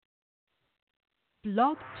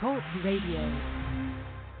Blog Talk Radio.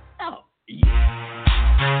 Oh,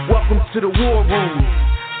 yeah. Welcome to the War Room.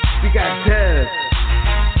 We got Dev,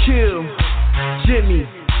 Kill, Jimmy,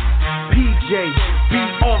 PJ, B.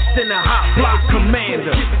 Austin, the Hot Block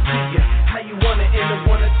Commander. How you want it in a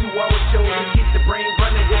 1 or 2 hour show to keep the brain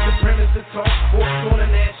running with the premise to talk sports on a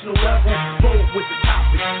national level. Bold with the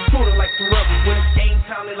topic, sorta like the rebels. When it's game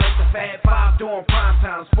time, they like the Fab Five during prime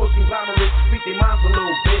time. Sports conglomerates speak their minds a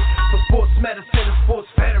little bit. For sports medicine and sports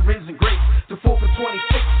veterans and greats. The 4th and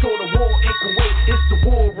 26th saw the war in Kuwait. It's the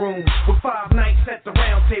War Room with 5 nights at the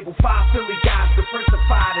round table. 5 Philly guys,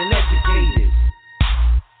 diversified and educated.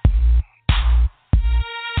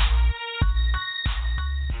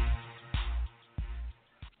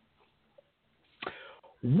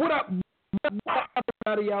 What up,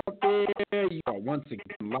 everybody out there? You are once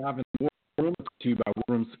again live in the War Room, to you by War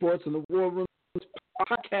Room Sports and the War Room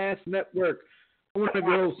Podcast Network. I want to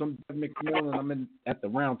go some McMillan. I'm at the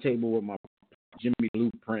round table with my Jimmy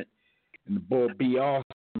Blueprint and the boy B. Austin.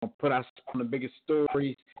 I'm going to put out some of the biggest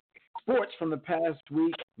stories, sports from the past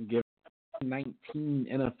week, and give 19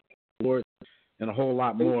 NFL awards and a whole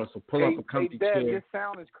lot more. So pull up a comfy chair. Your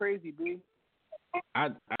sound is crazy, B. I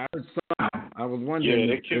heard some. I was wondering.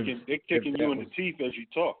 Yeah, they're kicking you in the teeth as you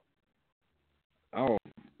talk. Oh,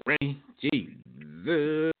 Ray,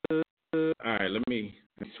 Jesus. All right, let me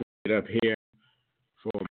switch it up here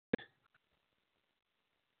for a minute.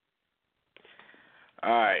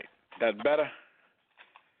 All right, that's better?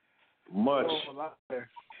 Much. All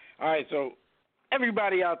right, so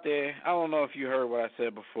everybody out there, I don't know if you heard what I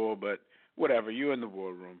said before, but whatever, you're in the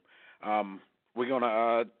War Room. We're going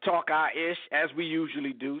to talk our ish as we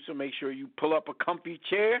usually do, so make sure you pull up a comfy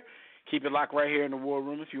chair. Keep it locked right here in the War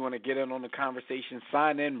Room. If you want to get in on the conversation,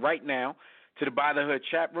 sign in right now to the By the Hood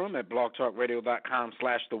chat room at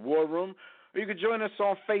blogtalkradio.com/The War Room. Or you can join us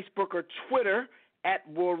on Facebook or Twitter at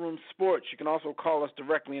War Room Sports. You can also call us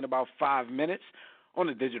directly in about 5 minutes on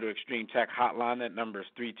the Digital Extreme Tech hotline. That number is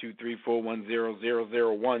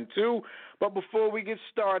 323-410-0012. But before we get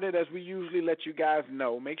started, as we usually let you guys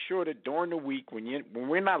know, make sure that during the week when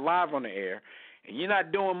we're not live on the air and you're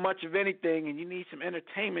not doing much of anything and you need some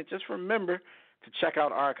entertainment, just remember to check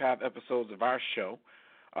out archive episodes of our show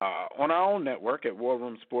on our own network at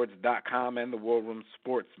warroomsports.com and the War Room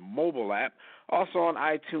Sports mobile app. Also on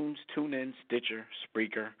iTunes, TuneIn, Stitcher,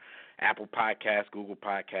 Spreaker, Apple Podcasts, Google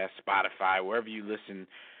Podcasts, Spotify, wherever you listen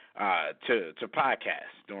to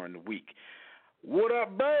podcasts during the week. What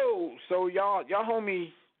up, bro? So y'all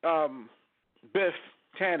homie Biff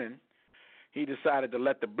Tannen, he decided to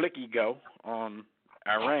let the blicky go on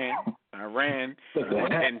Iran. Iran,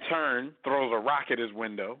 in turn, throws a rock at his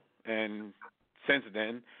window, and since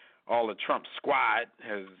then, all the Trump squad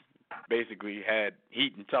has basically had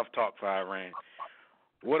heat and tough talk for Iran.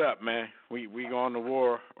 What up, man? We going to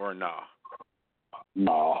war or nah?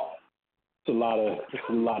 No. It's a lot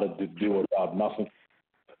of to do about nothing.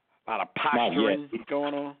 A lot of posturing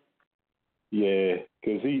going on. Yeah,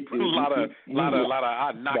 because he a lot of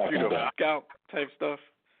I knock you the fuck out type stuff.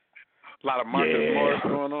 A lot of Marcus Morris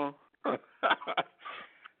going on.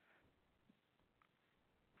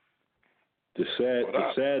 The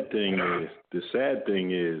sad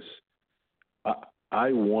thing is,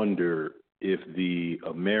 I wonder if the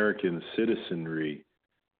American citizenry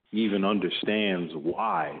even understands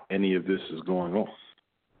why any of this is going on.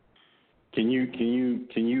 Can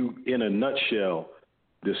you in a nutshell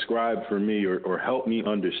describe for me or help me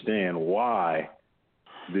understand why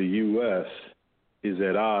the U.S. is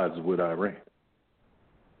at odds with Iran?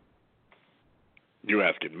 You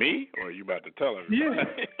asking me, or are you about to tell everybody?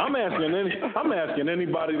 Yeah, I'm asking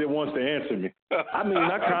anybody that wants to answer me. I mean,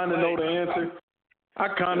 I kind of know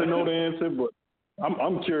the answer, but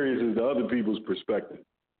I'm curious as to other people's perspective.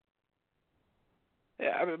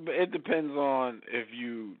 Yeah, I mean, it depends on if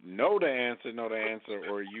you know the answer,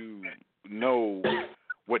 or you know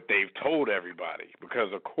what they've told everybody.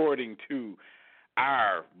 Because according to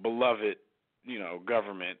our beloved,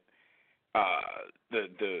 government,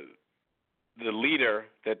 the leader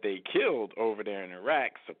that they killed over there in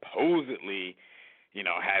Iraq supposedly,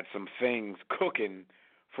 had some things cooking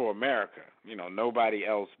for America. Nobody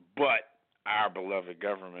else but our beloved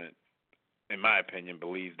government, in my opinion,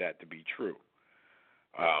 believes that to be true.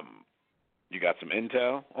 You got some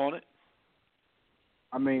intel on it?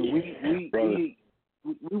 I mean, we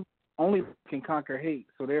only can conquer hate,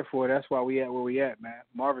 so therefore that's why we at where we at, man.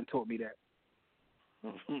 Marvin taught me that.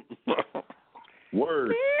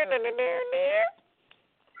 Word.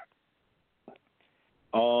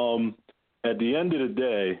 At the end of the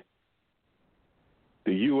day,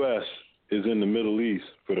 the U.S. is in the Middle East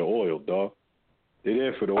for the oil, dog. They're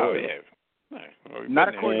there for the oil. Yeah. Right. Well, Not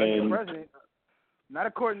according to the And- president. Not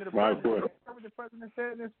according to the Right, president. right. Remember what the president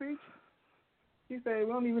said in his speech? He said,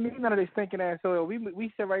 we don't even need none of this stinking ass oil.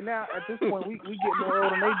 We said right now, at this point, we get more oil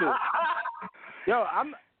than they do.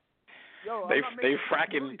 They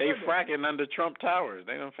fracking under Trump Towers.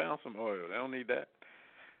 They done found some oil. They don't need that.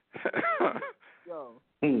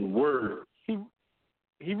 Word.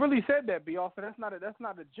 He really said that, B. Austin. That's not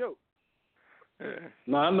a joke. Yeah.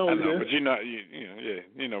 No, I know. But you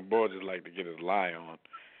know, boy just like to get his lie on.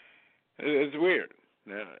 It's weird.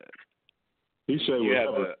 He said You have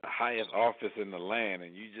whatever. the highest office in the land,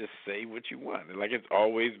 and you just say what you want. Like, it's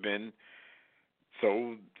always been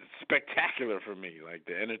so spectacular for me. Like,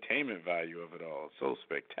 the entertainment value of it all is so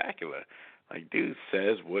spectacular. Like, dude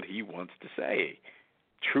says what he wants to say.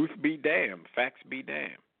 Truth be damned. Facts be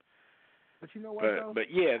damned. But you know what, though? But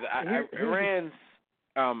yeah, Iran's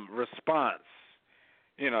response,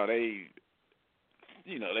 they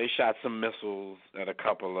shot some missiles at a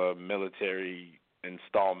couple of military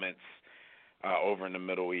installments over in the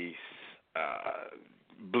Middle East,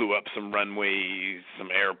 blew up some runways,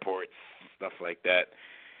 some airports, stuff like that.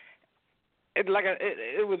 It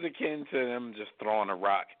was akin to them just throwing a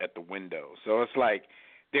rock at the window. So it's like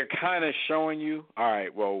they're kind of showing you, all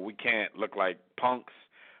right, well, we can't look like punks,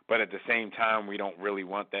 but at the same time, we don't really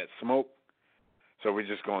want that smoke, so we're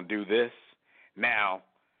just going to do this. Now,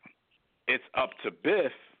 it's up to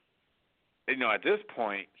Biff. At this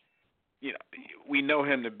point, we know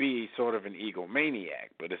him to be sort of an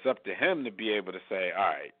egomaniac, but it's up to him to be able to say, all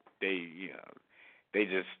right, they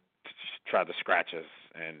just tried to scratch us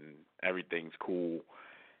and everything's cool.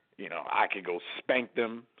 I could go spank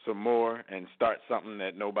them some more and start something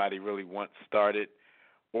that nobody really wants started,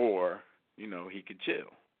 or, he could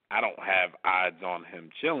chill. I don't have odds on him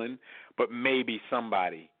chilling, but maybe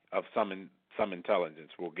somebody of some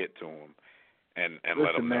intelligence will get to him and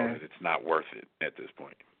let him know that it's not worth it at this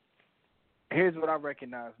point. Here's what I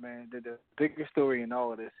recognize, man. The bigger story in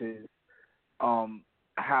all of this is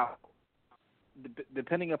how,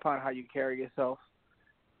 depending upon how you carry yourself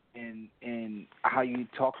and how you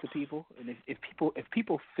talk to people, and if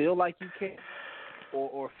people feel like you care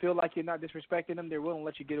or feel like you're not disrespecting them, they're willing to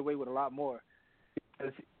let you get away with a lot more.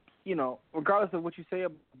 Because, regardless of what you say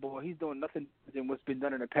about the boy, he's doing nothing than what's been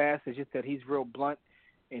done in the past. It's just that he's real blunt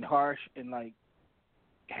and harsh and, like,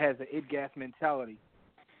 has an it-gas mentality.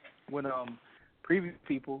 When previous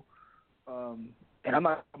people, and I'm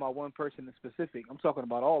not talking about one person in specific, I'm talking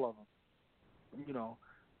about all of them.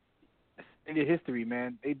 In the history,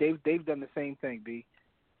 man, they've done the same thing, B.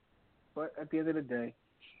 But at the end of the day,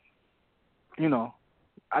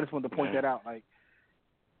 I just wanted to point that out. Like,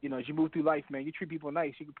 as you move through life, man, you treat people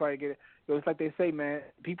nice, you could probably get it. It's like they say, man,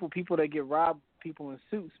 people that get robbed, people in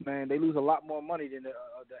suits, man, they lose a lot more money than the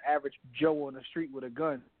average Joe on the street with a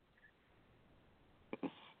gun.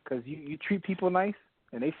 Because you treat people nice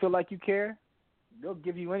and they feel like you care, they'll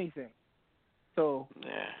give you anything. So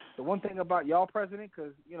the one thing about y'all president,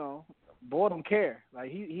 because, boy don't care.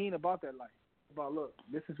 Like, he ain't about that life. It's about, look,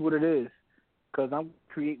 this is what it is, because I'm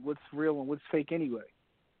create what's real and what's fake anyway.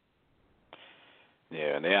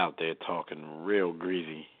 Yeah, and they out there talking real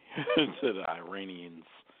greasy to the Iranians,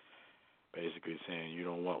 basically saying you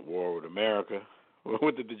don't want war with America.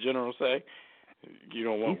 What did the general say? You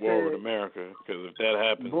don't want war with America, because if that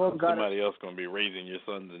happens, somebody else going to be raising your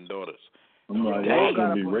sons and daughters. Somebody else going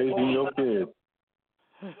to be raising your kids.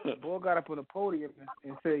 Boy got up on the podium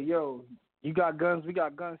and said, yo, you got guns, we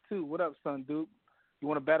got guns too. What up, son, dude? You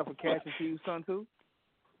want to battle for cash and see you, son, too?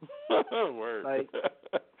 Word. Like,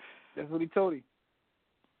 that's what he told him.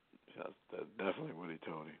 That's definitely what he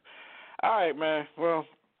told him. All right, man. Well,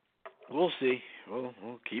 we'll see. We'll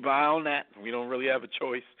keep an eye on that. We don't really have a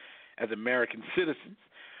choice as American citizens.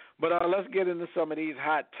 But let's get into some of these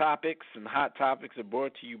hot topics, and hot topics are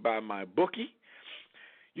brought to you by MyBookie.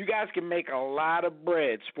 You guys can make a lot of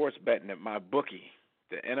bread sports betting at MyBookie.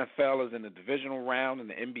 The NFL is in the divisional round, and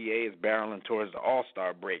the NBA is barreling towards the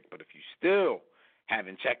All-Star break. But if you still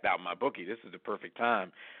haven't checked out MyBookie, this is the perfect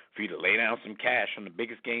time for you to lay down some cash on the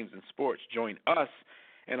biggest games in sports. Join us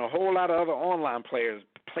and a whole lot of other online players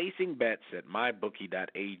placing bets at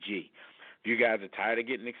mybookie.ag. If you guys are tired of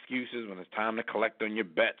getting excuses when it's time to collect on your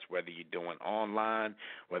bets, whether you're doing online,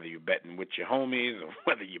 whether you're betting with your homies, or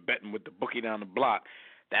whether you're betting with the bookie down the block,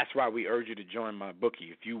 that's why we urge you to join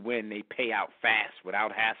MyBookie. If you win, they pay out fast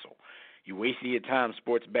without hassle. You wasting your time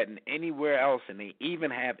sports betting anywhere else, and they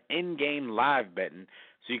even have in-game live betting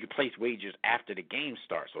so you can place wagers after the game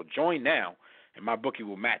starts. So join now, and MyBookie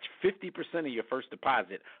will match 50% of your first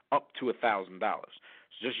deposit up to $1,000. So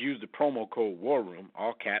just use the promo code WARROOM,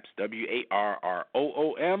 all caps,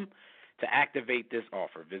 WARROOM, To activate this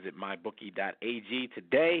offer, visit mybookie.ag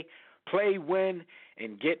today. Play, win,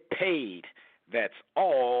 and get paid. That's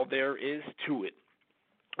all there is to it.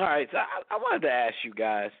 All right, so I wanted to ask you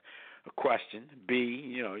guys a question. B,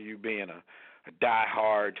 you being a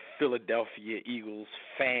diehard Philadelphia Eagles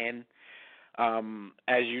fan,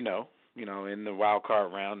 as you know, in the wild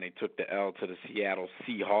card round, they took the L to the Seattle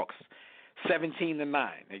Seahawks,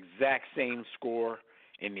 17-9, exact same score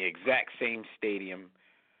in the exact same stadium.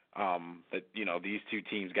 That these two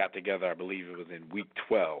teams got together. I believe it was in Week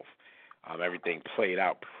 12. Everything played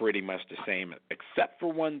out pretty much the same, except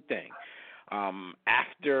for one thing.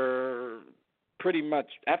 After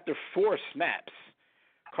 4 snaps,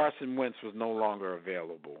 Carson Wentz was no longer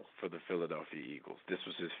available for the Philadelphia Eagles. This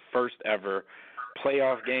was his first ever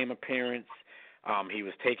playoff game appearance. He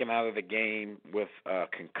was taken out of the game with a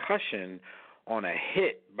concussion on a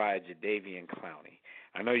hit by Jadeveon Clowney.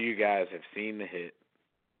 I know you guys have seen the hit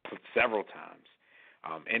several times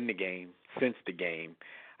in the game, since the game.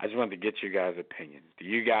 I just wanted to get you guys' opinion. Do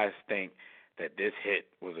you guys think that this hit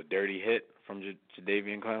was a dirty hit from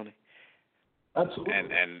Jadeveon Clowney? Absolutely.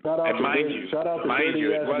 And mind you,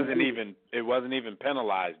 it wasn't even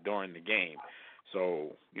penalized during the game.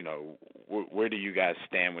 So, where do you guys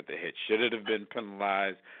stand with the hit? Should it have been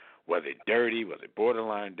penalized? Was it dirty? Was it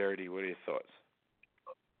borderline dirty? What are your thoughts?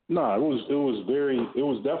 No, it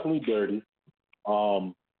was definitely dirty.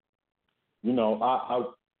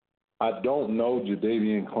 I don't know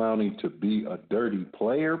Jadeveon Clowney to be a dirty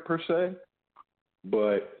player per se,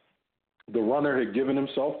 but the runner had given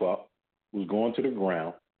himself up, was going to the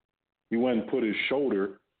ground. He went and put his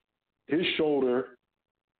shoulder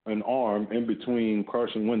and arm in between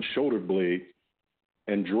Carson Wentz's shoulder blade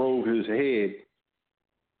and drove his head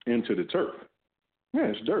into the turf. Yeah,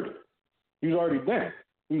 it's dirty. He was already down.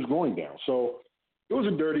 He was going down. So it was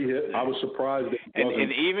a dirty hit. I was surprised that it wasn't.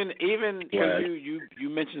 And even because you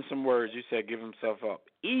mentioned some words, you said give himself up.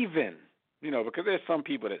 Even, because there's some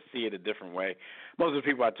people that see it a different way. Most of the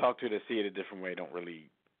people I talk to that see it a different way don't really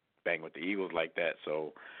bang with the Eagles like that.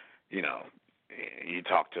 So, you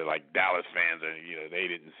talk to like Dallas fans and, they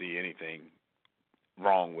didn't see anything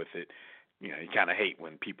wrong with it. You kind of hate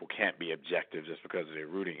when people can't be objective just because of their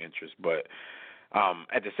rooting interest. But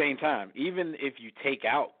at the same time, even if you take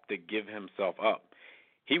out the give himself up,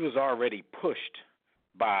 he was already pushed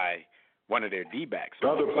by one of their D-backs.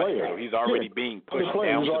 Other player. So he's already being pushed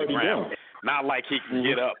down to the ground. Down. Not like he can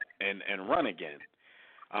get up and run again.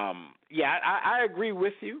 I agree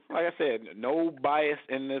with you. Like I said, no bias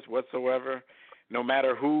in this whatsoever. No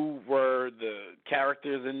matter who were the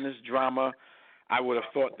characters in this drama, I would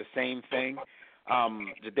have thought the same thing.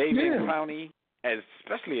 Jadeveon Clowney,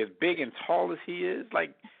 especially as big and tall as he is,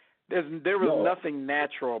 like there was nothing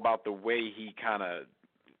natural about the way he kind of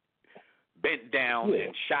bent down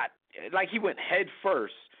and shot. Like he went head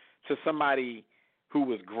first to somebody who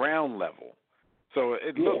was ground level. So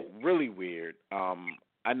it looked really weird.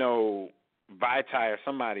 I know Vitae or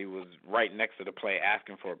somebody was right next to the play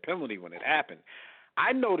asking for a penalty when it happened.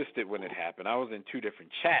 I noticed it when it happened. I was in 2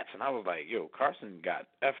 different chats, and I was like, Carson got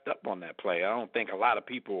effed up on that play. I don't think a lot of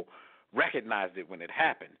people recognized it when it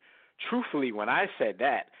happened. Truthfully, when I said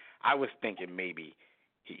that, I was thinking maybe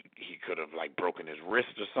he could have, like, broken his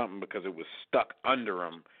wrist or something because it was stuck under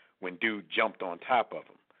him when dude jumped on top of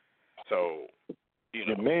him. So,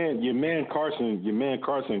 Your man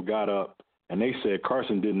Carson got up, and they said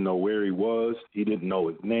Carson didn't know where he was. He didn't know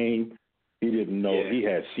his name. He didn't know he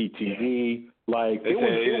had CTE. Like they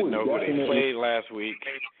didn't know who they played last week.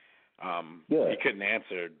 He couldn't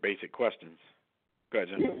answer basic questions. Go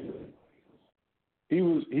ahead, Jim. He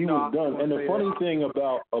was done. And the funny thing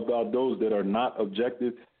about those that are not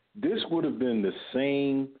objective, this would have been the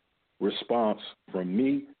same response from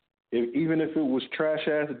me, even if it was trash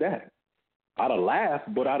ass Dak. I'd have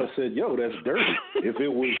laughed, but I'd have said, that's dirty. If it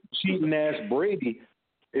was cheating ass Brady,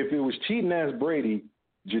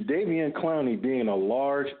 Jadeveon Clowney being a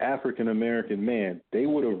large African-American man, they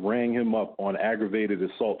would have rang him up on aggravated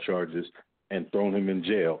assault charges and thrown him in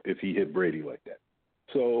jail if he hit Brady like that.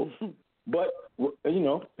 So, but,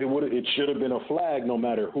 it should have been a flag no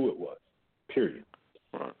matter who it was, period.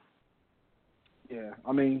 Right. Yeah,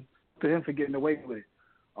 I mean, for him for getting away with it.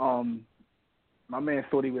 My man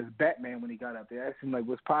thought he was Batman when he got up there. I asked him, like,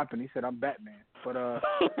 what's popping? He said, I'm Batman. But, it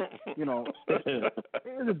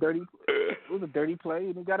was a dirty play,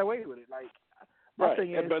 and he got away with it. Like, my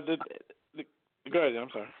thing is, but go ahead, I'm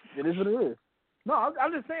sorry. It is what it is. No,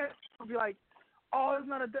 I'm just saying, I'll be like, it's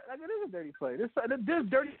not it is a dirty play. There's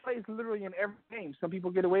dirty plays literally in every game. Some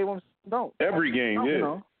people get away with them, some don't. Every game,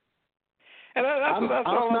 yeah. And that's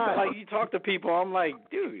all. not, like, you talk to people, I'm like,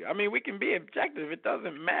 dude, I mean, we can be objective. It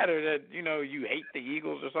doesn't matter that, you hate the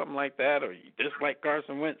Eagles or something like that, or you dislike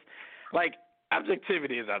Carson Wentz. Like,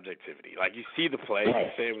 objectivity is objectivity. Like, you see the play, you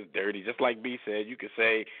can say it was dirty. Just like B said, you could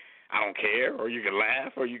say, I don't care, or you can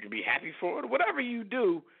laugh, or you can be happy for it. Whatever you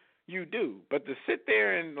do, you do. But to sit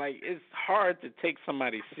there and, like, it's hard to take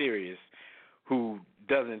somebody serious who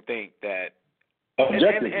doesn't think that.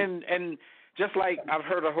 And just like I've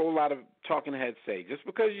heard a whole lot of talking heads say, just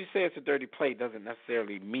because you say it's a dirty play doesn't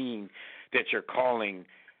necessarily mean that you're calling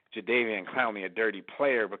Jadeveon Clowney a dirty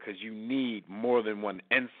player, because you need more than one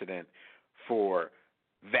incident for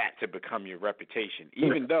that to become your reputation.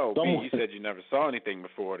 Even though, B, you said you never saw anything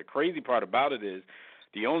before, the crazy part about it is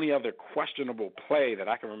the only other questionable play that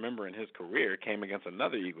I can remember in his career came against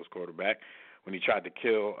another Eagles quarterback when he tried to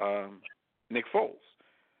kill Nick Foles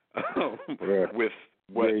with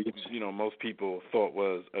what most people thought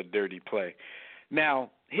was a dirty play.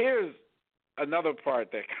 Now, here's another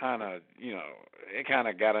part that kind of, it kind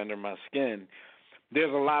of got under my skin.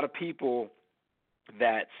 There's a lot of people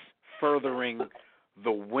that's furthering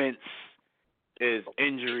the Wentz is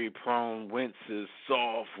injury prone, Wentz is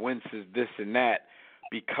soft, Wentz is this and that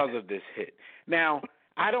because of this hit. Now,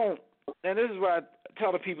 and this is what I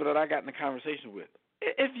tell the people that I got in the conversation with.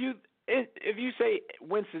 If you say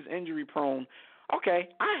Wentz is injury prone, okay,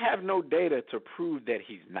 I have no data to prove that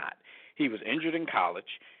he's not. He was injured in college,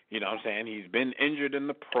 you know what I'm saying? He's been injured in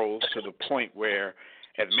the pros to the point where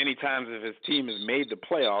as many times as his team has made the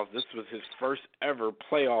playoffs, this was his first ever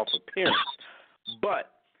playoff appearance.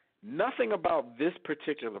 But nothing about this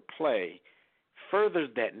particular play furthers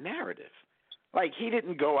that narrative. Like, he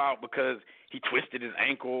didn't go out because he twisted his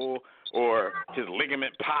ankle or his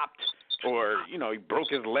ligament popped or, he broke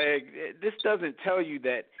his leg. This doesn't tell you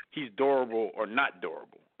that he's durable or not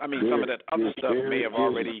durable. I mean, some of that other stuff may have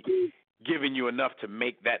already given you enough to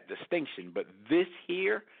make that distinction. But this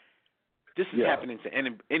here, this is happening to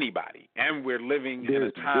anybody. And we're living in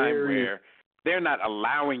a time where they're not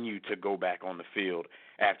allowing you to go back on the field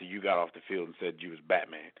after you got off the field and said you was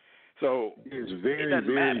Batman. So there's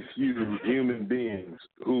very few human beings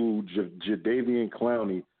who Jadeveon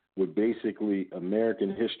Clowney would basically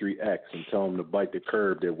American History X and tell him to bite the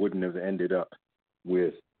curb that wouldn't have ended up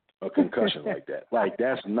with a concussion like that. Like,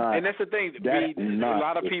 that's not. And that's the thing. There's a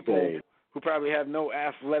lot of people who probably have no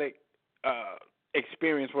athletic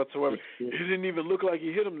experience whatsoever. He didn't even look like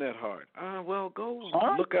he hit him that hard. Well, go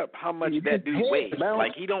look up how much that dude weighs.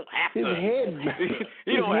 Like, he don't have to.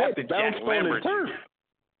 He don't have to Jack Lambert.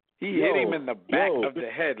 He hit him in the back of the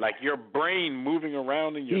head, like your brain moving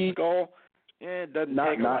around in your skull. Yeah, it doesn't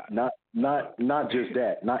take a lot. Not just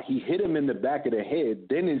that. He hit him in the back of the head,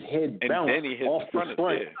 then his head bounced off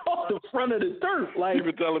the front of the turf. Like, you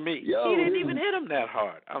were telling me, he didn't even hit him that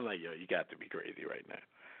hard. I'm like, you got to be crazy right now.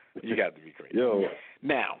 You got to be crazy.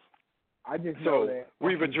 Now, I just know that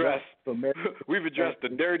we've addressed the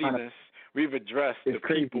dirtiness. We've addressed the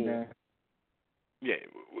crazy, people. Man. Yeah,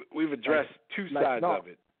 we've adraddressed two sides of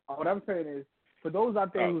it. What I'm saying is, for those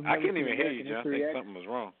out there who's I never can't even hear you, John. I think X, something was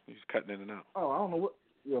wrong. You're just cutting in and out. Oh, I don't know what.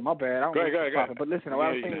 Yeah, my bad. I don't go know ahead, go ahead. But listen, what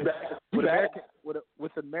I'm saying is,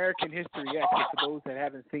 with American History X, for those that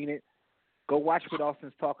haven't seen it, go watch what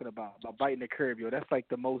Austin's talking about biting the curb, yo. That's like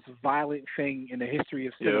the most violent thing in the history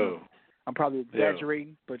of cinema. I'm probably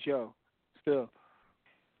exaggerating, but still.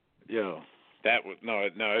 That was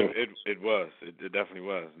it was. It definitely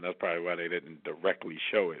was, and that's probably why they didn't directly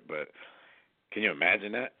show it. But can you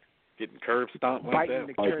imagine that? Getting curb stomped like that,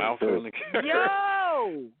 mouth on the curb.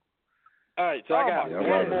 Yo! All right, so I got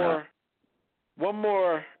one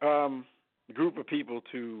more group of people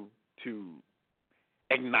to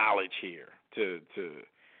acknowledge here, to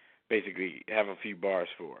basically have a few bars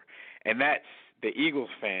for, and that's the Eagles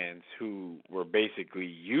fans who were basically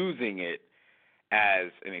using it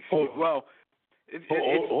as an excuse. Hold on.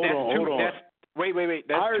 Wait.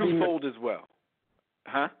 That's twofold as well.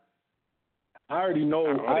 Huh? I already know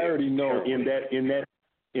in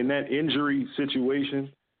that injury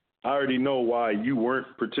situation, I already know why you weren't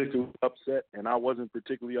particularly upset and I wasn't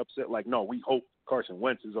particularly upset. Like, no, we hope Carson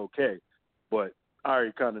Wentz is okay, but I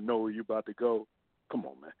already kind of know where you're about to go. Come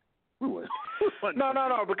on, man.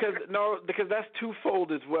 No, because that's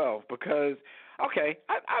twofold as well. Because I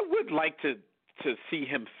would like to see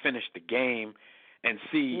him finish the game and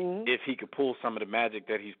see if he could pull some of the magic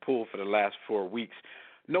that he's pulled for the last 4 weeks.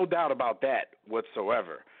 No doubt about that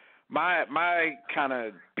whatsoever. My kind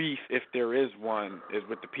of beef, if there is one, is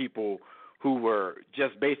with the people who were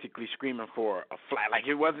just basically screaming for a flag. Like,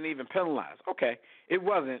 it wasn't even penalized. Okay, it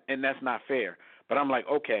wasn't, and that's not fair. But I'm like,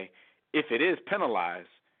 okay, if it is penalized,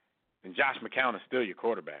 then Josh McCown is still your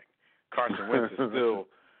quarterback. Carson Wentz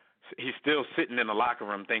is still sitting in the locker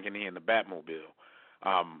room thinking he in the Batmobile.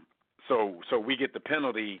 So we get the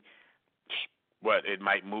penalty. What, it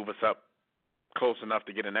might move us up close enough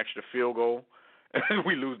to get an extra field goal, and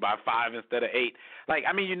we lose by 5 instead of 8. Like,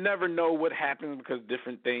 I mean, you never know what happens because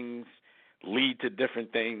different things lead to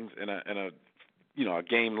different things in a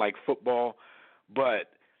game like football. But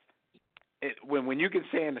when you can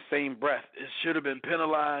say in the same breath, it should have been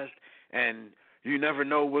penalized, and you never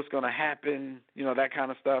know what's going to happen, that kind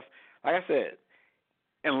of stuff. Like I said,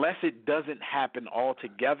 unless it doesn't happen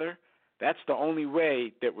altogether, that's the only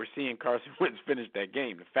way that we're seeing Carson Wentz finish that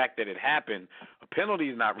game. The fact that it happened, a penalty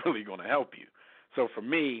is not really going to help you. So for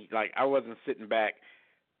me, like, I wasn't sitting back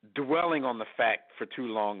dwelling on the fact for too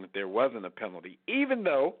long that there wasn't a penalty, even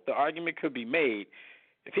though the argument could be made,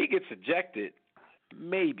 if he gets ejected,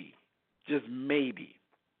 maybe, just maybe,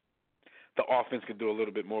 the offense could do a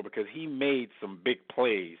little bit more because he made some big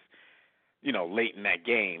plays, late in that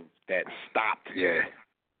game that stopped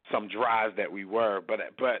some drives that we were. But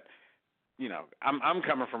I'm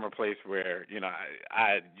coming from a place where,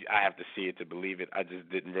 I have to see it to believe it. I just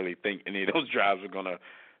didn't really think any of those drives were going to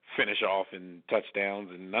finish off in touchdowns,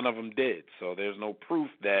 and none of them did. So there's no proof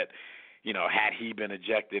that, had he been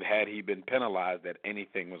ejected, had he been penalized, that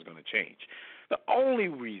anything was going to change. The only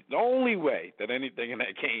way that anything in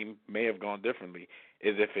that game may have gone differently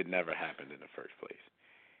is if it never happened in the first place.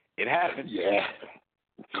 It happened. Yeah.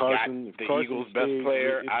 Carson, the Eagles' best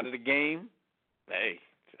player out of the game. Hey,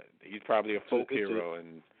 he's probably a folk hero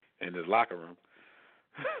in his locker room.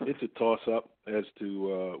 It's a toss-up as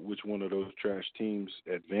to which one of those trash teams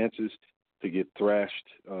advances to get thrashed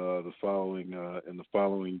in the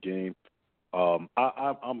following game.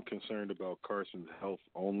 I'm concerned about Carson's health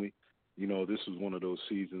only. This was one of those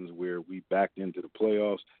seasons where we backed into the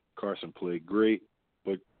playoffs. Carson played great,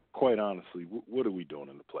 but quite honestly, what are we doing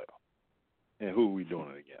in the playoffs? And who are we doing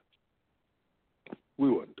it against?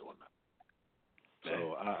 We wasn't doing that.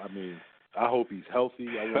 So, I hope he's healthy.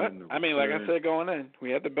 Like I said going in,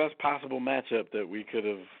 we had the best possible matchup that we could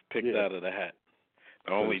have picked out of the hat.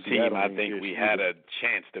 The only team I think we had a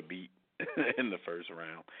chance to beat in the first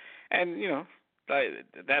round. And,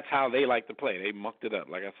 that's how they like to play. They mucked it up.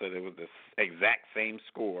 Like I said, it was the exact same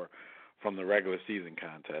score from the regular season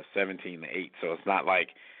contest, 17-8. So it's not like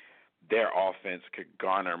their offense could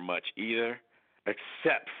garner much either,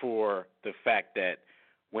 except for the fact that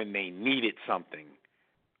when they needed something,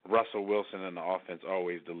 Russell Wilson and the offense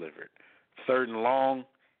always delivered. 3rd and long,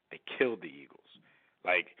 they killed the Eagles.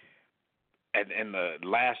 Like, in the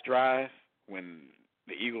last drive, when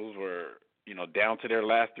the Eagles were, down to their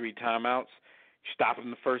last 3 timeouts, stop them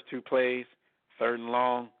the first 2 plays, 3rd and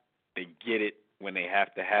long, they get it when they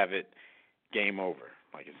have to have it, game over.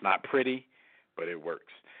 Like, it's not pretty, but it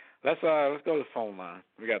works. Let's go to the phone line.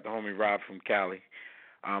 We got the homie Rob from Cali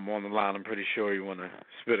on the line. I'm pretty sure you want to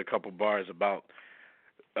spit a couple bars about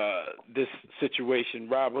this situation.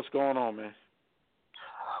 Rob, what's going on, man?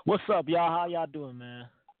 What's up, y'all? How y'all doing, man?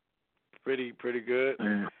 Pretty good.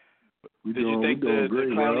 Did you think the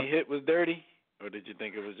Clowney hit was dirty, or did you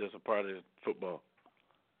think it was just a part of football?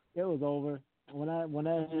 It was over. When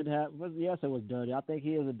that hit happened, yes, it was dirty. I think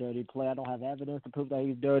he is a dirty player. I don't have evidence to prove that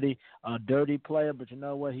he's dirty. A dirty player, but you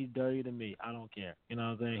know what? He's dirty to me. I don't care. You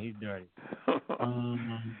know what I'm saying? He's dirty.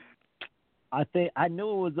 I think I knew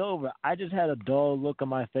it was over. I just had a dull look on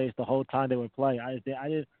my face the whole time they were playing. I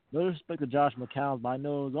didn't no respect to Josh McCown, but I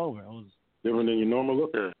knew it was over. It was different than your normal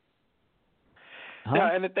look. Huh?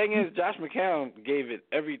 Yeah, and the thing is, Josh McCown gave it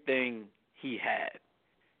everything he had.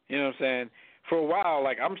 You know what I'm saying? For a while,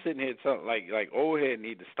 like, I'm sitting here, like old head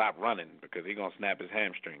need to stop running because he's gonna snap his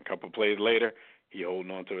hamstring. A couple plays later, he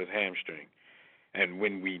holding on to his hamstring, and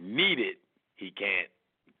when we need it, he can't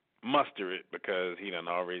muster it because he done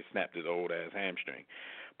already snapped his old ass hamstring.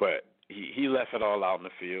 But he left it all out in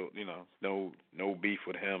the field. No beef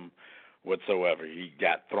with him whatsoever. He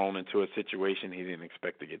got thrown into a situation he didn't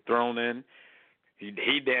expect to get thrown in.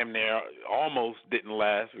 He damn near almost didn't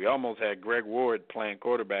last. We almost had Greg Ward playing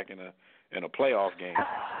quarterback in a playoff game.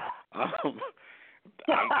 I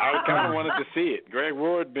kind of wanted to see it. Greg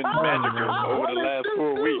Ward been magical over the last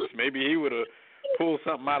 4 weeks. Maybe he would have pulled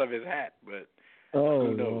something out of his hat, but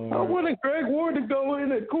who knows? I wanted Greg Ward to go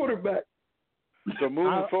in at quarterback. So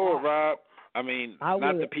moving forward, Rob, at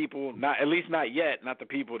least not yet, not the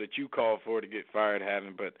people that you called for to get fired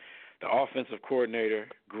haven't, but the offensive coordinator,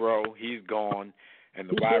 Groh, he's gone, and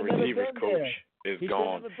the wide receivers coach is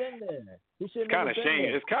gone. It's kind of shame.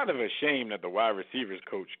 It's kind of a shame that the wide receivers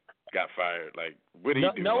coach got fired. Like, what did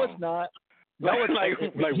he do wrong? No, it's not. No, it's like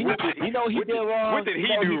what did he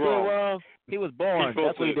do wrong? He was born.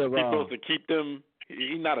 That's what he did wrong. He's supposed to keep them.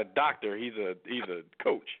 He's not a doctor. He's a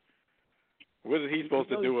coach. What is he supposed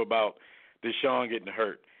to do about Deshaun getting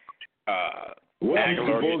hurt? What is he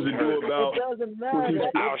Aguilar supposed to getting do hurt? about? It doesn't matter.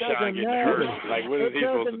 It Alshon doesn't getting matter. hurt? Like, what is It he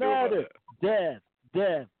supposed to doesn't do about matter.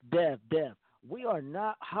 that? Dev. We are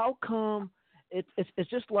not. How come? It's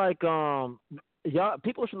just like y'all.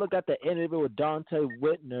 People should look at the interview with Dante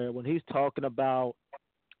Whitner when he's talking about.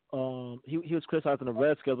 He was criticizing the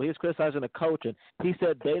Redskins, but he was criticizing the coaching. He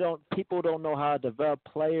said people don't know how to develop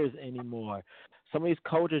players anymore. Some of these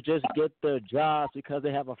coaches just get their jobs because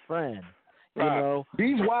they have a friend. You know,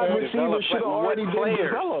 these wide receivers should have already been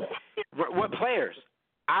developed. What players?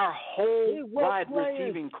 Our whole wide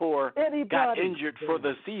receiving core got injured for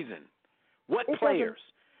the season. What players?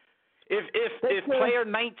 If player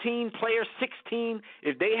 19, player 16,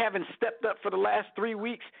 if they haven't stepped up for the last 3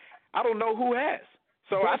 weeks, I don't know who has.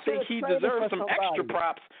 So I think he deserves some extra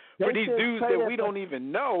props for these dudes that we don't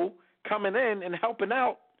even know coming in and helping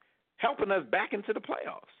us back into the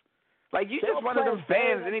playoffs. Like, you just one of them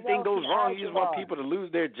fans, anything goes wrong, you just want people to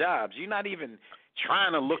lose their jobs. You're not even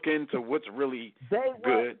trying to look into what's really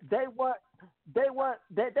good. They were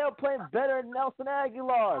playing better than Nelson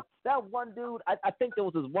Aguilar. That one dude, I think there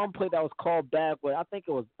was this one play that was called back, but I think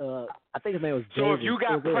his name was Davis. So if you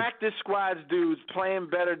got practice squads dudes playing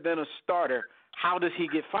better than a starter, how does he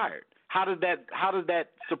get fired? How does that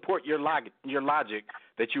support your logic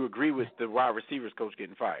that you agree with the wide receivers coach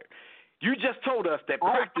getting fired? You just told us that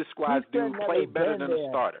practice squads dudes play better than a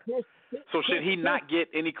starter. So should he not get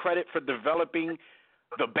any credit for developing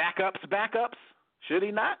the backups? Should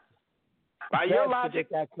he not? By your logic,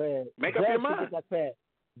 make up your mind.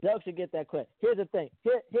 Doug should get that credit. Here's the thing.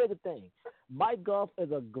 Here's the thing. Mike Goff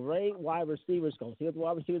is a great wide receivers coach. He was the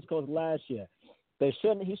wide receivers coach last year. He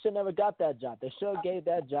should never got that job. They should have gave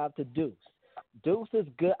that job to Deuce. Deuce is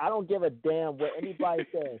good. I don't give a damn what anybody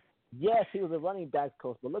says. Yes, he was a running backs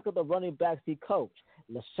coach, but look at the running backs he coached.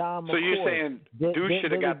 LaShawn McCoy. So you're saying Deuce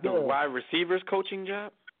should have got the wide receivers coaching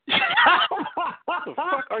job? What the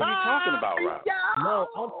fuck are you talking about, Rob? No,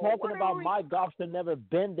 I'm talking about Mike Goff should never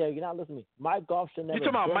been there. You're not listening to me. Mike Goff should never. You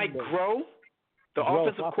talking about Mike Groh, the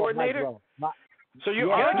offensive coordinator? So you're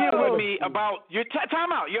Yeah, arguing with me about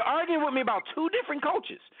time out. You're arguing with me about two different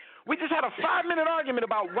coaches. We just had a 5-minute argument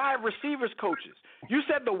about wide receivers coaches. You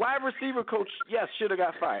said the wide receiver coach, yes, should have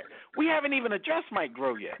got fired. We haven't even addressed Mike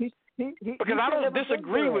Groh yet. Because I don't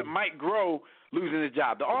disagree with Mike Groh losing his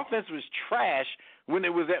job. The offense was trash when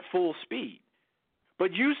it was at full speed.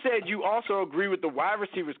 But you said you also agree with the wide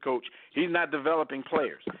receivers coach. He's not developing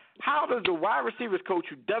players. How does the wide receivers coach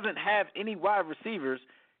who doesn't have any wide receivers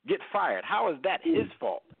get fired? How is that his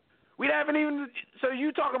fault? We haven't even. So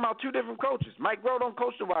you talking about two different coaches? Mike Groh don't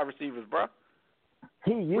coach the wide receivers, bro.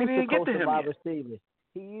 He used to coach the wide receivers.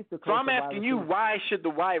 He used to coach. So I'm asking you, why should the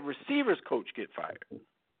wide receivers coach get fired?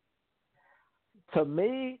 To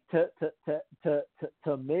me,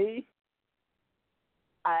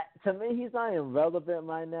 he's not irrelevant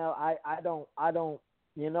right now. I don't.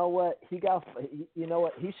 You know what? You know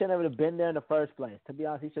what? He should never have been there in the first place. To be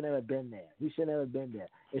honest, he should never have been there. He should never have been there.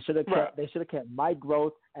 They should have kept Mike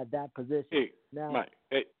Groh at that position. Hey, now, Mike.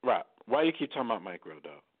 Hey, Rob. Why you keep talking about Mike Groh,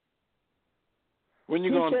 dog?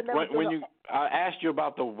 I asked you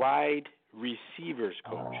about the wide receivers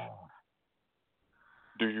coach.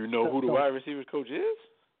 Do you know who the wide receivers coach is?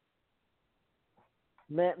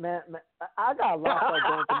 Man, I got a lot of stuff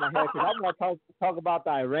going through my head because I'm gonna talk about the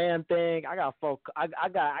Iran thing. I got folk. I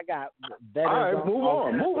got. All right, move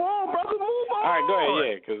on, brother, move on. All right, go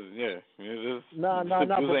ahead, because No.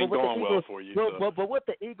 This ain't going well for you. But with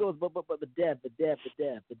the Eagles, but the depth.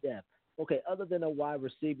 Okay, other than the wide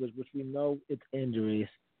receivers, which we know it's injuries,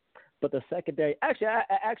 but the secondary.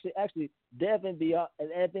 Actually, Devin be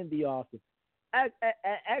awesome.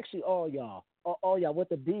 Actually, all y'all with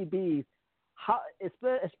the DBs. How,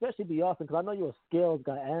 especially be awesome, because I know you're a skills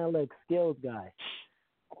guy, analytics skills guy.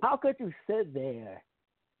 How could you sit there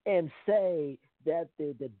and say that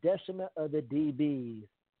the detriment of the DBs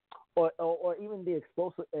or even the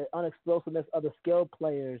unexplosiveness of the skilled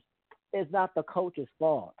players is not the coach's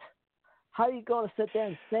fault? How are you going to sit there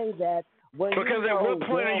and say that? Because at what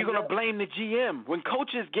point are you going to blame the GM? When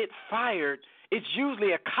coaches get fired, it's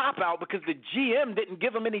usually a cop-out because the GM didn't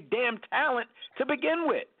give them any damn talent to begin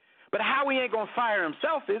with. But Howie ain't going to fire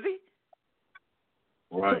himself, is he?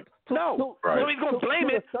 Right. No. Right. So he's going to blame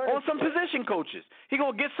it on some position coaches. He's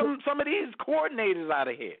going to get some of these coordinators out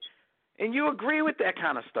of here. And you agree with that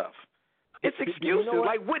kind of stuff. It's excuses. You know what?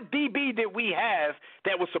 Like, what DB did we have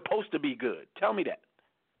that was supposed to be good? Tell me that.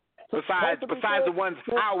 Besides the ones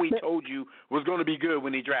Howie told you was going to be good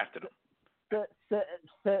when he drafted them.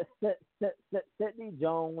 Sidney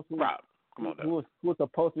Jones. Rob, Come on, who was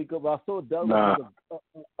supposed to be good. Rasul Douglas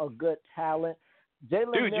is a good talent.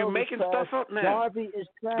 Jalen Dude, Mills you're making is trash. stuff up now. Darby is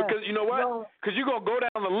trash. Because you know what? Because you're going to go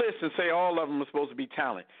down the list and say all of them are supposed to be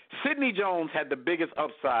talent. Sidney Jones had the biggest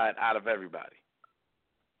upside out of everybody.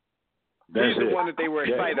 He's the one that they were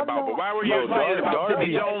excited about. But why were you excited about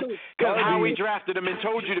Sidney Jones? Because Howie drafted him and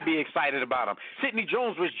told you to be excited about him. Sidney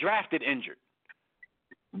Jones was drafted injured.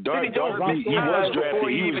 Darby, he was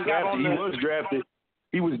drafted.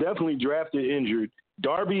 He was definitely drafted injured.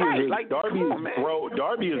 Darby is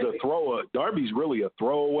a thrower. Darby's really a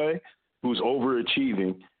throwaway who's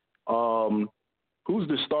overachieving. Who's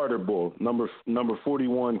the starter bull? Number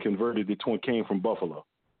 41 converted to came from Buffalo.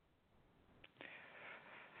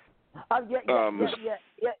 Yeah.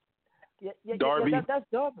 Darby. That's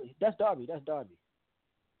Darby.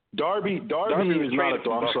 Darby is not a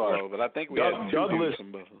throw. I'm sorry, but I think we Douglas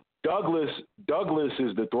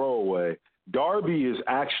is the throwaway. Darby is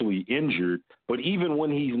actually injured, but even when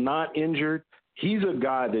he's not injured, he's a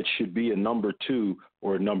guy that should be a number 2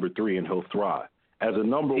 or a number 3, and he'll thrive. As a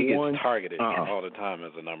number 1, he gets targeted all the time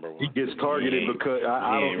as a number 1. He gets targeted because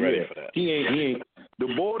I don't ready for that. He ain't. The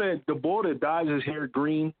boy that dyes his hair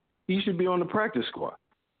green, he should be on the practice squad.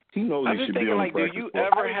 He knows he should be on the practice squad. Do you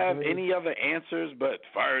ever have any other answers but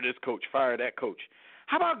fire this coach, fire that coach?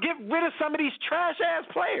 How about get rid of some of these trash ass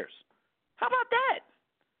players? How about that?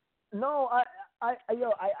 No, you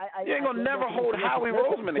ain't gonna never hold Howie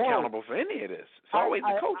Roseman accountable for any of this. It's always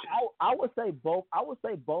the coaches. I would say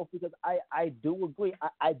both. Because I do agree.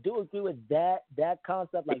 I do agree with that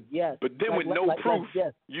concept. Like yes, but then with no proof,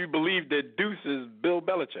 you believe that Deuce is Bill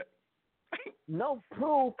Belichick. No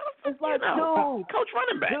proof. It's like, dude, coach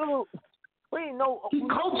running back. Dude, we know he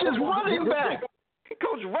coaches running back. He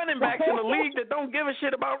coaches running backs in a league that don't give a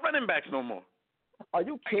shit about running backs no more. Are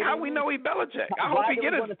you kidding? How we know he Belichick? I hope he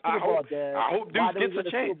get it. I hope Deuce gets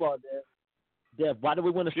a chance. Dev, why do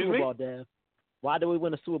we win a Super Bowl, Dev? Why do we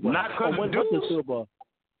win a Super Bowl? Not because of Deuce. The Super Bowl?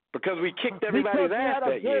 Because we kicked everybody's ass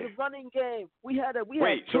that year. We had a good running game. We had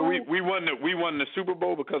so we won the Super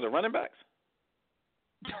Bowl because of running backs?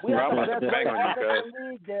 We I'm about to bang on you,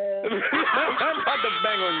 cuz. I'm about to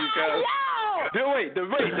bang on you, cuz. Wait,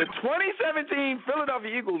 the 2017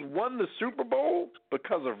 Philadelphia Eagles won the Super Bowl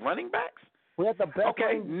because of running backs? We had the best.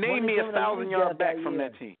 Okay, name me a 1,000-yard back from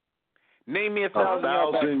that team. Name me a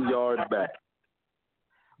 1,000-yard back.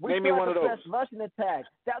 Name me one of those. Best rushing attack.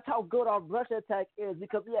 That's how good our rushing attack is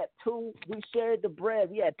because we had two. We shared the bread.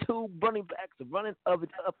 We had 2 running backs running up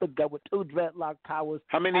the gut with 2 dreadlock powers.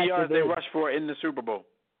 How many yards they rushed for in the Super Bowl?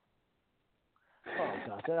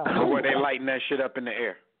 Oh gosh! Or were they lighting that shit up in the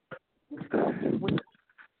air?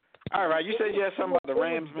 All right, you said you had something about the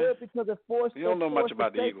Rams, man. Because it forced, you don't know much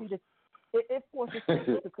about the Eagles. It forces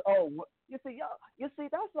you see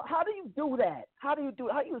that's how do you do that? How do you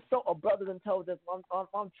so a brother's intelligence?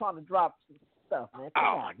 I'm trying to drop some stuff, man. Come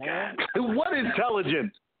on, man. What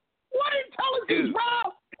intelligence? What intelligence,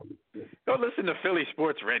 bro? Go listen to Philly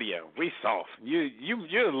Sports Radio. We soft. You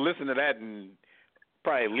listen to that and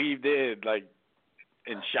probably leave there like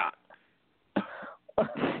in shock.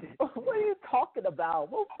 What are you talking about?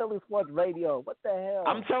 What Philly Sports Radio? What the hell?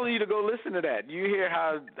 I'm telling you to go listen to that. You hear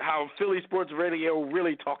how Philly Sports Radio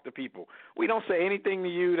really talk to people. We don't say anything to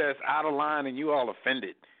you that's out of line and you all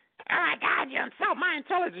offended. Oh, my God, you insult my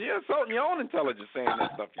intelligence. You're insulting your own intelligence saying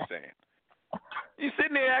that stuff you're saying. You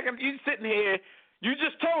sitting here, you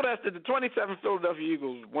just told us that the 27 Philadelphia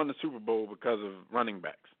Eagles won the Super Bowl because of running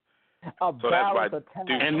backs. So that's why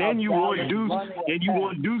and then you want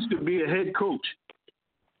Deuce to be a head coach.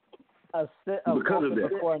 Because of that.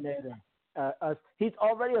 Coordinator. He's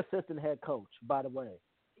already assistant head coach, by the way.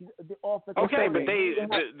 Okay, but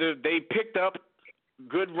they picked up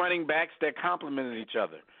good running backs that complemented each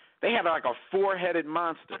other. They had like a 4-headed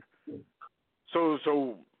monster.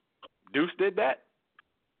 So Deuce did that?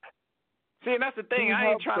 See, and that's the thing.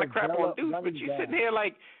 I ain't trying to crap on Deuce, but you sitting here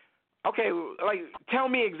like, okay, like tell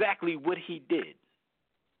me exactly what he did.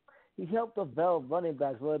 He helped develop running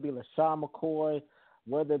backs, whether it be LaShawn McCoy,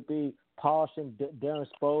 whether it be polishing Darren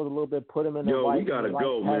Sproles a little bit, put him in the right. We gotta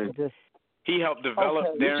go, man. He helped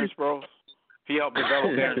develop Darren Sproles. He helped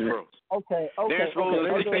develop Darren Sproles. Okay. Darren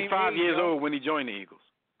Sproles was 65 years old when he joined the Eagles.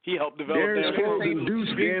 He helped develop Darren Sproles. And Deuce,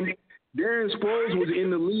 man. Darren Sproles was in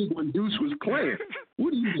the league when Deuce was playing.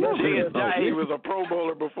 What are you talking about? He was a Pro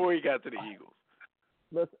Bowler before he got to the Eagles.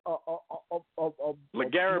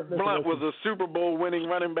 LeGarrette Blount was a Super Bowl winning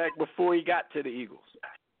running back before he got to the Eagles.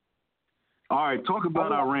 All right, talk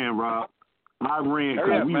about Iran, Rob. Iran,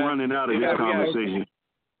 because we running out of this conversation.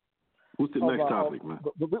 What's the next topic, man?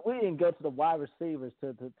 We didn't go to the wide receivers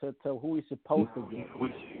to who we supposed to get.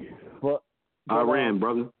 But Iran,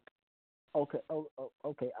 brother. Okay,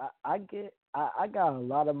 okay. I got a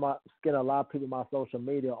lot of my get a lot of people on my social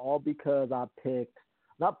media all because I picked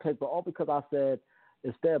not picked, but all because I said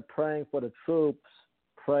instead of praying for the troops,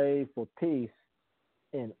 pray for peace.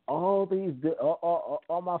 And all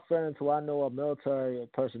my friends who I know are military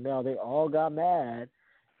personnel, they all got mad.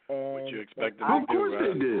 And What you expect them Of to do, course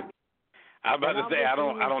right? they did. I'm about to And say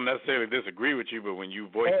I'm I don't necessarily disagree with you, but when you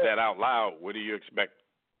voice that out loud, what do you expect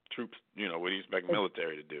troops? What do you expect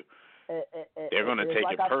military to do? They're going to take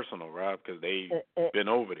it personal, Rob, because they've been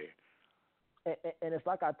over there. And it's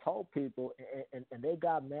like I told people, and they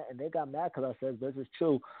got mad, because I said this is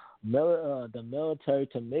true. The military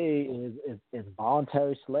to me is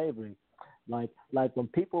voluntary slavery. Like when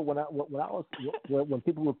people when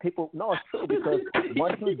people no, it's true because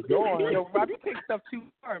once you join, Yo, Rob, you take stuff too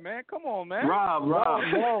far, man. Come on, man. Rob,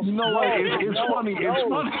 you know what? It's funny.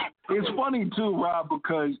 It's funny too, Rob,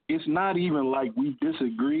 because it's not even like we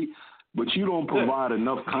disagree, but you don't provide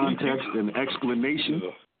enough context and explanation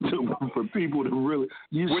for people to really.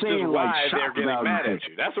 You're Which saying is like why they're shock getting value mad things. at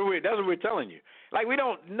you. That's what we're telling you. Like we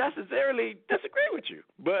don't necessarily disagree with you,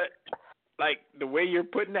 but like the way you're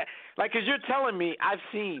putting that, like, cause you're telling me I've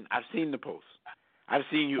seen the posts. I've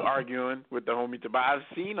seen you arguing with the homie Tobias.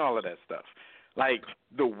 I've seen all of that stuff. Like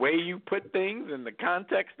the way you put things and the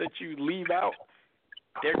context that you leave out,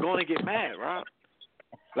 they're going to get mad, Rob.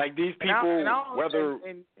 Like these people,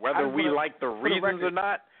 whether we like the reasons or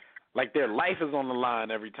not, like their life is on the line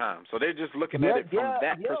every time. So they're just looking at it from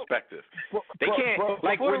that perspective. They can't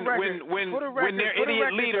when they're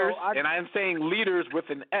idiot leaders, and I'm saying leaders with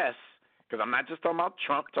an S. Because I'm not just talking about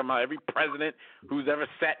Trump, I'm talking about every president who's ever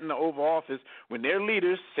sat in the Oval Office. When their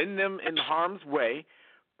leaders send them in harm's way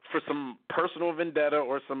for some personal vendetta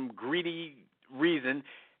or some greedy reason,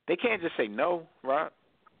 they can't just say no, right?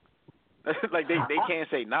 Like they can't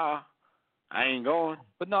say nah, I ain't going.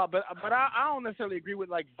 But no, but I don't necessarily agree with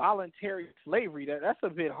like voluntary slavery. That's a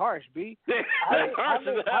bit harsh, B. Harsh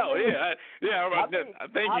as hell.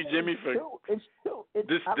 Thank you, Jimmy, for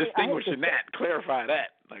distinguishing that. Clarify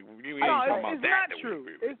that. Like we ain't talking about it's that. Not true.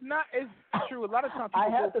 It's not. It's true. A lot of times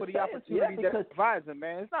people go for the opportunity that provides them.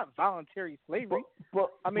 Man, it's not voluntary slavery.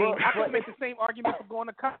 I can make the same argument for going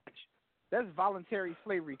to college. That's voluntary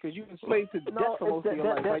slavery because you enslaved to debt for most of your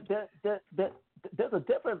life. There's a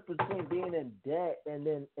difference between being in debt and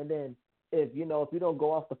then if you don't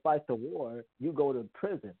go off to fight the war, you go to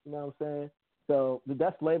prison. You know what I'm saying? So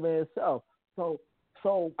that's slavery in itself. So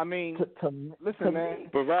I mean, listen, man.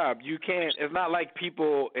 But Rob, you can't. It's not like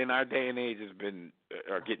people in our day and age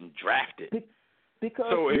are getting drafted. Because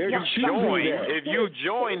so if you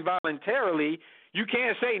join voluntarily, you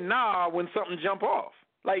can't say nah when something jump off.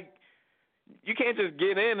 Like you can't just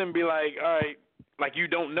get in and be like, all right, like you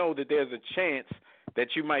don't know that there's a chance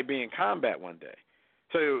that you might be in combat one day.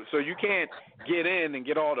 So you can't get in and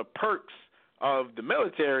get all the perks of the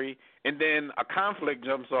military, and then a conflict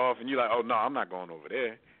jumps off, and you're like, oh no, I'm not going over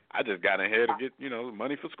there. I just got in here to get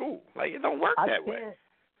money for school. Like it don't work that way.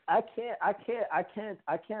 I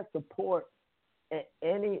can't support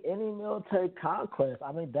any military conquest.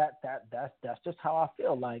 I mean that's just how I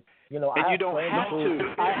feel. Like and you don't have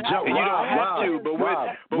to. But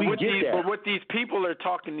what these people are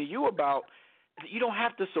talking to you about, you don't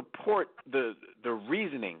have to support the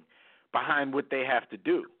reasoning behind what they have to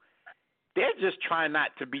do. They're just trying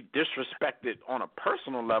not to be disrespected on a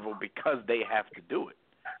personal level because they have to do it.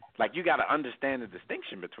 Like you got to understand the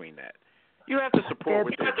distinction between that. You have to support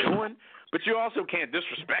what they're doing, but you also can't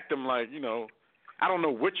disrespect them. Like I don't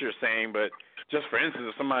know what you're saying, but just for instance,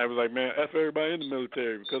 if somebody was like, "Man, F everybody in the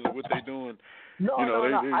military because of what they're doing," I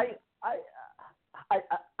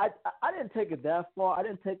didn't take it that far. I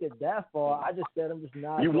just said I'm just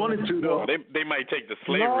not. You wanted to though. They might take the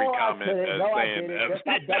slavery comment as saying. Just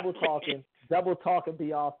stop double talking,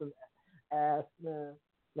 be awesome. Ass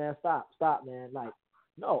man, stop, man. Like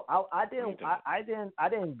no, I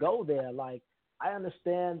didn't go there. Like. I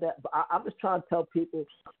understand that, but I'm just trying to tell people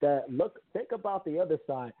that think about the other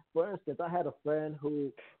side. For instance, I had a friend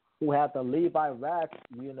who had to leave Iraq,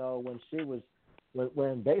 when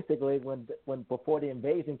before the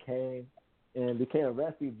invasion came and became a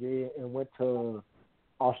refugee and went to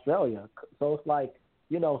Australia. So it's like,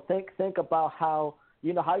 think about how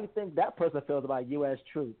you think that person feels about U.S.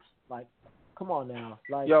 troops. Like, come on now.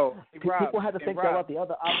 Like, people had to think about the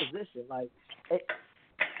other opposition. Like,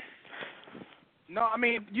 No, I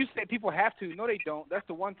mean, you say people have to. No, they don't. That's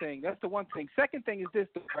the one thing. Second thing is this,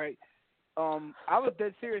 right? I was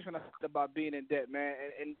dead serious when I said about being in debt, man.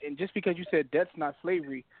 And just because you said debt's not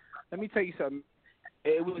slavery, let me tell you something.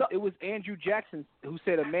 It was Andrew Jackson who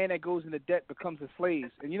said a man that goes into debt becomes a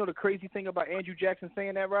slave. And you know the crazy thing about Andrew Jackson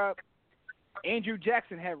saying that, Rob? Andrew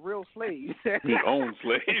Jackson had real slaves. He owned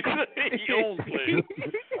slaves. He owned slaves.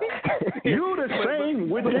 You the same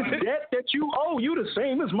with this debt that you owe. You the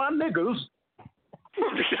same as my niggas.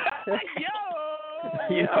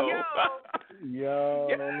 Yo.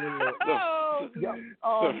 It's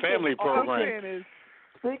a family program.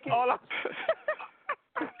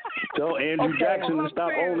 Tell Andrew Jackson to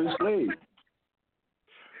stop owning slaves.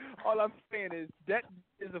 All I'm saying is that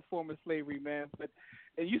is a form of slavery, man. But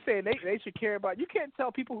and you saying they should care about? You can't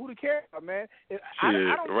tell people who to care about, man. I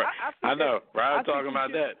know. Rob's talking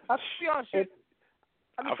about that. I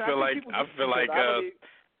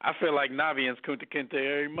feel like Navians Kunta Kinte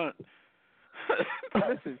every month.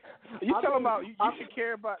 Listen, you talking about you should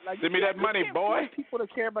care about like. Send me that money, boy. People to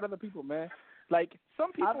care about other people, man. Like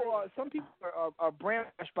some people are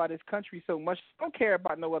brainwashed by this country so much they don't care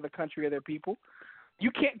about no other country or their people.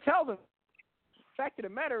 You can't tell them. The fact of the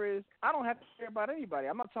matter is, I don't have to care about anybody.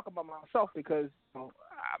 I'm not talking about myself because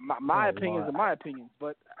my opinions are my opinions.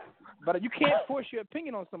 But you can't force your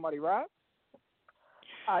opinion on somebody, Rob.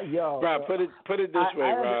 Rob, put it this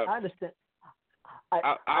way, Rob. I understand.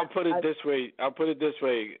 I'll put it this way. I'll put it this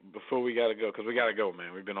way before we gotta go, because we gotta go,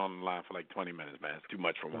 man. We've been on the line for like 20 minutes, man. It's too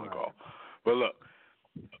much for one call. But look,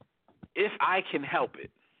 if I can help it,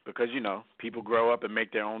 because people grow up and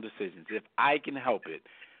make their own decisions. If I can help it,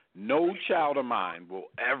 no child of mine will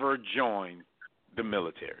ever join the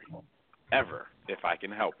military, ever, if I can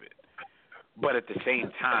help it. But at the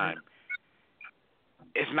same time,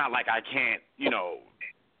 it's not like I can't,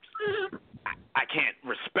 I can't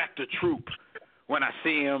respect a troop when I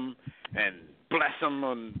see him and bless him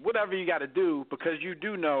and whatever you got to do, because you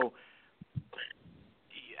do know.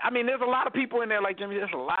 I mean, there's a lot of people in there, like Jimmy, there's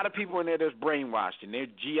a lot of people in there that's brainwashed, and they're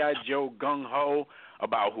G.I. Joe gung-ho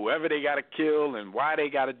about whoever they got to kill and why they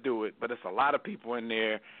got to do it. But there's a lot of people in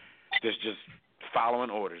there that's just following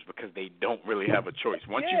orders because they don't really have a choice.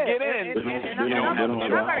 Once you get in, and I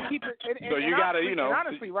got to keep it. So you got to,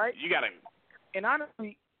 honestly, right? You got to. And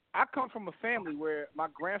honestly, I come from a family where my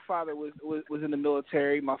grandfather was in the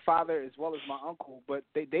military, my father as well as my uncle, but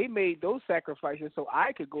they made those sacrifices so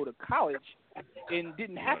I could go to college and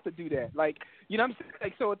didn't have to do that. Like, you know what I'm saying?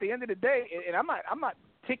 Like, so at the end of the day, and I'm not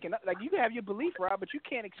taking up, like, you can have your belief, Rob, but you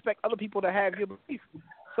can't expect other people to have your belief.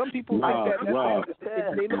 Some people like that. Rob,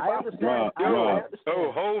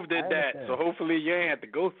 Hove did that, so hopefully you ain't have to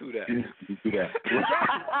go through that.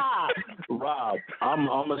 Rob, I'm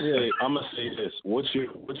gonna say this. What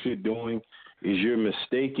you're doing is you're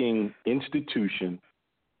mistaking institution,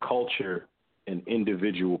 culture, and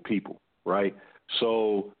individual people, right?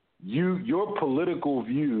 So your political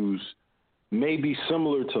views may be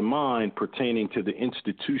similar to mine pertaining to the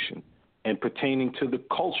institution and pertaining to the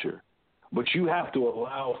culture. But you have to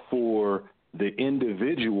allow for the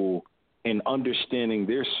individual in understanding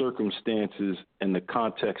their circumstances and the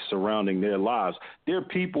context surrounding their lives. There are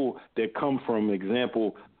people that come from,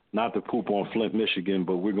 example, not to poop on Flint, Michigan,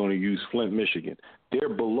 but we're going to use Flint, Michigan. They're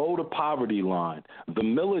below the poverty line. The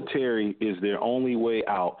military is their only way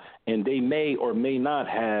out, and they may or may not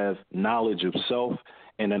have knowledge of self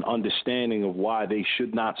and an understanding of why they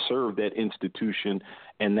should not serve that institution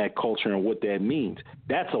and that culture and what that means.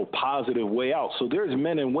 That's a positive way out. So there's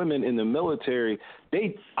men and women in the military,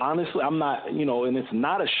 they honestly, I'm not, and it's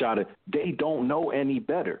not a shot at, they don't know any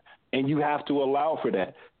better. And you have to allow for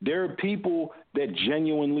that. There are people that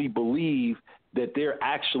genuinely believe that they're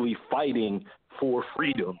actually fighting for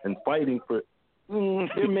freedom and fighting for,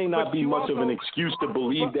 there may not be much of an excuse to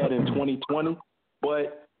believe that in 2020,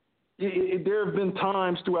 but there have been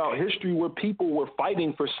times throughout history where people were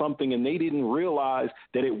fighting for something and they didn't realize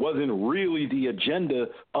that it wasn't really the agenda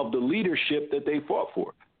of the leadership that they fought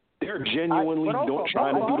for. They're genuinely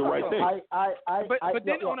trying to do the right thing. But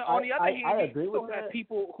then on the other hand, you still have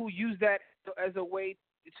people who use that as a way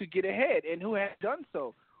to get ahead and who have done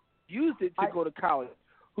so, used it to go to college,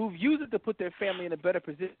 who've used it to put their family in a better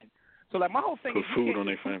position. So like my whole thing is food on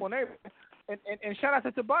their family. And shout out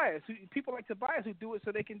to Tobias. People like Tobias who do it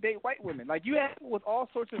so they can date white women. Like you have people with all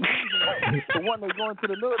sorts of reasons for wanting to go into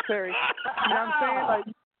the military. You know what I'm saying? Like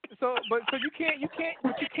so you can't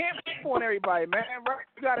pick on everybody, man.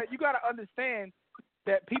 Right? You gotta understand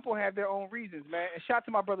that people have their own reasons, man. And shout out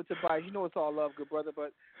to my brother Tobias. You know it's all love, good brother,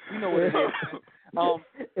 but you know what it is. Man.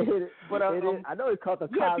 I know he called the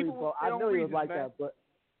Kyrie, but I know he was like man. that, but.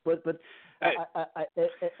 Hey.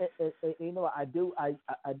 I do. I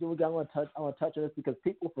want to touch on this because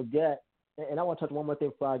people forget, and I want to touch one more thing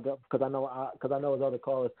before I go because I know as other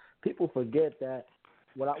callers, people forget that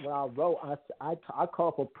when I wrote, I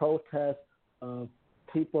call for protest,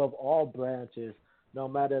 people of all branches, no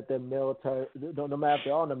matter if they're military, no matter if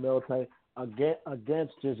they're on the military,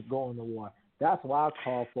 against just going to war. That's what I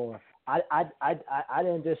call for. I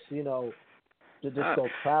didn't just just go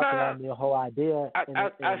crapping on the whole idea.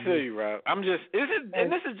 I feel you, Rob. I'm just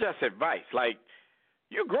and this is just advice. Like,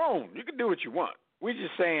 you're grown, you can do what you want. We're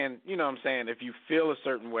just saying, you know what I'm saying, if you feel a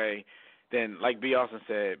certain way, then like B. Austin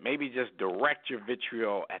said, maybe just direct your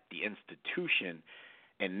vitriol at the institution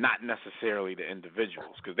and not necessarily the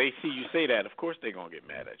individuals, because they see you say that, of course they're gonna get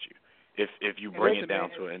mad at you if you bring it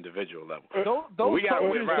down to an individual level. We got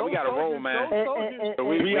to roll, man. So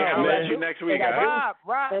we holler at you next week. Rob.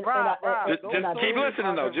 Just keep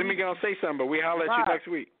listening though. Jimmy gonna say something, but we holler at you next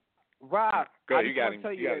week. Rob, go ahead, I just want to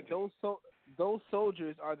tell you that those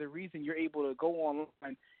soldiers are the reason you're able to go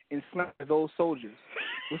online and slander those soldiers.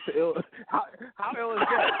 How ill is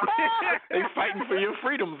that? They fighting for your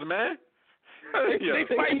freedoms, man. They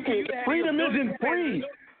fighting for you. Freedom isn't free.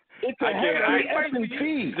 It's a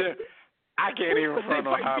F&P. I can't even front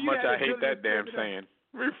on how much I hate that damn saying.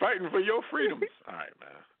 We're fighting for your freedoms. All right,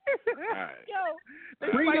 man. All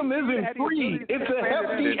right. Freedom isn't free. It's a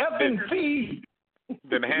hefty F&P.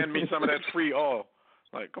 Then hand me some of that free oil.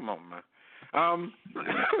 Like, come on, man.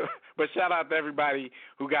 But shout out to everybody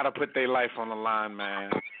who got to put their life on the line, man.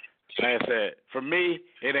 Like I said, for me,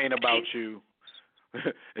 it ain't about you.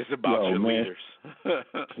 It's about your leaders.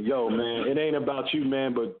 Yo, man, it ain't about you,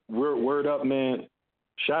 man, but word up, man.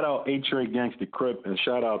 Shout out A-Train Gangsta Crip and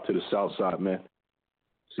shout out to the South Side, man.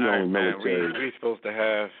 All right, man. We supposed to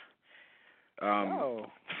have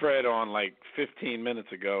Fred on like 15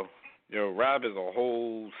 minutes ago. Yo, Rob is a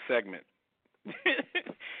whole segment.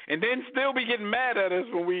 And then still be getting mad at us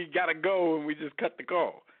when we got to go and we just cut the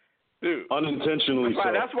call. Dude. Unintentionally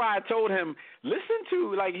so. That's why I told him, listen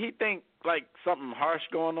to, like, he think, like, something harsh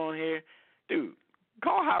going on here. Dude,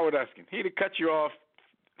 call Howard Eskin. He'd have cut you off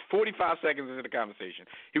 45 seconds into the conversation.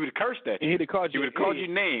 He would have cursed at you. He'd have called you. He would have called you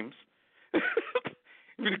names.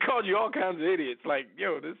 He would have called you all kinds of idiots. Like,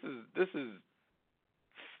 yo, this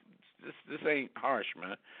ain't harsh,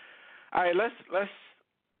 man. All right, let's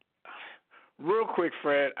real quick,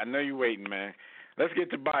 Fred. I know you're waiting, man. Let's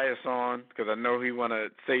get Tobias on because I know he want to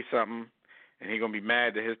say something, and he gonna be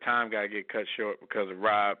mad that his time got to get cut short because of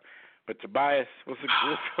Rob. But Tobias, what's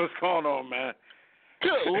going on, man?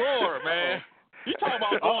 Good Lord, man. You talking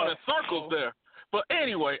about going in circles there. But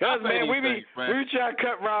anyway, man, we try to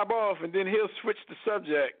cut Rob off, and then he'll switch the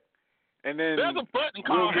subject, and then there's a button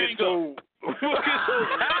called hang up.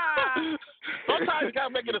 Sometimes you gotta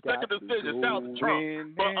make it a second decision. Sounds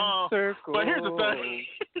Trump. But here's the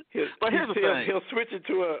thing. He'll switch it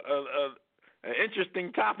to an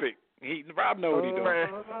interesting topic. Rob knows what he's doing.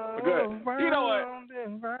 Good. You know what?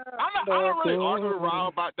 I'm not really arguing with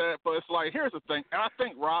Rob about that, but it's like, here's the thing, and I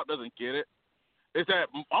think Rob doesn't get it. Is that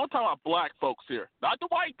I'm talking about black folks here, not the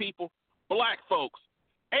white people. Black folks.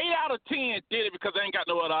 8 out of 10 did it because they ain't got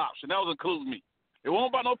no other option. That was including me. It wasn't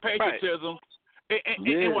about no patriotism. Right.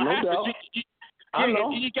 And what happens?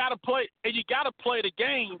 You gotta play, and you gotta play the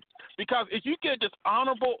game because if you get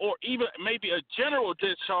dishonorable or even maybe a general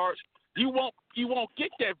discharge, you won't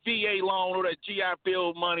get that VA loan or that GI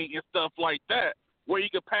Bill money and stuff like that, where you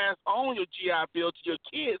can pass on your GI Bill to your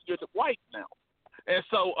kids. You're the white now, and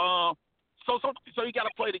so you got to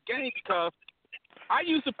play the game because I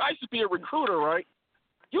used to be a recruiter, right?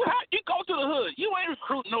 You go to the hood. You ain't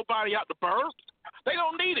recruiting nobody out the burbs. They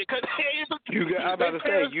don't need it because I'm about to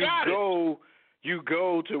say you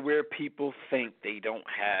go to where people think they don't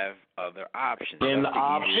have other options. And that's the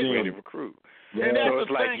option way to recruit. Yeah. So it's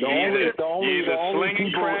like you either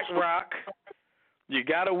sling crack rock, you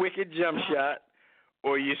got a wicked jump shot,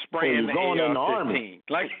 or you're spraying the AR-15.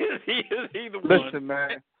 Like either one. Listen,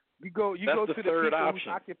 man. You go to the people's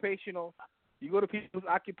option. Occupational. You go to people's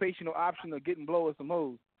occupational option of getting blow with some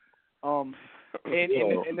hose. And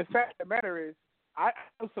the fact of the matter is, I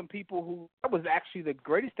know some people who that was actually the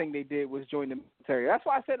greatest thing they did was join the military. That's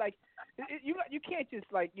why I said you can't just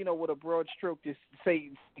with a broad stroke just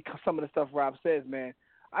say some of the stuff Rob says, man.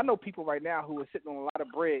 I know people right now who are sitting on a lot of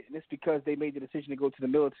bread, and it's because they made the decision to go to the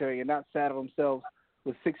military and not saddle themselves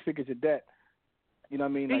with 6 figures of debt. You know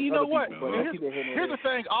what I mean? And you know what? Here's the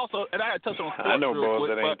thing also, and I had to touch on sports I know boys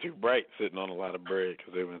quick, that ain't too bright sitting on a lot of bread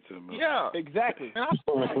because they went to the military. Yeah. Exactly. And I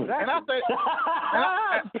think,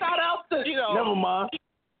 shout out to, never mind.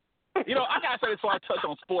 I got to say this before I touch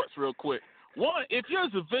on sports real quick. One, if you're a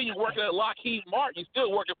civilian working at Lockheed Martin, you're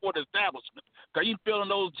still working for the establishment because you building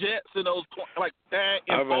those jets and those, like that,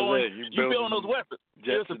 and Boeing, you building those weapons.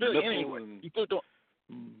 You're a civilian anyway. You still doing.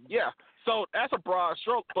 Yeah. So that's a broad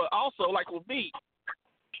stroke, but also, like with me,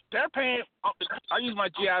 they're paying. I use my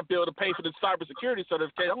GI Bill to pay for the cybersecurity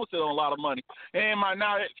certification. I'm gonna sit on a lot of money, and my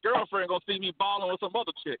now ex-girlfriend gonna see me balling with some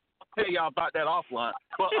other chick. tell y'all about that offline.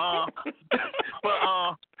 But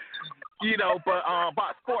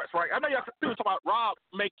about sports, right? I know y'all people talk about Rob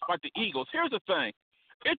make like the Eagles. Here's the thing: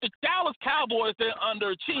 if the Dallas Cowboys then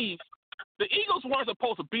underachieved, the Eagles weren't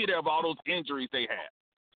supposed to be there with all those injuries they had.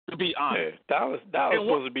 To be honest, Dallas was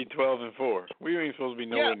supposed to be 12-4. We weren't supposed to be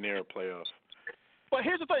nowhere near a playoff. But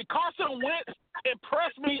here's the thing: Carson Wentz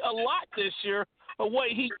impressed me a lot this year. The way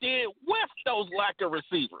he did with those lack of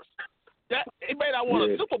receivers. That he may not won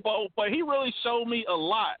a Super Bowl, but he really showed me a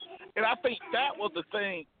lot, and I think that was the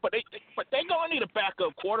thing. But they gonna need a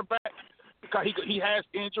backup quarterback because he has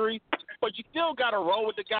injury. But you still got to roll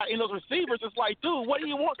with the guy in those receivers. It's like, dude, what do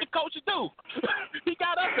you want the coach to do? He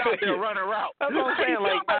got us out there running around. That's what I'm saying.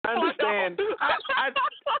 Like, I understand.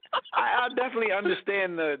 I definitely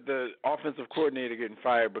understand the offensive coordinator getting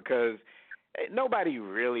fired because nobody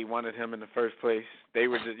really wanted him in the first place. They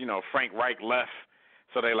were just, Frank Reich left,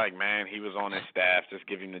 so they like, man, he was on his staff, just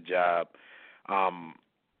give him the job.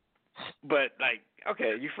 But like,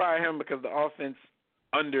 okay, you fire him because the offense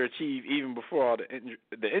underachieved even before all the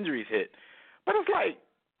injuries hit. But it's like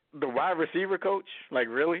the wide receiver coach, like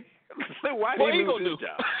really? Why did he lose his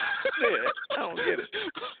job? Yeah, I don't get it.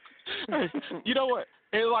 You know what?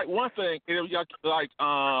 It's like one thing. There's a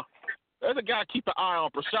guy to keep an eye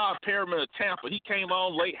on, Brashad Perriman of Tampa. He came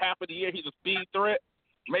on late half of the year. He's a speed threat.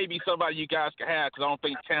 Maybe somebody you guys can have because I don't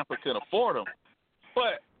think Tampa can afford him.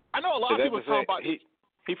 But I know a lot of people talk about he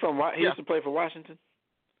used to play for Washington.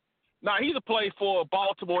 No, he used to play for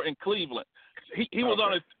Baltimore and Cleveland. He was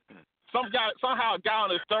on his somehow a guy on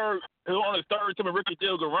his third team and Ricky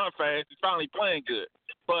Dill could run fast. He's finally playing good.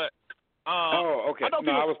 But okay. I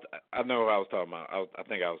know who I was talking about. I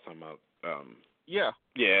think I was talking about Yeah,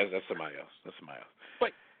 that's somebody else.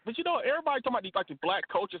 But everybody talking about these the black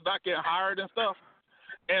coaches not getting hired and stuff.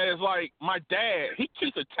 And it's like my dad, he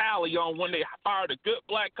keeps a tally on when they hired a good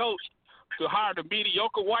black coach to hire the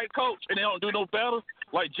mediocre white coach, and they don't do no better.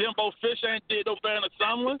 Like Jimbo Fisher ain't did no better than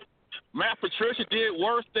Sumlin. Matt Patricia did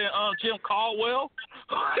worse than Jim Caldwell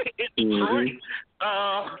in Detroit.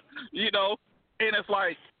 And it's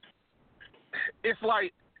like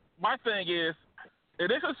my thing is, and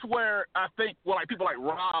this is where I think people like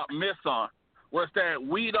Rob miss on, was that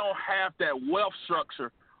we don't have that wealth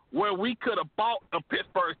structure where we could have bought a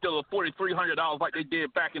Pittsburgh Steelers $4,300 like they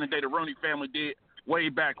did back in the day. The Rooney family did way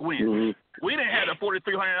back when. Mm-hmm. We didn't have the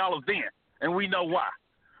 $4,300 then, and we know why.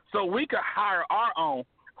 So we could hire our own,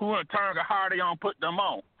 who in turn could hire their own, put them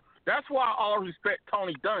on. That's why I all respect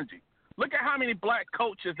Tony Dungy. Look at how many black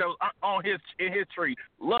coaches that was on in his tree.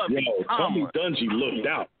 Tony Dungy looked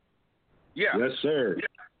out. Yeah. Yes, sir.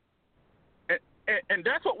 Yeah. And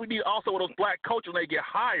that's what we need also with those black coaches when they get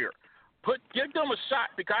hired. Give them a shot,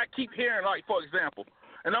 because I keep hearing, for example,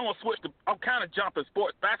 and I'm going to switch I'm kind of jumping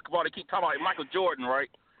sports basketball. They keep talking about Michael Jordan, right?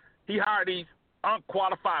 He hired these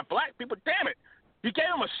unqualified black people. Damn it. He gave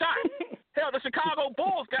them a shot. Hell, the Chicago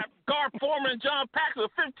Bulls got Gar Forman and John Paxson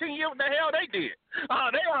for 15 years. What the hell they did?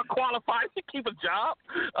 They aren't qualified to keep a job.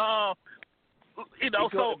 But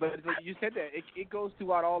you said that. It goes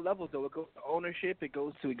throughout all levels, though. It goes to ownership. It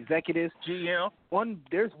goes to executives. GM.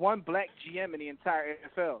 There's one black GM in the entire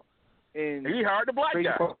NFL. And he hired a black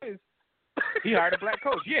guy. He hired a black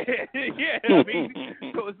coach. Yeah. I mean,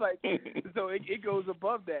 so it's like, it goes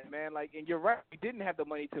above that, man. Like, and you're right. We didn't have the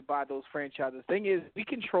money to buy those franchises. The thing is, we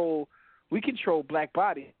control black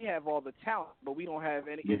bodies. We have all the talent, but we don't have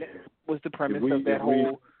any. That was the premise of that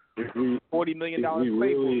whole $40 million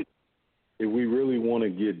playbook. If we really want to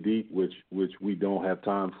get deep, which we don't have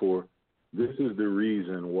time for, this is the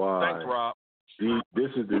reason why. Thanks, Rob.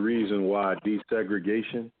 This is the reason why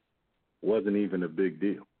desegregation wasn't even a big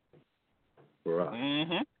deal for us.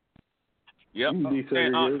 Mm-hmm. Yep.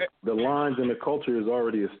 Desegregate, the lines and the culture is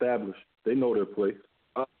already established. They know their place.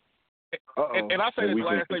 And I say this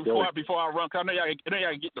last thing before I run, because I know y'all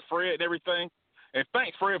can get to Fred and everything. And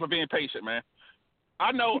thanks, Fred, for being patient, man.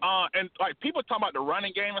 I know, and people talking about the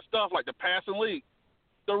running game and stuff, like the passing league.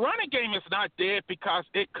 The running game is not dead because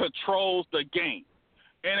it controls the game.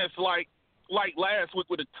 And it's like last week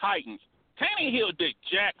with the Titans. Tannehill did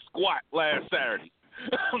jack squat last Saturday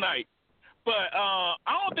night. But I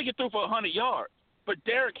don't think he threw for 100 yards. But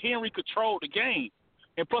Derrick Henry controlled the game.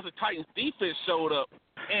 And plus the Titans defense showed up.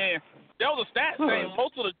 And there was a stat saying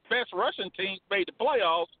most of the best rushing teams made the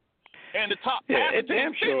playoffs. And the top passing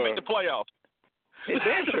teams didn't make the playoffs. It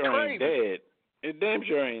damn sure ain't dead. It damn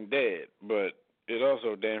sure ain't dead. But it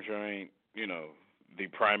also damn sure ain't, the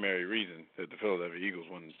primary reason that the Philadelphia Eagles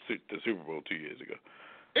won the Super Bowl 2 years ago.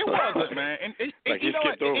 It wasn't, man. And it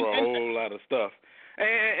skipped over a whole lot of stuff.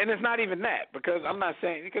 And it's not even that, because I'm not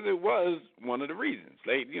saying, because it was one of the reasons.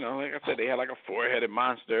 They, like I said, they had like a four-headed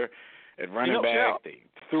monster at running back. They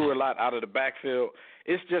threw a lot out of the backfield.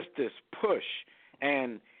 It's just this push.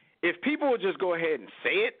 And if people would just go ahead and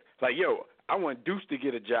say it, like, yo, I want Deuce to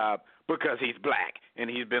get a job because he's black and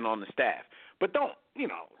he's been on the staff. But don't,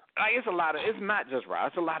 like, it's not just Rob.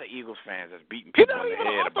 It's a lot of Eagles fans that's beating people in the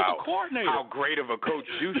head about how great of a coach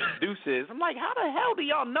Deuce is. I'm like, how the hell do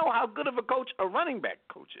y'all know how good of a coach a running back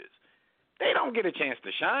coach is? They don't get a chance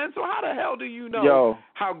to shine, so how the hell do you know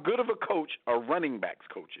how good of a coach a running backs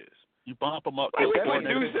coach is? You bump him up. Like, we put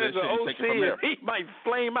Deuce as an OC, and he might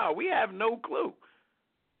flame out. We have no clue.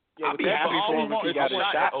 I'll be happy for him if he got a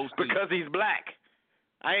shot because he's black.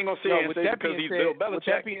 I ain't going to sit here and say because he's Bill Belichick. With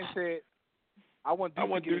that being said, I want Deuce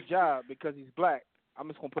to get a job because he's black. I'm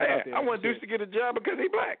just going to put it out there. I want Deuce to get a job because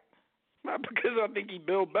he's black. Not because I think he's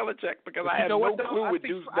Bill Belichick, because I have no clue what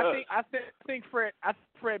Deuce does. I think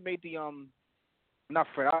Fred made the not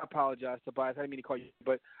Fred, I apologize, Tobias. I didn't mean to call you,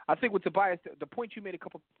 but I think with Tobias, the point you made a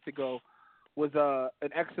couple minutes ago was an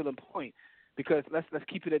excellent point, because let's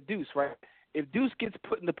keep it at Deuce, right? If Deuce gets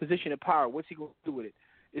put in the position of power, what's he going to do with it?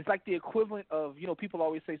 It's like the equivalent of, people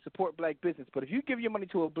always say support black business, but if you give your money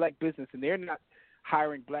to a black business and they're not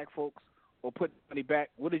hiring black folks or putting money back,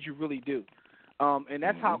 what did you really do? And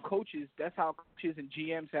that's how coaches and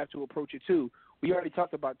GMs have to approach it too. We already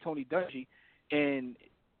talked about Tony Dungy and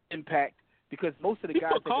impact, because most of the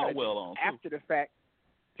guys that got it after the fact,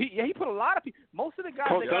 he put a lot of people. Most of the guys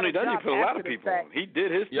that got Tony a job Dungy put a lot of after people the fact, on. He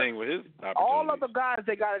did his thing with his opportunities. all of the guys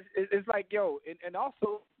they got it's like, yo, and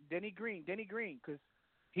also Denny Green, because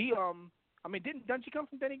he didn't Dungy come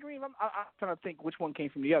from Denny Green? I'm trying to think which one came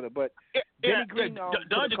from the other, but Denny Green.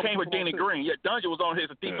 Dungy came from Denny Green. Yeah, Dungy was on his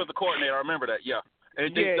defensive coordinator. I remember that. Yeah.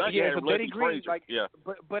 And Dungy had Denny Green, yeah.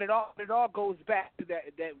 But it all goes back to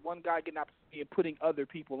that one guy getting opportunity and putting other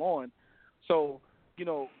people on. So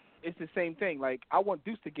it's the same thing. Like, I want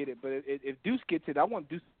Deuce to get it, but if Deuce gets it, I want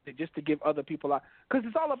Deuce just to give other people out, because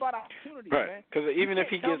it's all about opportunity, right, man. Because even if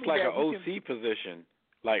he gets like an OC position,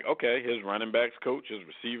 like, okay, his running backs coach, his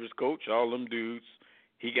receivers coach, all them dudes,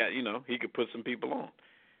 he got, he could put some people on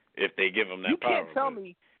if they give him that power. You can't tell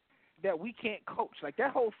me that we can't coach. Like,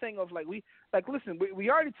 that whole thing of listen, we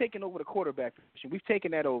already taken over the quarterback position. We've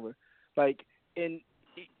taken that over. Like, and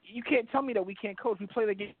you can't tell me that we can't coach. We play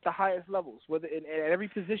against the highest levels, whether at every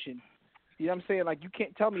position. You know what I'm saying? Like, you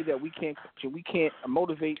can't tell me that we can't coach and we can't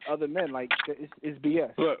motivate other men. Like, it's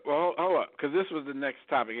BS. Look, well, hold up, because this was the next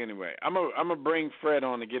topic anyway. I'm gonna bring Fred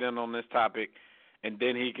on to get in on this topic, and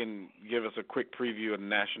then he can give us a quick preview of the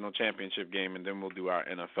national championship game, and then we'll do our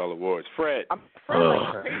NFL awards. Fred. And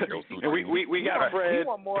we got Fred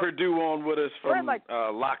Purdue on with us from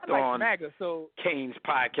Locked On MAGA, so Canes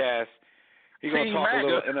podcast. He's going to talk a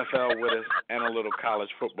little NFL with us and a little college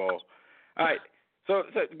football. All right. So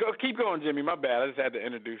go, keep going, Jimmy. My bad. I just had to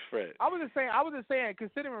introduce Fred. I was just saying,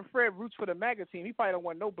 considering Fred roots for the MAGA team, he probably don't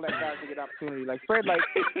want no black guys to get opportunity. Like, Fred,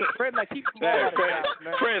 keep them all out of jobs,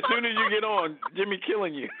 man. Fred, as soon as you get on, Jimmy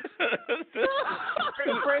killing you.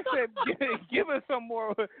 Fred said, give us some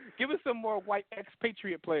more white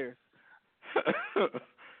expatriate players.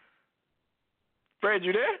 Fred,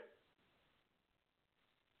 you there?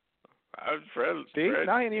 Fred,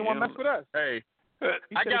 now he didn't want to mess with us. Hey,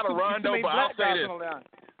 I got to run, though, but I'll say this.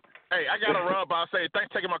 Hey, I got to run, but I'll say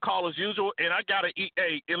thanks for taking my call as usual, and I got to eat.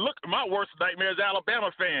 Hey, and look, my worst nightmare is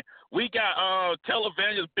Alabama fan. We got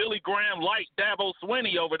televangelists Billy Graham, Light, Dabo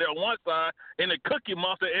Swinney over there on one side, and the Cookie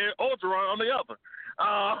Monster, Eric Orgeron on the other.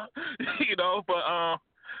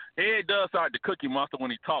 But Ed does sound like the Cookie Monster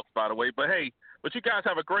when he talks, by the way. But, hey, you guys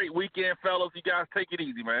have a great weekend, fellas. You guys take it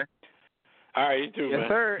easy, man. All right, you too, man. Yes,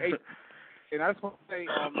 sir. Hey, and I just want to say,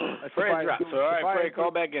 Fred dropped. So, all right, Fred,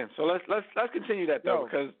 call back in. So let's continue that though,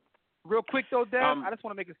 because real quick though, Dev, I just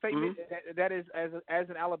want to make a statement that is as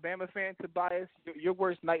an Alabama fan, Tobias, your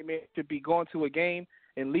worst nightmare should be going to a game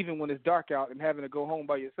and leaving when it's dark out and having to go home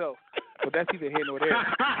by yourself. But that's either here nor there.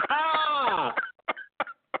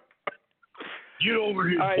 Get over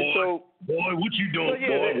here, right, boy. Boy, what you doing,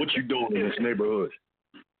 boy? What you doing in this neighborhood?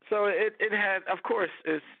 So it had, of course,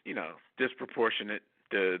 it's disproportionate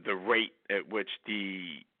the rate at which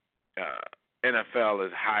the NFL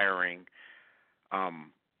is hiring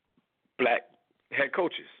black head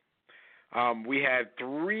coaches. We had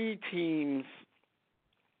 3 teams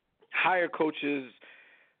hire coaches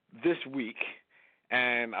this week,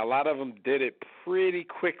 and a lot of them did it pretty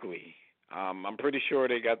quickly. I'm pretty sure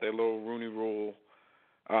they got their little Rooney Rule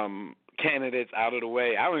candidates out of the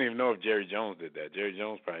way. I don't even know if Jerry Jones did that. Jerry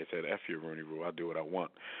Jones probably said, F your Rooney Rule, I'll do what I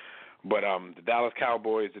want. But the Dallas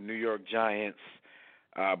Cowboys, the New York Giants,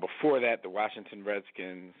 Before that, the Washington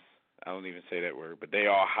Redskins, I don't even say that word, but they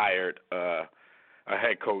all hired a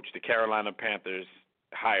head coach. The Carolina Panthers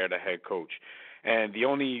hired a head coach. And the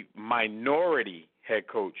only minority head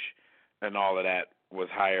coach and all of that was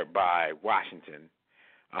hired by Washington.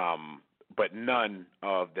 But none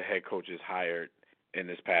of the head coaches hired in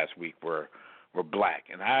this past week were black.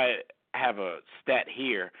 And I have a stat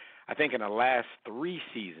here. I think in the last 3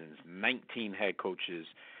 seasons, 19 head coaches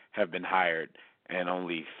have been hired, and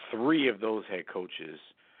only 3 of those head coaches,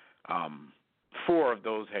 4 of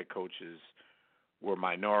those head coaches were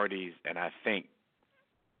minorities, and I think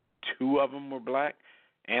 2 of them were black.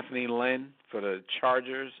 Anthony Lynn for the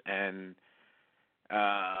Chargers, and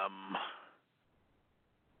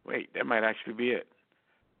wait, that might actually be it.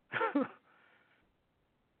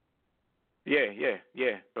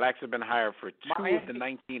 Yeah. Blacks have been hired for 2 of the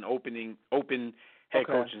 19 open head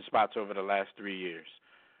coaching spots over the last 3 years.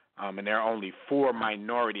 And there are only 4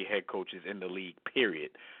 minority head coaches in the league,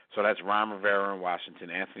 period. So that's Ron Rivera in Washington,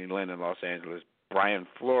 Anthony Lynn in Los Angeles, Brian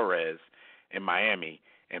Flores in Miami,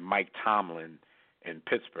 and Mike Tomlin in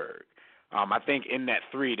Pittsburgh. I think in that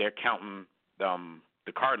 3, they're counting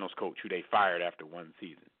the Cardinals coach who they fired after 1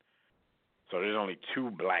 season. So there's only 2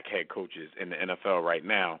 black head coaches in the NFL right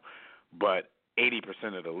now, but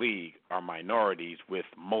 80% of the league are minorities, with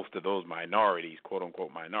most of those minorities,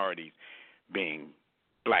 quote-unquote minorities, being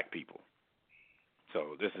black people.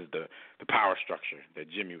 So this is the power structure that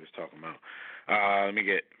Jimmy was talking about. Let me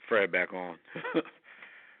get Fred back on.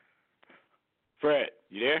 Fred,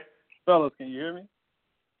 you there? Fellas, can you hear me?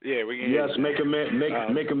 Yeah, we can hear you. Yes, make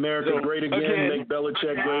America great again, make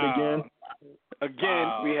Belichick great again.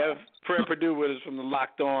 Again, we have Fred Purdue with us from the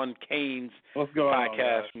Locked On Canes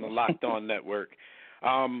podcast from the Locked On Network.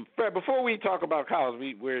 Fred, before we talk about college,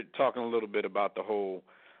 we're talking a little bit about the whole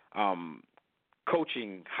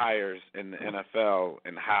coaching hires in the NFL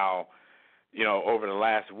and how, over the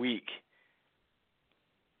last week,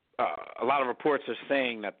 a lot of reports are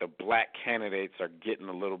saying that the black candidates are getting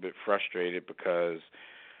a little bit frustrated because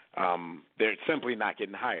they're simply not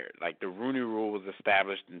getting hired. Like, the Rooney Rule was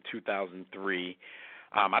established in 2003.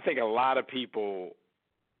 I think a lot of people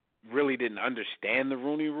really didn't understand the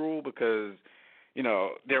Rooney Rule because,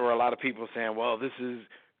 there were a lot of people saying, well, this is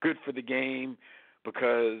good for the game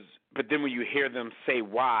but then when you hear them say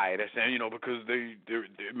why, they're saying, because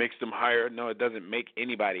it makes them hire. No, it doesn't make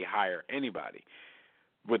anybody hire anybody.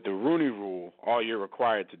 With the Rooney Rule, all you're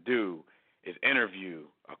required to do is interview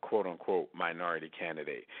a quote-unquote minority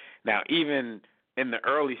candidate. Now, even in the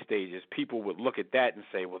early stages, people would look at that and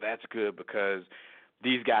say, well, that's good because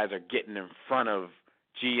these guys are getting in front of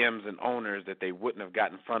GMs and owners that they wouldn't have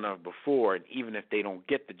gotten in front of before, and even if they don't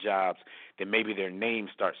get the jobs, then maybe their name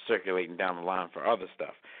starts circulating down the line for other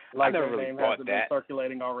stuff. Like I never their really name bought hasn't that. been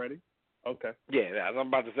circulating already? Okay. Yeah, as I'm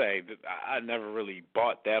about to say, I never really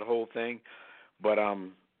bought that whole thing. But,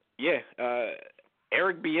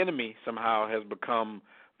 Eric Bieniemy somehow has become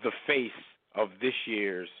the face of this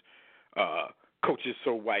year's Coaches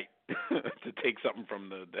So White, to take something from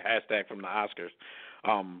the hashtag from the Oscars.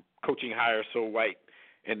 Coaching hires So White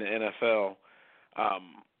in the NFL,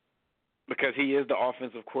 because he is the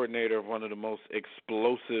offensive coordinator of one of the most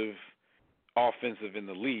explosive offenses in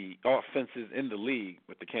the league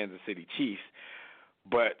with the Kansas City Chiefs.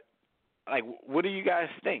 But, what do you guys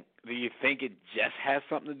think? Do you think it just has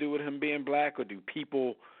something to do with him being black, or do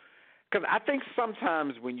people – because I think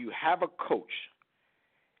sometimes when you have a coach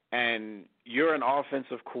and you're an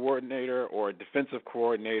offensive coordinator or a defensive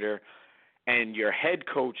coordinator and your head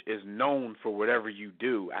coach is known for whatever you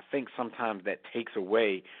do, I think sometimes that takes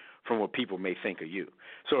away from what people may think of you.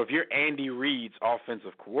 So if you're Andy Reid's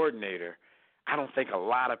offensive coordinator, I don't think a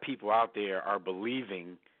lot of people out there are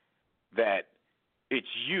believing that it's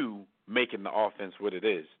you making the offense what it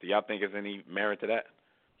is. Do y'all think there's any merit to that?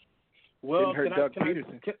 Well, Didn't hurt Doug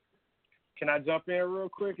Peterson. Can I jump in real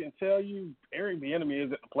quick and tell you, Eric Bieniemy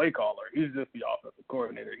isn't the play caller. He's just the offensive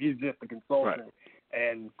coordinator. He's just the consultant. Right.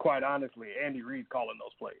 And quite honestly, Andy Reid's calling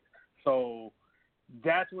those plays. So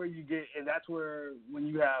that's where you get, and that's where when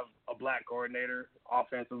you have a black coordinator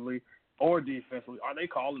offensively or defensively, are they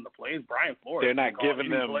calling the plays? Brian Flores. They're not giving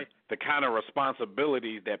them the kind of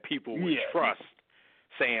responsibilities that people would trust,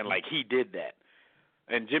 saying like he did that.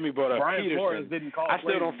 And Jimmy brought up Brian Peterson. Flores didn't call I still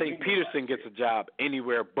plays don't think Peterson gets a job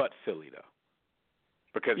anywhere but Philly, though,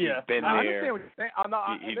 because he's been I there. understand what you're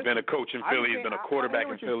saying. He's been a coach in Philly. He's been a quarterback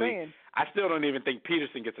in Philly. I still don't even think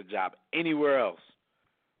Peterson gets a job anywhere else.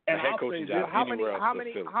 And a head coaching job anywhere else but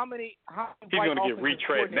Philly. He's going to get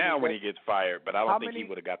retread now when he gets fired, but I don't think he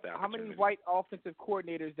would have got that opportunity. How many white offensive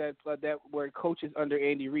coordinators that were coaches under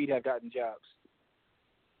Andy Reid have gotten jobs?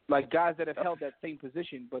 like guys that have held that same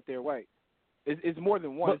position, but they're white. It's more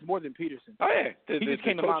than one. It's more than Peterson. Oh yeah, he just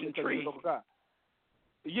came to mind because he's a local guy.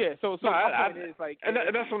 Yeah, so no, my point is like, and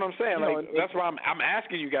that's what I'm saying. Like, that's why I'm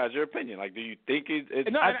asking you guys your opinion. Like, do you think it's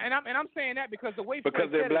no? And I'm saying that because the way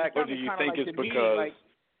because they're black, or do you think it's because? Like,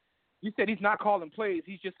 you said he's not calling plays;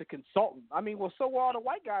 he's just a consultant. I mean, well, so were all the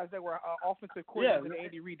white guys that were offensive coordinators in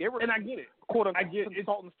Andy Reid. They were, and I get it, quote unquote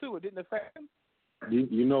consultants too. It didn't affect them.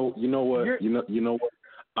 You know what?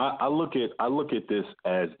 I look at this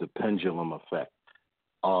as the pendulum effect,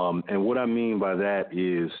 and what I mean by that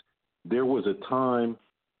is there was a time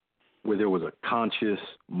where there was a conscious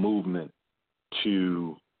movement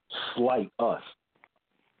to slight us.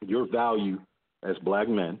 Your value as black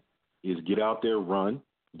men is get out there, run,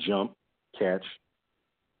 jump, catch,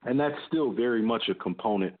 and that's still very much a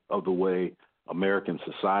component of the way American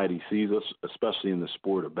society sees us, especially in the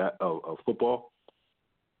sport of football.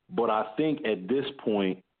 But I think at this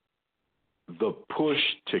point, the push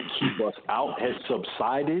to keep us out has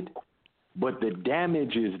subsided, but the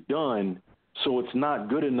damage is done. So it's not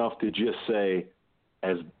good enough to just say,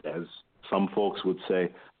 as some folks would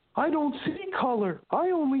say, I don't see color. I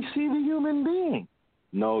only see the human being.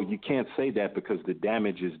 No, you can't say that because the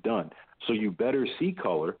damage is done. So you better see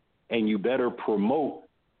color and you better promote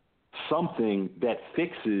something that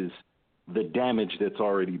fixes the damage that's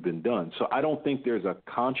already been done. So I don't think there's a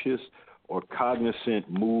conscious or cognizant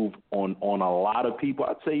move on a lot of people,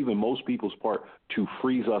 I'd say even most people's part, to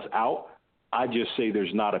freeze us out. I just say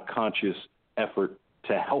there's not a conscious effort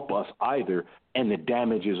to help us either, and the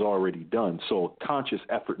damage is already done. So a conscious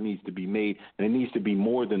effort needs to be made, and it needs to be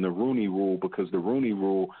more than the Rooney Rule, because the Rooney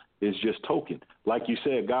Rule is just token. Like you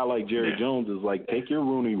said, a guy like Jerry Jones is like, take your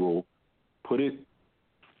Rooney Rule, put it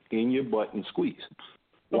in your butt and squeeze.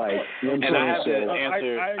 Like, and I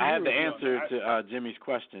have the answer to Jimmy's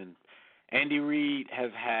question. Andy Reid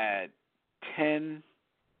has had 10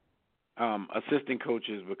 assistant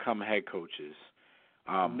coaches become head coaches.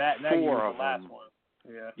 Matt Nagy was the last one.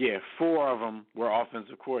 Yeah, 4 of them were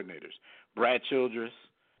offensive coordinators. Brad Childress,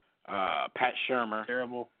 Pat Shurmur,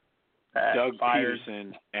 Doug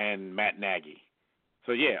Peterson, and Matt Nagy.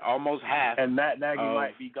 So, yeah, almost half and Matt Nagy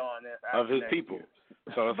might be gone of his people.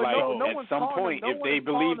 So it's like at some point, if they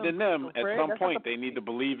believed in them, at some point they need to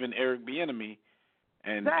believe in Eric Bieniemy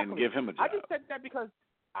and give him a job. I just said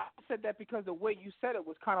that because the way you said it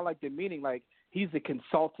was kind of like demeaning. Like, he's a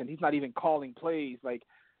consultant. He's not even calling plays. Like,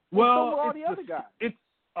 so all the other guys. It's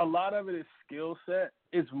a lot of it is skill set.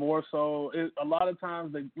 It's more so. A lot of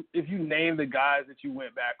times, if you name the guys that you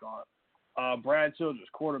went back on, Brad Childress,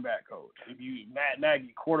 quarterback coach. Matt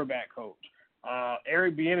Nagy, quarterback coach.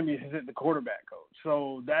 Eric Bieniemy isn't the quarterback coach.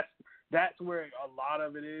 So that's where a lot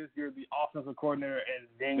of it is. You're the offensive coordinator, and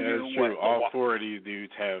then that's true. All 4 of these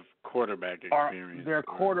dudes have quarterback experience. They're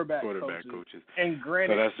quarterback coaches. And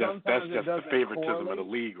granted, so that's just the favoritism of the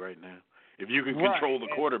league right now. If you can control the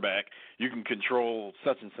quarterback, you can control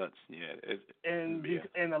such and such. Yeah.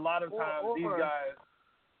 And a lot of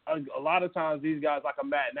times these guys, like a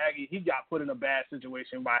Matt Nagy, he got put in a bad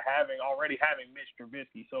situation by already having Mitch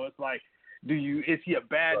Trubisky. So it's like, is he a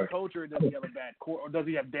bad coach, or does he have a bad or does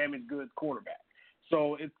he have damaged goods quarterback?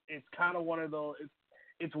 So it's kind of one of those.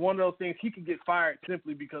 It's one of those things. He could get fired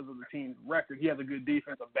simply because of the team's record. He has a good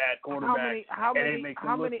defense, a bad quarterback. How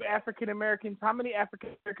many African Americans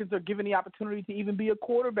are given the opportunity to even be a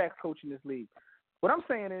quarterback coach in this league? What I'm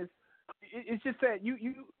saying is, it's just that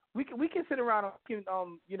we can sit around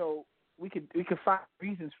and we could find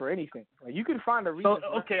reasons for anything. Like, you can find a reason.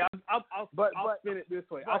 So, okay, I'll spin it this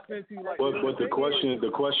way. I'll spin it to you like. But the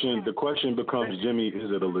question becomes, Jimmy,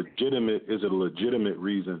 is it a legitimate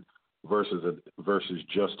reason versus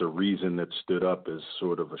just a reason that stood up as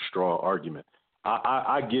sort of a straw argument?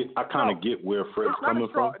 I kind of get where Fred's coming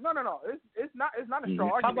from. No. It's not a straw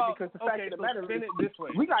argument, because the fact of the matter is, this way.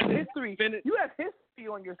 We got history. You have history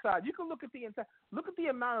on your side. You can look at the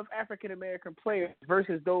amount of African American players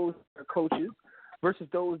versus those that are coaches, versus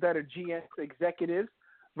those that are GM executives,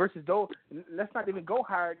 versus those. Let's not even go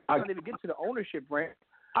higher. Let's not even get to the ownership branch.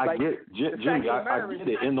 I get Jimmy. I get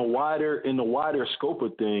it. In the wider scope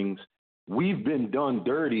of things, we've been done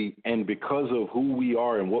dirty, and because of who we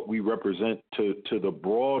are and what we represent to the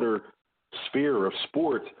broader sphere of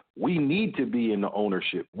sports, we need to be in the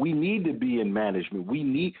ownership. We need to be in management.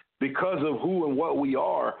 Because of who and what we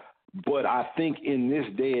are. But I think in this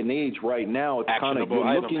day and age right now, it's kind of,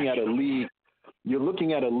 you're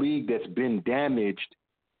looking at a league that's been damaged,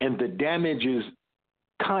 and the damage is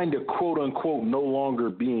kind of, quote unquote, no longer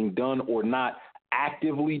being done or not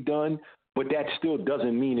actively done. But that still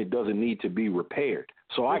doesn't mean it doesn't need to be repaired.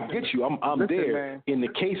 So I get you. I'm there. Man. In the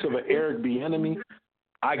case of an Eric Bieniemy,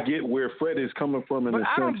 I get where Fred is coming from in the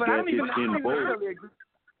sense that it's in both.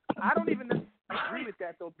 I don't even necessarily agree with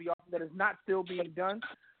that, though, that is not still being done.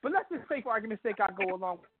 But let's just say, for argument's sake, I go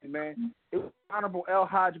along with it, man. It was Honorable El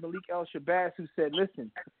Hajj Malik El Shabazz who said,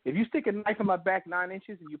 listen, if you stick a knife in my back 9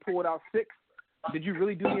 inches and you pull it out 6, did you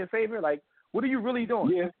really do me a favor? Like, what are you really doing?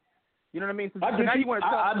 Yeah. You know what I mean? So I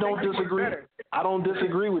don't disagree. I don't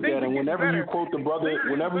disagree with that. And whenever you quote the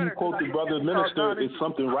brother minister, it's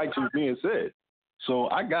something righteous being said. So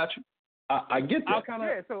I got you. I get that. I'll kind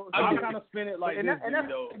of spin it like this, Jimmy,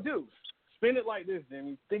 though. Spin it like this,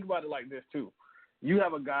 Jimmy. Think about it like this, too. You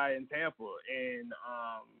have a guy in Tampa and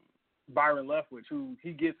Byron Leftwich, who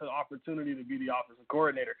he gets an opportunity to be the offensive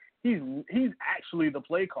coordinator. He's actually the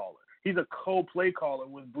play caller. He's a co-play caller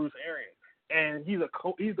with Bruce Arians, and he's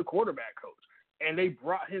the quarterback coach. And they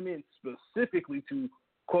brought him in specifically to,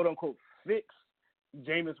 quote unquote, fix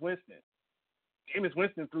Jameis Winston. Jameis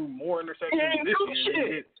Winston threw more interceptions this year than he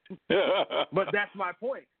did. But that's my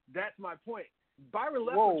point. Byron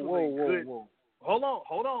Leftwich was a good. Hold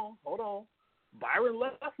on. Byron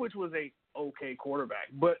Leftwich was a okay quarterback,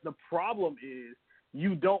 but the problem is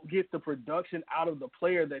you don't get the production out of the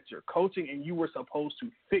player that you're coaching, and you were supposed to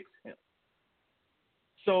fix him.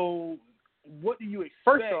 So, what do you expect?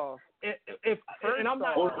 First off,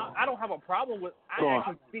 I don't have a problem with.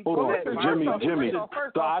 Jimmy.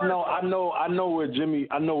 So I know where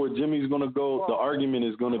Jimmy's gonna go. The argument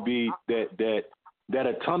is gonna be that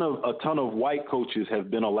a ton of white coaches have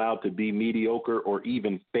been allowed to be mediocre or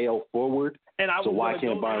even fail forward. So why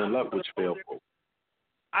can't Byron Leftwich fail forward?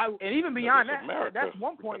 And even beyond that's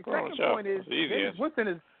one point. Second point is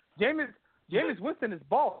Jameis Winston is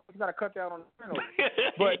bald. He's got to cut down on the turnovers.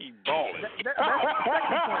 But he's balling.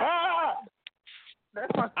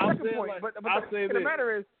 That's my second point. But the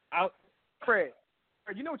matter is, Fred,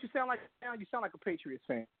 you know what you sound like now? You sound like a Patriots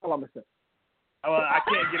fan. All I'm going to say. Well, I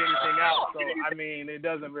can't get anything out, so I mean, it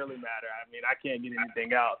doesn't really matter. I mean, I can't get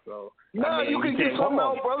anything out, so. You can get something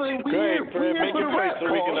out, brother. Fred, make your point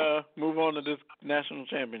so we can move on to this national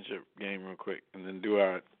championship game real quick, and then do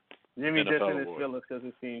our. Jimmy just in his feelings because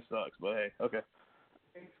his team sucks, but hey, okay.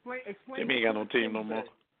 Explain. Jimmy ain't got no team no more.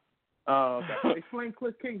 Oh, okay. Explain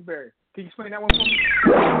Cliff Kingsbury. Can you explain that one for me?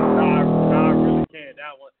 No, I really can't.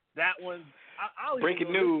 That one. I'll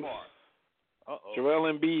Breaking news.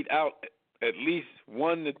 Joel Embiid out at least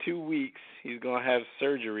 1 to 2 weeks. He's gonna have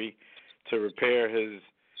surgery to repair his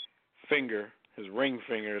finger, his ring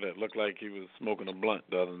finger that looked like he was smoking a blunt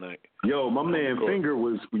the other night. My man finger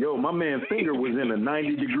was in a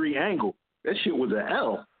 90-degree angle. That shit was a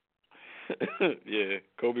L. Yeah,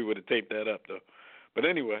 Kobe would have taped that up though. But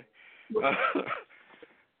anyway,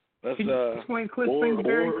 let's explain Cliff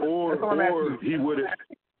Kingsbury.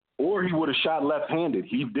 Or he would have shot left-handed.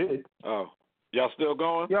 He did. Oh, y'all still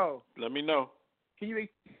going? Yo, let me know. Can you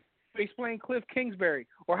explain Cliff Kingsbury?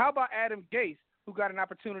 Or how about Adam Gase, who got an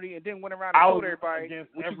opportunity and then went around and told everybody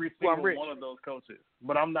against every single one of those coaches.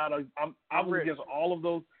 But I'm against all of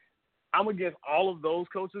those. I'm against all of those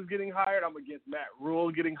coaches getting hired. I'm against Matt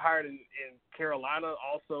Rule getting hired in Carolina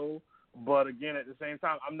also. But again, at the same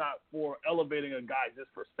time, I'm not for elevating a guy just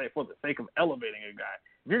for the sake of elevating a guy.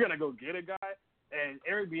 If you're gonna go get a guy, and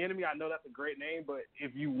Eric Bieniemy, I know that's a great name, but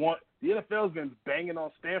if you want, the NFL's been banging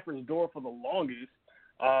on Stanford's door for the longest,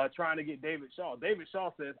 trying to get David Shaw. David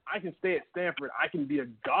Shaw says, I can stay at Stanford. I can be a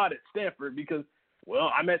god at Stanford because,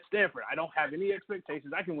 well, I'm at Stanford. I don't have any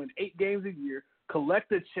expectations. I can win 8 games a year,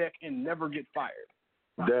 collect a check, and never get fired.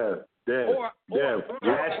 Dev.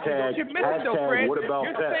 Hashtag, what about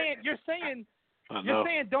that? You're saying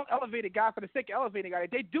don't elevate a guy for the sake of elevating a guy.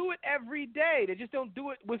 They do it every day. They just don't do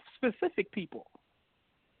it with specific people.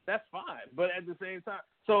 That's fine, but at the same time,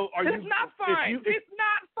 so are you? It's not fine. It's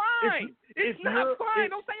not fine. It's not fine.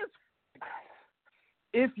 Don't say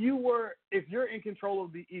it's. If you're in control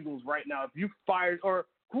of the Eagles right now, if you fired or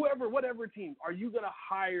whatever team, are you gonna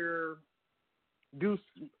hire Deuce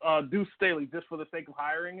Staley just for the sake of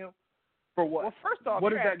hiring him? For what? Well, first off,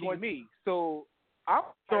 what is that going to me? So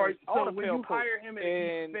when you hire him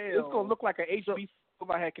and he fails, it's gonna look like an HB if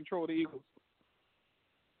I had control of the Eagles.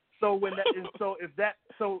 So when that is,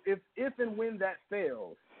 if and when that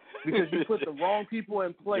fails, because you put the wrong people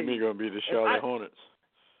in place, Jimmy's gonna be the Charlotte Hornets.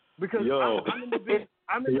 Because I'm in the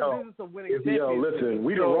business of winning championships. Listen,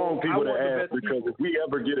 we the wrong people to ask because if we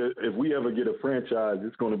ever get a franchise,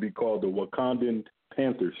 it's going to be called the Wakandan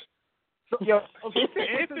Panthers. So,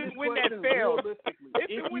 if and when that fails,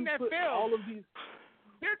 all of these,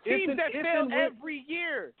 there are teams that fail every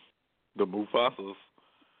year. The Mufassas.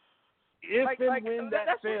 When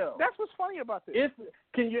that fails. That's what's funny about this.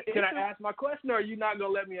 Can I ask my question, or are you not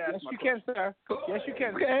gonna let me ask? Yes, you can, sir. Yes, you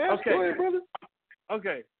can. Okay, go ahead, brother.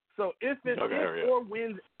 Okay, so if Okay, or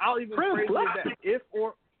when, I'll even phrase it that if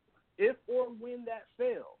or when that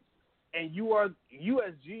fails, and you as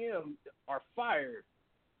GM are fired,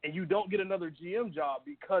 and you don't get another GM job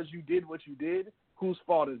because you did what you did, whose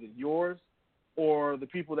fault is it? Yours, or the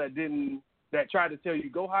people that tried to tell you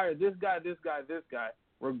go hire this guy, this guy, this guy,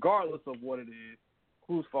 regardless of what it is,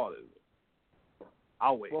 whose fault is it?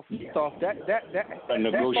 I'll wait. Well, first off,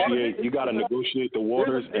 you got to negotiate the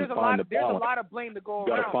waters and find the balance. There's a lot of blame to go around.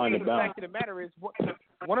 Got to find the balance. The fact of the matter is,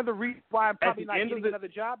 one of the reasons why I'm probably not getting another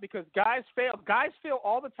job because guys fail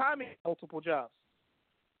all the time in multiple jobs.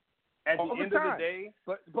 At the end of the day,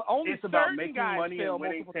 but only it's about certain making guys money fail and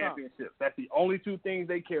winning multiple championships. times. That's the only two things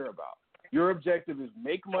they care about. Your objective is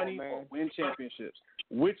make money or win championships.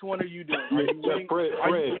 Which one are you doing? Are you winning?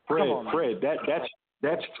 Fred,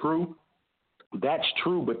 that's true. That's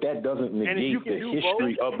true, but that doesn't negate the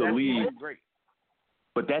history of the league.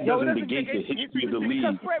 But that doesn't negate the history of the league.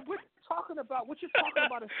 Because Fred, what you're talking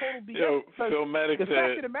about is total BS. Yo, Phil Maddox the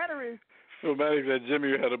fact of the matter is, Phil Maddox said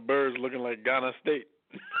Jimmy had a birds looking like Ghana State.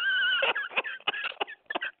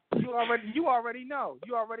 You already know.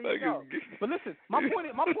 But listen, my point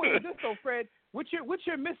is this though, Fred. What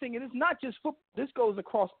you're missing, and it's not just football. This goes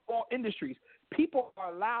across all industries. People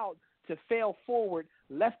are allowed to fail forward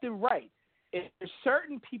left and right. If there's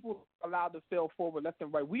certain people allowed to fail forward left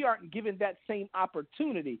and right, we aren't given that same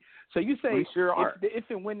opportunity. So you say we sure are. If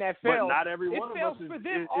and when that fails, but not every it one fails of us for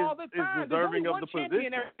them is all the time. There's only one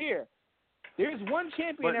champion every year. There's one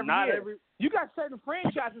champion every year. You got certain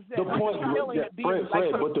franchises that the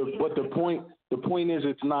point is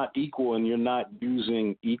it's not equal, and you're not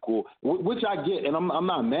using equal, which I get, and I'm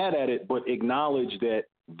not mad at it, but acknowledge that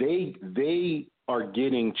they are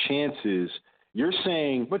getting chances. You're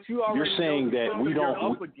saying, but you that we don't.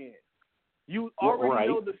 Up against. You already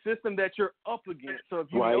know the system that you're up against. So if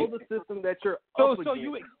you know the system that you're up against,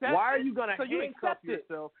 you accept why are you going to handcuff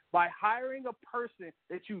yourself by hiring a person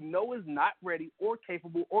that you know is not ready or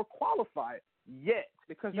capable or qualified yet?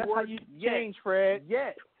 Because that's how you change, Fred.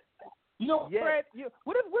 Yet. You know, Fred,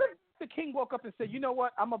 what if the king woke up and said, you know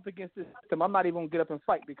what, I'm up against this system. I'm not even going to get up and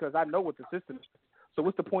fight because I know what the system is. So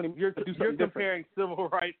what's the point of you're comparing civil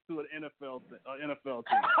rights to an NFL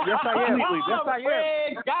team? Yes, I am. Absolutely,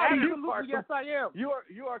 yes, I am. You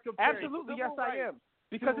are comparing. Absolutely, yes, I am.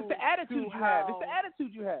 Because it's the attitude you have. It's the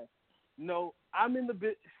attitude you have. No, I'm in the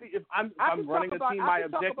bit. See, if I'm running a team, my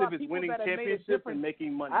objective is winning championships and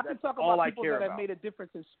making money. I can talk about people that have made a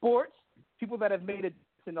difference in sports, people that have made a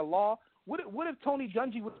difference in the law. What if Tony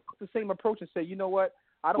Dungy would take the same approach and say, you know what?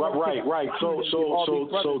 I don't right.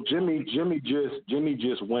 So Jimmy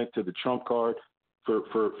just went to the trump card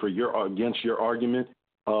for your against your argument,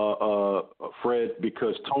 Fred,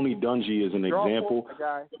 because Tony Dungy is an example of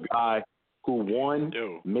a guy who won,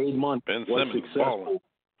 made money, was successful,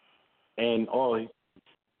 and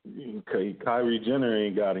Kyrie Jenner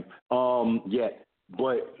ain't got him yet.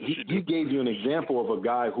 But he gave you an example of a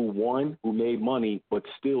guy who won, who made money, but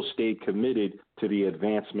still stayed committed to the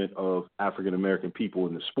advancement of African American people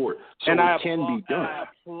in the sport. So it can be done.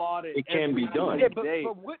 It can be done. Yeah,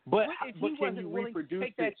 but can you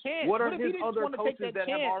reproduce it? What are his other coaches that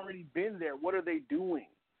have already been there? What are they doing?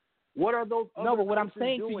 What are those other but what I'm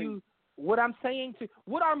saying doing? to you, what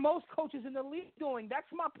are most coaches in the league doing? That's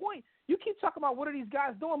my point. You keep talking about what are these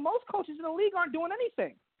guys doing. Most coaches in the league aren't doing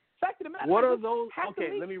anything. What are those?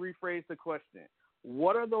 Okay, let me rephrase the question.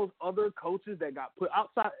 What are those other coaches that got put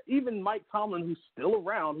outside? Even Mike Tomlin, who's still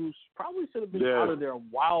around, who probably should have been out of there a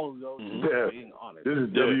while ago. Being honest. This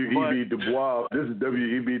is W.E.B. Du Bois. This is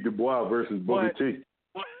W.E.B. Du Bois versus Booker T.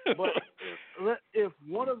 But if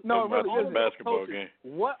one of basketball coaches, game.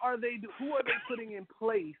 what are they? Who are they putting in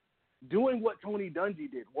place doing what Tony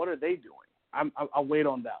Dungy did? What are they doing? I'll wait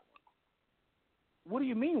on that one. What do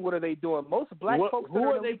you mean? What are they doing? Most black folks who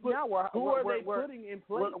are in the league now. Who are they putting in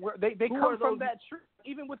place? They come from that tree.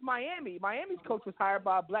 Even with Miami, Miami's coach was hired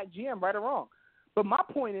by a black GM, right or wrong. But my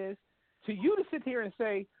point is, to you to sit here and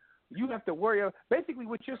say you have to worry. Basically,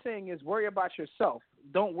 what you're saying is worry about yourself.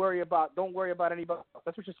 Don't worry about anybody else.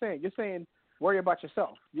 That's what you're saying. You're saying worry about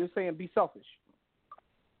yourself. You're saying be selfish.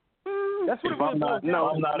 That's what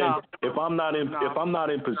If I'm not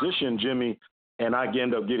in position, Jimmy, and I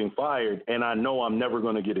end up getting fired, and I know I'm never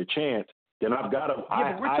going to get a chance, then I've got to.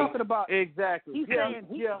 Yeah, but we're talking about exactly. He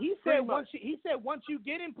said once you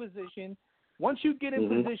get in position,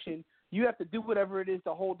 position, you have to do whatever it is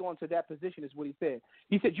to hold on to that position. Is what he said.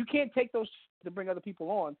 He said you can't take those to bring other people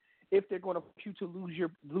on if they're going to push you to lose your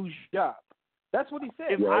job. That's what he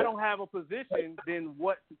said. If I don't have a position, then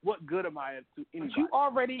what good am I to anybody? But you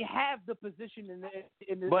already have the position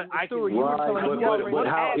in the story. But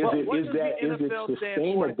how is it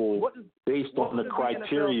sustainable based on the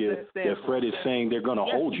criteria that Fred is saying they're going to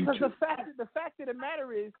hold you to? Because the fact of the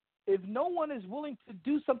matter is, if no one is willing to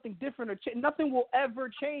do something different or nothing will ever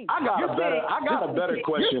change. I got a better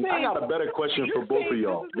question. I got a better question for both of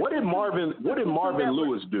y'all. What did Marvin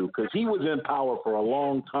Lewis do? Because he was in power for a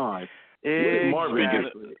long time. What did Marvin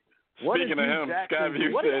do? Speaking of him,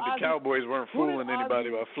 Skyview said the Cowboys weren't fooling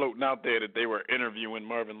anybody by floating out there that they were interviewing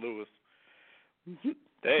Marvin Lewis.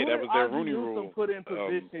 Hey, that was their Rooney Rule. Put in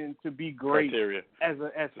position to be great criteria. as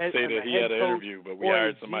say that he had an interview, but we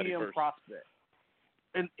hired somebody first. Prospect.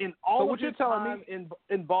 In all of his time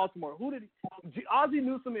in Baltimore, Ozzie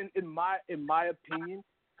Newsome, in my opinion,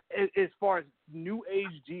 as far as new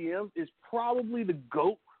age GM, is probably the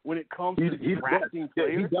GOAT when it comes to drafting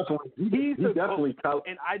players. He's definitely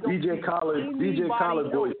and I don't DJ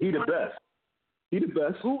Collins, boy, he the best. He the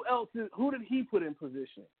best. Who else? Who did he put in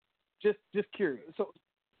position? Just curious.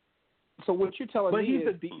 So what you're telling me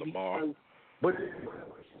is Lamar. But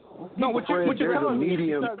what you're telling me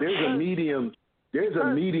There's a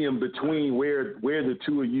medium between where the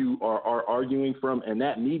two of you are arguing from, and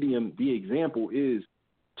that medium, the example is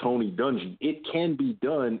Tony Dungy. It can be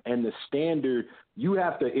done, and the standard, you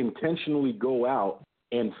have to intentionally go out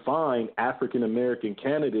and find African-American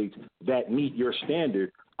candidates that meet your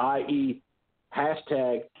standard, i.e.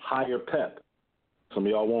 #hire Pep. Some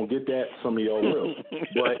of y'all won't get that. Some of y'all will.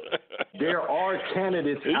 But there are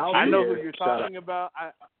candidates out there. I know who you're talking about.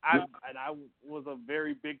 I was a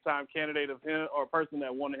very big time candidate of him, or a person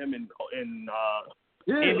that wanted him in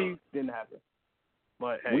Indy. Didn't happen.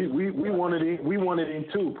 But hey, we wanted him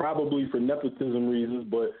too, probably for nepotism reasons.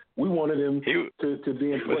 But we wanted him to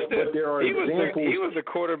be in. But there are examples. He was the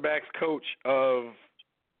quarterback's coach of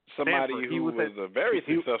somebody who was a very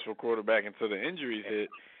successful quarterback until the injuries hit.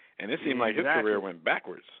 And it seemed like his career went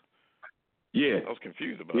backwards. Yeah, I was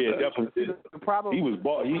confused about that. Yeah, definitely. The problem he was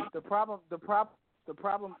bought. The problem.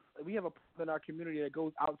 We have a problem in our community that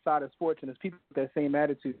goes outside of sports, and it's people with that same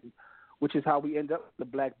attitude, which is how we end up with the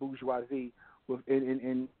black bourgeoisie.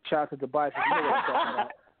 In shout out to Tobias, you know what I'm talking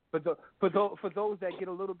about. But for those that get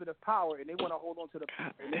a little bit of power and they want to hold on to the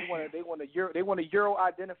power, and they want to Euro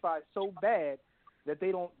identify so bad that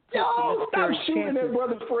they don't take the necessary chances at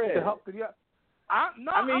Brother Fred. to help the. You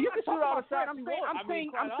can shoot all the shots. I'm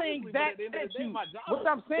saying that attitude. What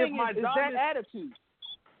I'm saying is that attitude.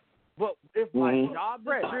 But if my job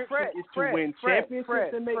is to win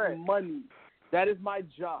championships and make money, that is my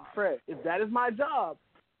job. Fred, if that is my job,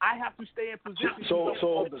 I have to stay in position.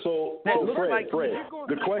 Fred.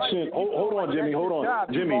 The question. Hold on, Jimmy. Hold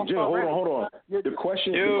on, Jimmy. Hold on. The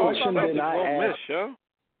question that I asked.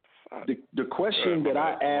 The question that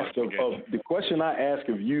I asked the question I ask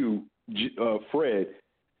of you, Fred,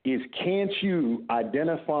 is can't you,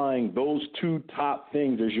 identifying those two top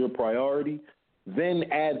things as your priority, then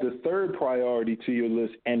add the third priority to your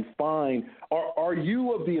list and find, are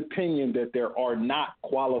you of the opinion that there are not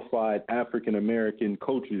qualified African-American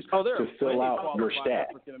coaches to fill out your staff?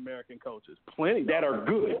 African-American coaches, plenty. That are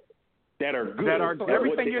good.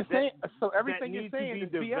 Everything you're saying is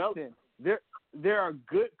BS then. There are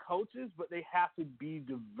good coaches, but they have to be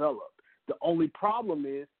developed. The only problem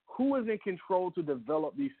is, who is in control to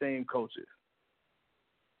develop these same coaches?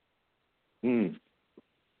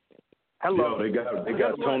 Hello. They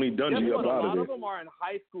got Tony Dungy up out of there. A lot of them are in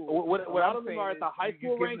high school. A lot of them are at the high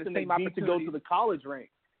school ranks, and they need to go to the college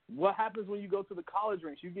ranks. What happens when you go to the college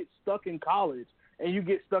ranks? You get stuck in college, and you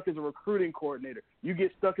get stuck as a recruiting coordinator. You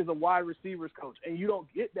get stuck as a wide receivers coach, and you don't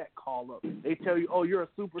get that call up. They tell you, oh, you're a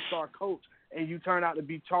superstar coach, and you turn out to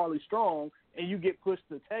be Charlie Strong, and you get pushed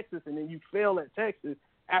to Texas, and then you fail at Texas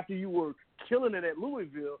after you were killing it at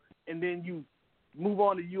Louisville, and then you move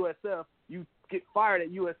on to USF. You get fired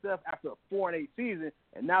at USF after a 4-8 season,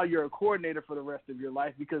 and now you're a coordinator for the rest of your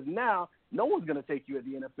life because now no one's going to take you at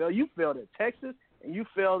the NFL. You failed at Texas, and you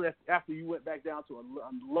failed after you went back down to a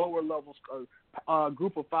lower level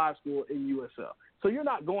group of 5 school in USF. So you're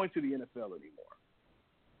not going to the NFL anymore.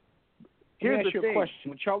 Here's the thing.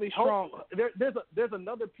 Question. Charlie Strong. There's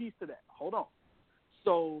another piece to that. Hold on.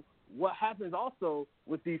 So what happens also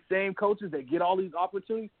with these same coaches that get all these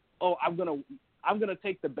opportunities? Oh, I'm gonna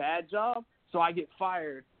take the bad job, so I get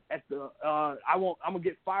fired at the. I'm gonna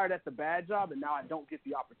get fired at the bad job, and now I don't get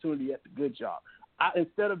the opportunity at the good job.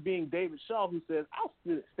 Instead of being David Shaw, who says I'll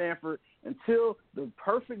sit at Stanford until the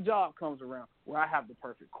perfect job comes around, where I have the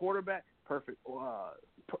perfect quarterback, perfect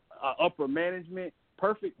upper management,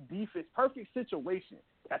 perfect defense, perfect situation.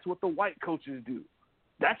 That's what the white coaches do.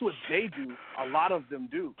 That's what they do. A lot of them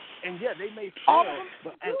do, and yeah, they may All fail. of them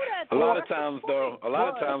But do that. A lot of That's the times,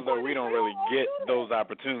 point. though, we don't really get those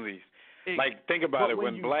opportunities. Like, think about it.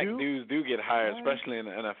 When black dudes do get hired, especially in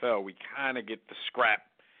the NFL, we kind of get the scrap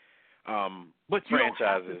but you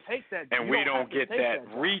franchises, don't have to take that, and we don't get that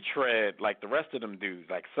retread like the rest of them dudes.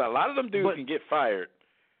 Like, so a lot of them dudes can get fired,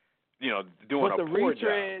 doing a poor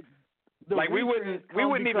job. Like, we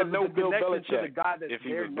wouldn't even know Bill Belichick if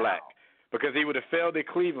he was black, because he would have failed at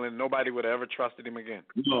Cleveland. Nobody would have ever trusted him again.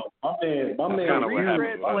 No,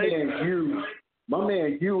 my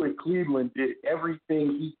man Hugh in Cleveland did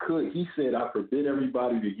everything he could. He said, I forbid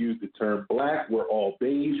everybody to use the term black. We're all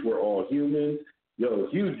beige. We're all humans. Yo,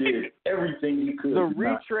 Hugh did everything he could. The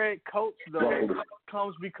retread coach, though,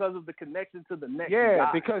 comes because of the connection to the next guy.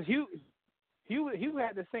 Because Hugh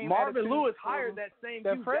had the same Marvin attitude Lewis hired that same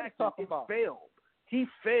that Hugh Fred Jackson. talking about. Failed. He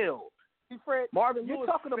failed. Fred, Marvin you're Lewis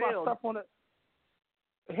talking failed. about stuff on the.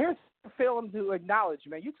 Here's failing to acknowledge,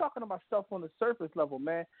 man. You're talking about stuff on the surface level,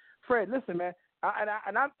 man. Fred, listen, man.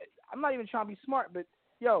 I'm not even trying to be smart, but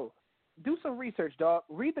yo, do some research, dog.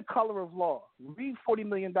 Read The Color of Law. Read $40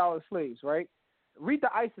 Million Slaves, right? Read the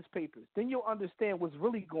ISIS papers. Then you'll understand what's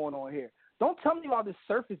really going on here. Don't tell me all this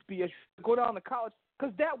surface BS. Go down to college,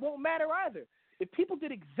 because that won't matter either. If people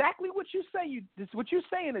did exactly what you say what you're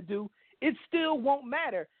saying to do, it still won't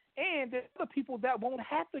matter. And there's other people that won't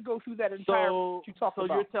have to go through that entire what you talk about.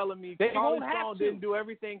 So you're telling me Carlos Strong didn't do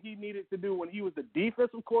everything he needed to do when he was the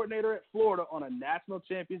defensive coordinator at Florida on a national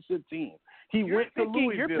championship team. He went to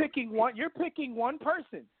Louisville. You're picking one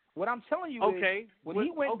person. What I'm telling you is, when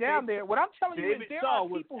he went down there, what I'm telling you is there are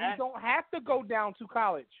people who don't have to go down to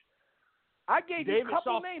college. I gave you a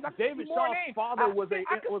couple names. David Shaw's father was an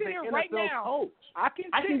NFL coach. I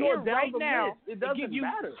can go down right the now list. It and doesn't give you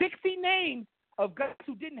matter. 60 names of guys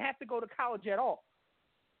who didn't have to go to college at all.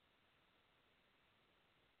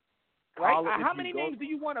 Right? How many names do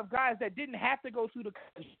you want of guys that didn't have to go through the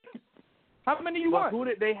college? How many do you want? Who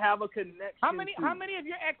did they have a connection How many of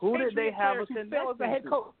your expatriate players who failed as a head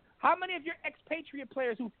coach? How many of your expatriate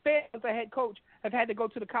players who failed as a head coach have had to go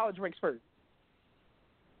to the college ranks first?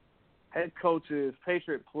 Head coaches,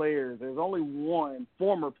 Patriot players. There's only one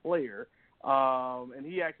former player, and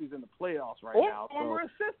he actually is in the playoffs now. Former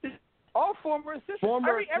assistant. All former assistants.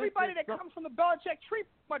 Everybody that comes from the Belichick tree pretty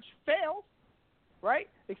much fails, right?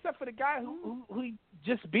 Except for the guy who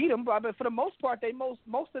just beat him. But for the most part,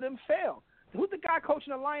 most of them fail. Who's the guy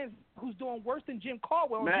coaching the Lions who's doing worse than Jim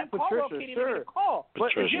Caldwell? Matt Jim Patricia, Caldwell can't even get a call.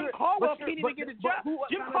 Jim Caldwell can't even get a job.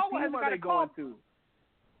 Jim Caldwell hasn't got a call.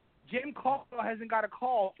 Jim Caldwell hasn't got a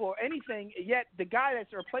call for anything yet. The guy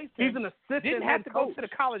that's replaced him, he's an assistant didn't have to go to the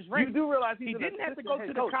college ranks. You do realize he didn't have to go to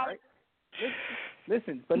the college. Right?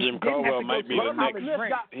 Listen, but Jim Caldwell might be the next.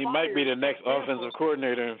 He might be the next offensive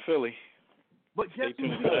coordinator in Philly. But just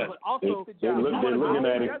but also they're looking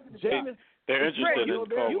at it. They're interested in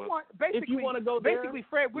Caldwell. If you want to go there, basically,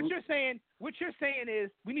 Fred, what you're saying is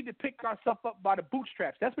we need to pick ourselves up by the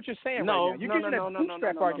bootstraps. That's what you're saying right now. You're using that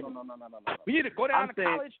bootstrap argument. No. We need to go down to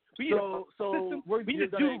college. We need to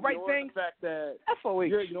do the right thing. The fact that FOH.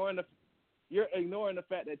 You're ignoring the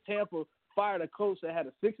fact that Tampa fired a coach that had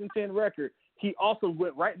a 6-10 record. He also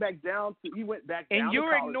went right back down to. He went back down. And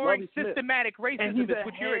you're to college, ignoring Lovie systematic Smith. racism. That's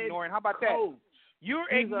what you're ignoring. How about that? You're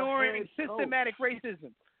ignoring systematic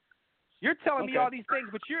racism. You're telling me all these things,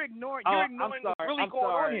 but you're ignoring. What's really going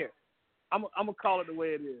on here. I'm gonna call it the way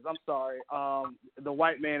it is. I'm sorry. The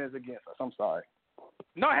white man is against us. I'm sorry.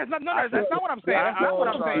 No, it has not. No, that's not what I'm saying. That's not what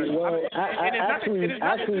I'm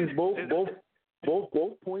saying. Well,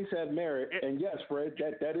 both points have merit, and yes, Fred,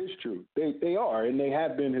 that is true. They are, and they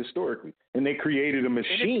have been historically, and they created a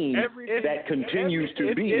machine that continues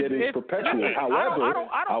to be that is perpetual. However,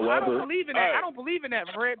 I don't believe in that. I don't believe in that,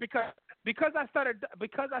 Fred, because I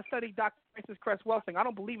studied Dr. Francis Cress Welsing. I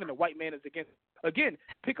don't believe in the white man is against. Again,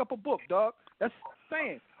 pick up a book, dog. That's what I'm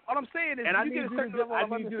saying. All I'm saying is, you get a certain level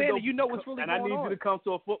of understanding, you know what's really going on. And I need you to come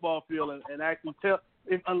to a football field and actually tell.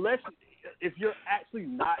 If you're actually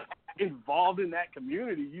not involved in that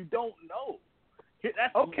community, you don't know.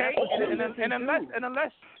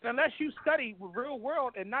 Unless you study real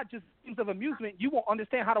world and not just things of amusement, you won't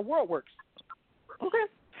understand how the world works. Okay.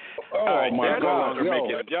 All right,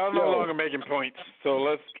 y'all no longer making points, so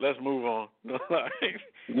let's move on.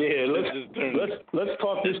 Yeah, let's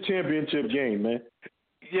talk this championship game, man.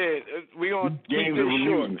 Yeah, we gonna keep this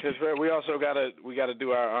short because we also gotta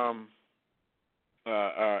do our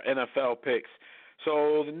NFL picks.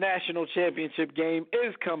 So the national championship game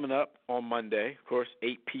is coming up on Monday, of course,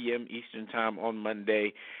 8 p.m. Eastern time on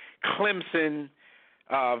Monday. Clemson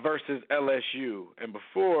versus LSU. And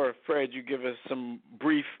before, Fred, you give us some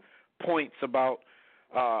brief points about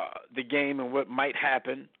the game and what might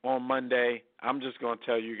happen on Monday, I'm just going to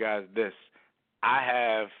tell you guys this. I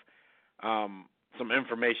have some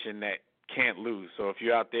information that can't lose. So if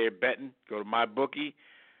you're out there betting, go to mybookie.ag,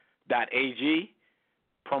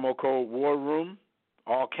 promo code War Room,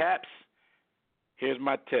 all caps. Here's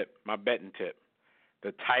my tip, my betting tip.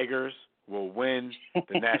 The Tigers will win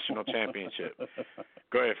the national championship.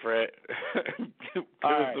 Go ahead, Fred. Give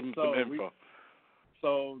us some info.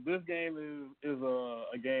 So this game is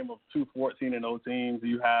a game of two 14-0 teams.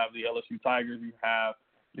 You have the LSU Tigers. You have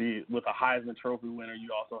with a Heisman Trophy winner.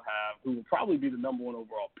 You also have who will probably be the number one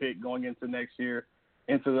overall pick going into next year,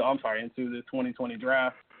 into the 2020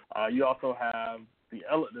 draft. You also have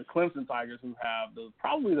the Clemson Tigers, who have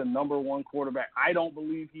probably the number one quarterback. I don't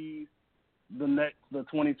believe he's the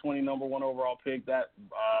 2020 number one overall pick. That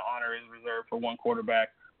honor is reserved for one quarterback,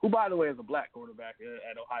 who, by the way, is a black quarterback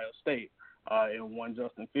at Ohio State, in one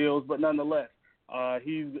Justin Fields. But nonetheless,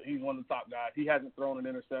 he's one of the top guys. He hasn't thrown an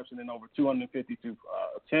interception in over 252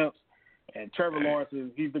 attempts. And Trevor Lawrence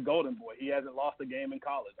he's the golden boy. He hasn't lost a game in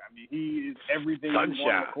college. I mean, he is everything you want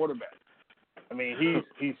in a quarterback. I mean,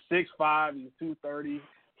 he's 6'5", he's 230.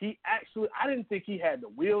 I didn't think he had the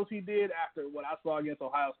wheels he did after what I saw against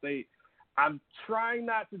Ohio State. I'm trying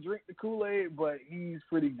not to drink the Kool-Aid, but he's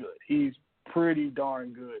pretty good. He's pretty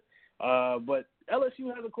darn good. But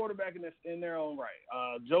LSU has a quarterback in their own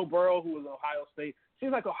right. Joe Burrow, who was at Ohio State.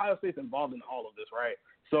 Seems like Ohio State's involved in all of this, right?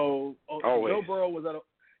 So Joe Burrow was at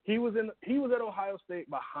Ohio State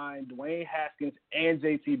behind Dwayne Haskins and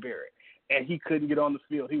J.T. Barrett, and he couldn't get on the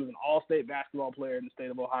field. He was an all-state basketball player in the state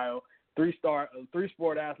of Ohio,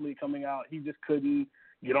 three-sport athlete coming out. He just couldn't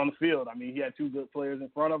get on the field. I mean, he had two good players in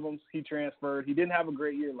front of him. He transferred. He didn't have a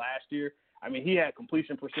great year last year. I mean, he had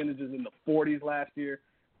completion percentages in the 40s last year.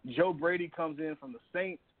 Joe Brady comes in from the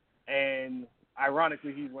Saints, and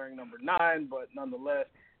ironically, he's wearing number 9, but nonetheless,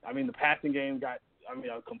 I mean, the passing game got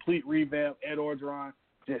a complete revamp. Ed Orgeron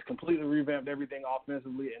just completely revamped everything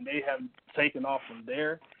offensively, and they have taken off from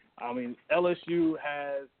there. I mean, LSU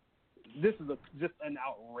this is just an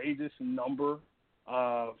outrageous number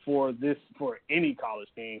for any college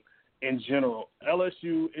team in general.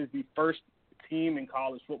 LSU is the first team in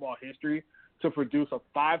college football history to produce a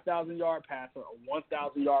 5,000-yard passer, a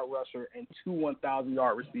 1,000-yard rusher, and two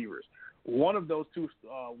 1,000-yard receivers. One of those two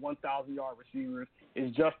 1,000-yard receivers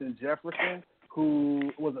is Justin Jefferson,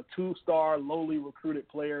 who was a 2-star, lowly recruited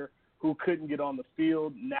player who couldn't get on the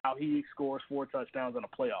field. Now he scores 4 touchdowns in a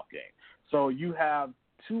playoff game. So you have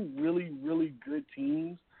two really, really good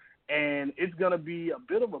teams, and it's going to be a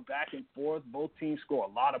bit of a back and forth. Both teams score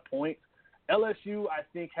a lot of points. LSU, I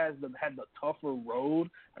think, had the tougher road.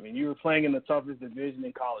 I mean, you were playing in the toughest division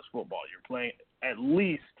in college football. You're playing at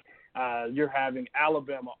least you're having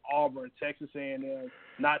Alabama, Auburn, Texas A&M,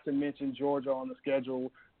 not to mention Georgia on the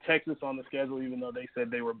schedule, Texas on the schedule, even though they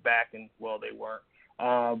said they were back, and, well, they weren't.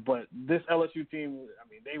 But this LSU team, I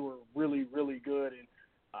mean, they were really, really good. And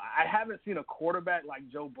I haven't seen a quarterback like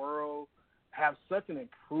Joe Burrow have such an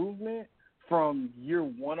improvement from year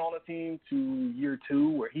 1 on a team to year 2,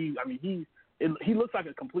 where he looks like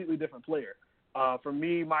a completely different player. For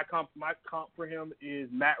me, my comp for him is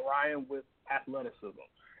Matt Ryan with athleticism.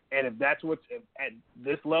 And if that's at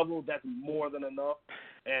this level, that's more than enough.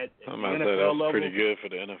 At the NFL level, pretty good for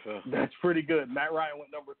the NFL. That's pretty good. Matt Ryan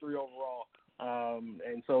went number 3 overall.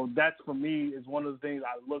 And so that's, for me, is one of the things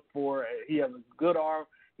I look for. He has a good arm.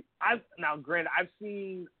 Now, granted, I've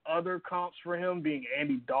seen other comps for him being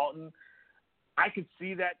Andy Dalton. I could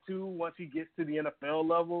see that, too, once he gets to the NFL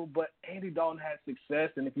level. But Andy Dalton has success,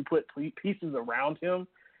 and if you put pieces around him,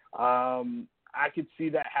 I could see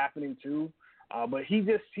that happening, too. But he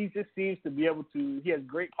just seems to be able to – he has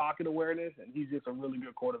great pocket awareness, and he's just a really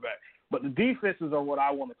good quarterback. But the defenses are what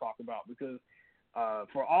I want to talk about, because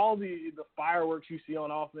for all the fireworks you see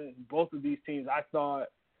on offense, both of these teams, I thought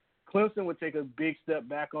Clemson would take a big step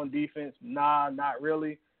back on defense. Nah, not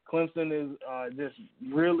really. Clemson is just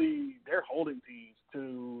really – they're holding teams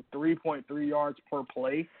to 3.3 yards per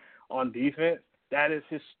play on defense. That is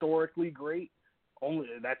historically great.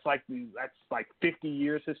 That's like 50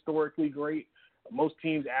 years historically great. Most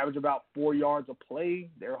teams average about 4 yards a play.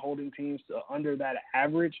 They're holding teams to under that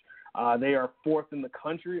average. They are 4th in the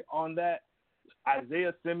country on that.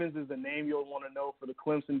 Isaiah Simmons is the name you'll want to know for the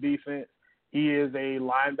Clemson defense. He is a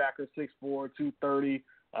linebacker, 6'4", 230.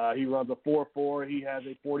 He runs a 4.4. He has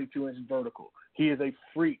a 42-inch vertical. He is a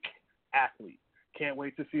freak athlete. Can't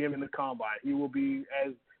wait to see him in the combine. He will be,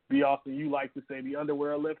 as B. Austin, you like to say, the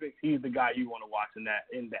underwear Olympics. He's the guy you want to watch in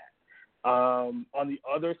that. On the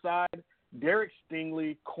other side, Derek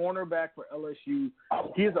Stingley, cornerback for LSU.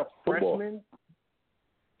 He is a freshman.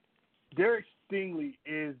 Derek Stingley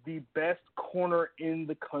is the best corner in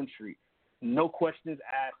the country. No questions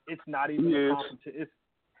asked. It's not even a competition.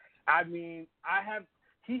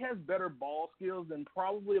 He has better ball skills than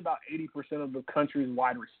probably about 80% of the country's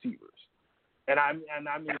wide receivers, and I'm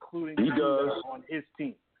including him on his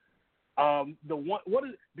team. What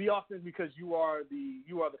is the offense? Because you are the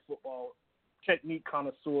football technique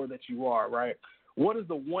connoisseur that you are, right? What is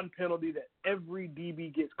the one penalty that every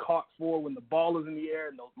DB gets caught for when the ball is in the air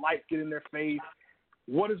and those lights get in their face?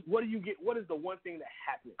 What do you get? What is the one thing that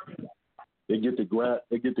happens? They get the grabbing.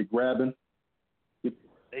 They get the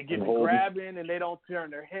grabbing and they don't turn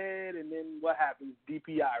their head, and then what happens?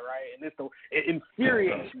 DPI, right? And it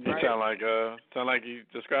infuriates you, right? Sound like you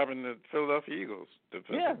describing the Philadelphia Eagles.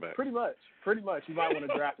 Yeah, pretty much. You might want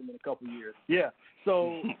to draft him in a couple of years. Yeah.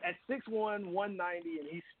 So at 6'1", 190, and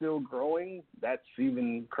he's still growing, that's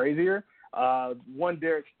even crazier. One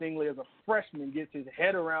Derek Stingley as a freshman gets his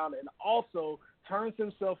head around and also turns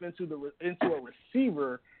himself into a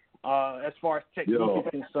receiver as far as technique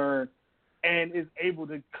is concerned, and is able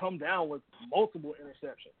to come down with multiple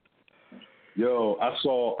interceptions. Yo, I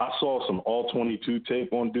saw some all-22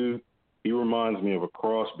 tape on dude. He reminds me of a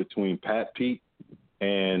cross between Pat Pete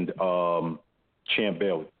and Champ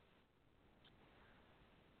Bailey.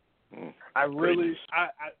 I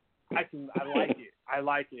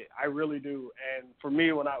like it. I really do. And for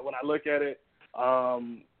me, when I look at it,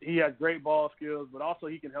 he has great ball skills, but also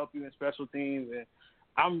he can help you in special teams. And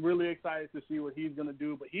I'm really excited to see what he's going to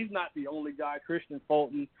do. But he's not the only guy. Christian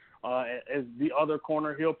Fulton, as the other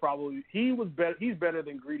corner, he's better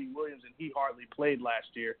than Greedy Williams, and he hardly played last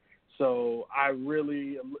year. So I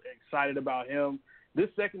really am excited about him. This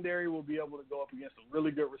secondary will be able to go up against some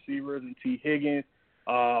really good receivers and T. Higgins,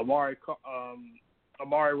 Amari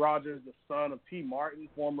Rogers, the son of T. Martin,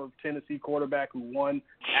 former Tennessee quarterback who won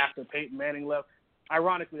after Peyton Manning left.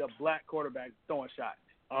 Ironically, a black quarterback throwing shots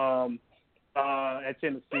at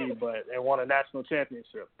Tennessee, and won a national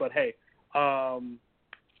championship. But hey,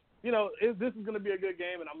 this is going to be a good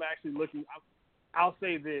game, and I'm actually looking. I'll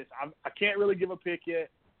say this: I can't really give a pick yet,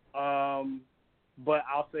 but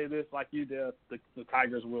I'll say this, like you did, the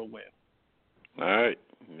Tigers will win. All right,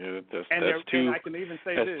 yeah, that's two. And I can even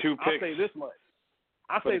say this. I'll say this much.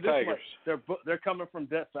 I'll say this much. They're coming from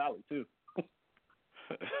Death Valley too.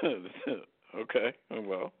 Okay,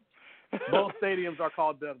 well. Both stadiums are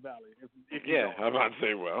called Death Valley. I'm about to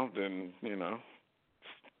say, well, then,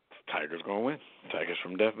 Tigers going to win. Tigers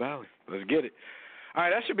from Death Valley. Let's get it. All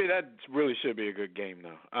right, that really should be a good game,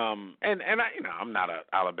 though. And I'm not an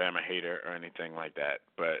Alabama hater or anything like that,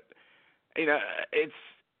 but,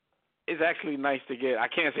 it's actually nice to get, I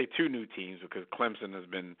can't say two new teams because Clemson has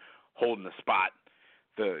been holding the spot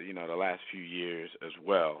the last few years as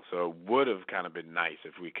well. So it would have kind of been nice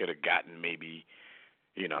if we could have gotten maybe,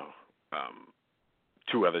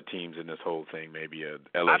 two other teams in this whole thing, maybe a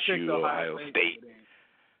LSU, Ohio State.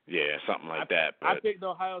 Yeah, something like that. But I picked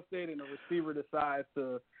Ohio State, and the receiver decides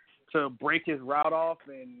to break his route off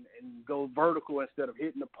and go vertical instead of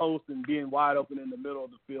hitting the post and being wide open in the middle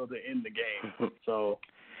of the field to end the game. So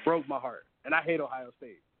broke my heart. And I hate Ohio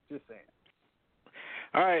State. Just saying.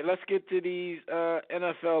 All right, let's get to these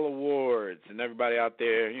NFL awards. And everybody out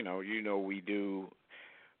there, we do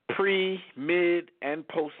pre, mid, and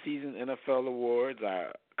postseason NFL awards.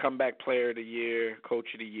 Our comeback player of the year,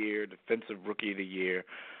 coach of the year, defensive rookie of the year,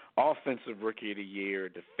 offensive rookie of the year,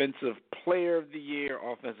 defensive player of the year,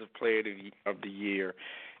 offensive player of the year,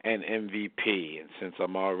 and MVP. And since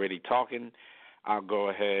I'm already talking, I'll go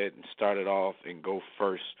ahead and start it off and go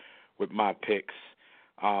first with my picks.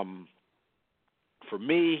 For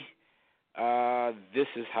me, this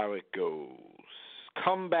is how it goes.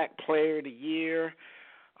 Comeback player of the year.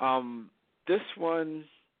 This one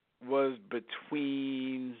was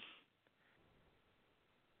between.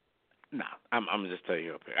 I'm gonna just tell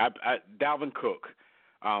you up here. Dalvin Cook,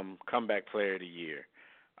 comeback player of the year.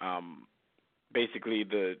 Basically,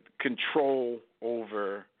 the control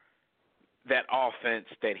over that offense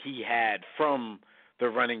that he had from the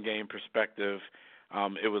running game perspective.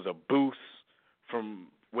 It was a boost from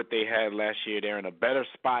what they had last year. They're in a better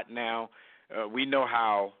spot now. We know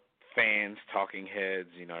how fans, talking heads,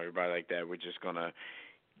 everybody like that, we're just going to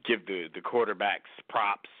give the quarterbacks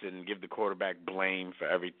props and give the quarterback blame for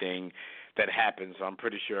everything that happens. So I'm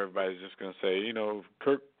pretty sure everybody's just going to say,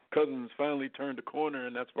 Kirk Cousins finally turned the corner,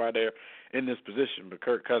 and that's why they're in this position. But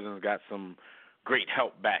Kirk Cousins got some great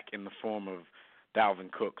help back in the form of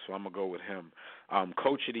Dalvin Cook, so I'm going to go with him.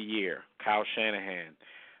 Coach of the year, Kyle Shanahan.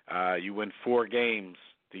 You win 4 games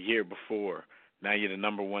the year before. Now you're the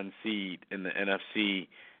number 1 seed in the NFC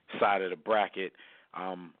side of the bracket.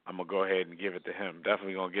 I'm going to go ahead and give it to him.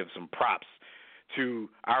 Definitely going to give some props to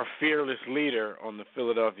our fearless leader on the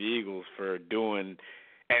Philadelphia Eagles for doing,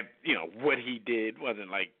 and what he did wasn't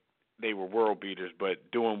like they were world beaters,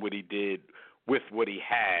 but doing what he did with what he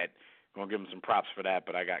had. Gonna give him some props for that,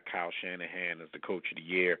 but I got Kyle Shanahan as the coach of the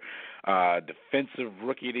year. Defensive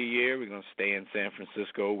rookie of the year, we're gonna stay in San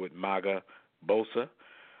Francisco with Maga Bosa.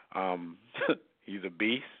 He's a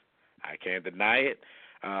beast. I can't deny it.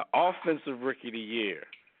 Offensive rookie of the year.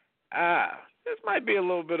 This might be a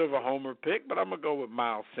little bit of a homer pick, but I'm gonna go with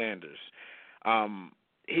Miles Sanders.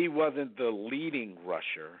 He wasn't the leading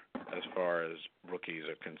rusher as far as rookies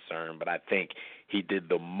are concerned, but I think he did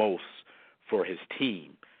the most for his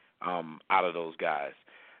team. Out of those guys.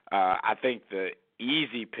 I think the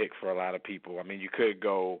easy pick for a lot of people, I mean, you could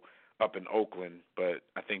go up in Oakland, but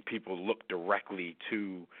I think people look directly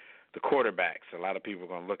to the quarterbacks. A lot of people are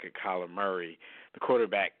going to look at Kyler Murray. The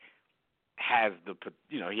quarterback has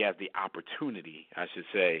he has the opportunity, I should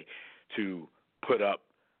say, to put up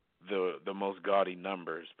the most gaudy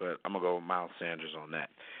numbers, but I'm going to go with Miles Sanders on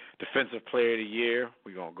that. Defensive player of the year,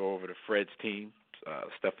 we're going to go over to Fred's team,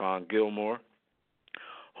 Stephon Gilmore.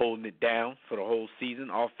 Holding it down for the whole season.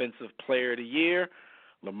 Offensive player of the year,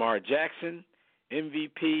 Lamar Jackson.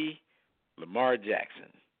 MVP, Lamar Jackson.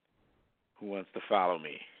 Who wants to follow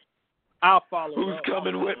me? I'll follow. Who's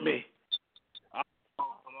coming with me?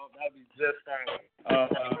 That'd be just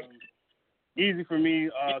fine. Easy for me.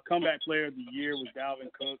 Comeback player of the year was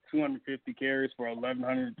Dalvin Cook, 250 carries for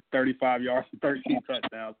 1,135 yards and 13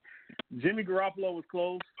 touchdowns. Jimmy Garoppolo was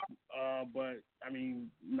close, but, I mean,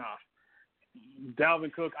 nah.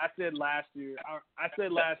 Dalvin Cook, I said last year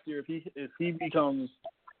if he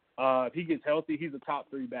gets healthy, he's a top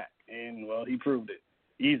 3 back, and well, he proved it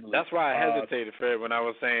easily. That's why I hesitated, Fred, when I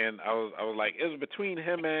was saying I was like it was between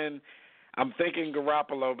him and I'm thinking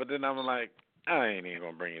Garoppolo, but then I'm like I ain't even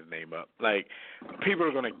gonna bring his name up. Like people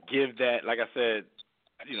are gonna give that, like I said,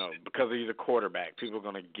 because he's a quarterback, people are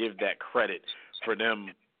gonna give that credit for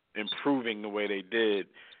them improving the way they did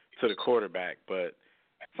to the quarterback, but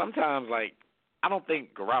sometimes, like, I don't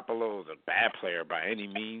think Garoppolo is a bad player by any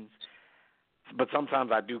means, but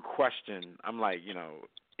sometimes I do question. I'm like,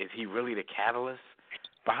 is he really the catalyst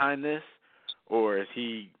behind this, or is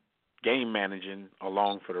he game managing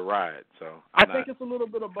along for the ride? So I think it's a little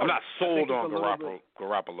bit of both. I'm not sold on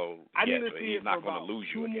Garoppolo yet, but he's not going to lose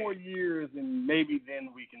you 2 again. more years, and maybe then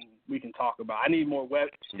we can talk about. I need more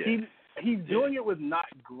weapons. Yeah. He's doing it with not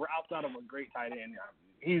outside of a great tight end.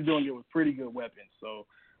 He's doing it with pretty good weapons. So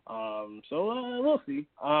we'll see.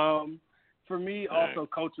 For me, also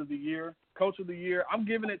coach of the year. Coach of the year, I'm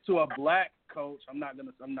giving it to a black coach. I'm not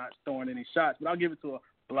throwing any shots, but I'll give it to a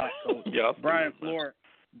black coach. Brian Flores,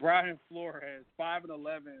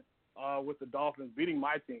 5-11 with the Dolphins, beating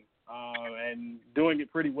my team and doing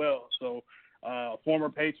it pretty well. So, former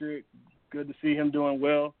Patriot, good to see him doing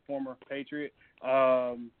well. Former Patriot.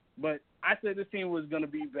 But I said this team was going to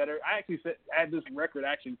be better. I actually had this record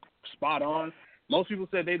actually spot on. Most people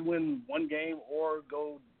said they'd win 1 game or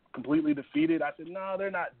go completely defeated. I said, no,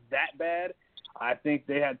 they're not that bad. I think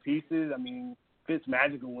they had pieces. I mean,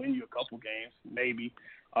 Fitzmagic will win you a couple games, maybe.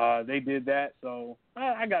 They did that, so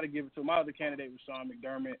I got to give it to them. My other candidate was Sean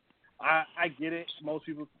McDermott. I get it. Most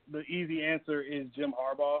people, the easy answer is John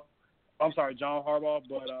Harbaugh,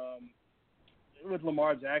 but with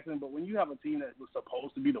Lamar Jackson. But when you have a team that was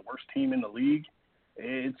supposed to be the worst team in the league,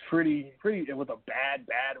 it's pretty with a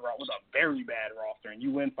very bad roster, and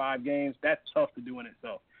you win 5 games. That's tough to do in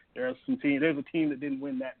itself. There's a team that didn't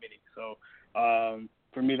win that many. So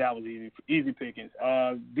for me, that was easy pickings.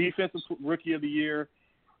 Defensive rookie of the year,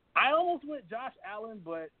 I almost went Josh Allen,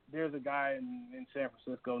 but there's a guy in San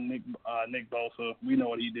Francisco, Nick Bosa. We know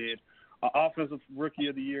what he did. Offensive rookie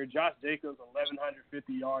of the year, Josh Jacobs,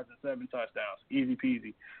 1,150 yards and 7 touchdowns, easy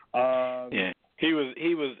peasy. Yeah.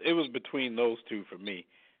 It was between those two for me.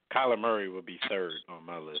 Kyler Murray would be third on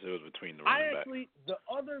my list. It was between the running backs. The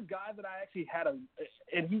other guy that I actually had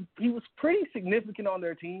and he was pretty significant on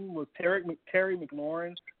their team was Terry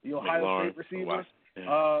McLaurin, the Ohio State receiver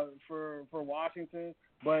for Washington.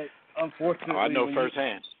 But unfortunately, I know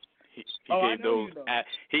firsthand. He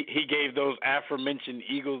gave those aforementioned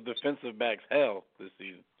Eagles defensive backs hell this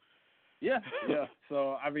season. Yeah.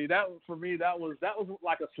 So I mean, that for me that was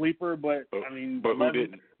like a sleeper, but I mean, but who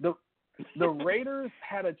didn't? The Raiders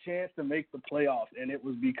had a chance to make the playoffs, and it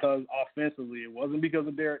was because offensively, it wasn't because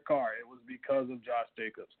of Derek Carr, it was because of Josh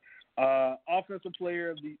Jacobs.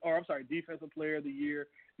 Defensive player of the year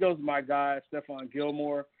goes to my guy Stephon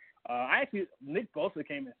Gilmore. Nick Bosa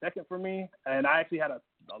came in second for me, and I actually had a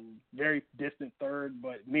very distant third,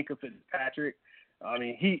 but Minkah Fitzpatrick. I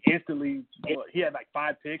mean, he had like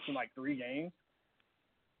 5 picks in like 3 games.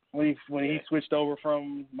 when he switched over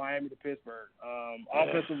from Miami to Pittsburgh.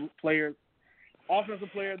 Offensive player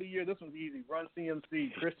of the year. This one's easy. Run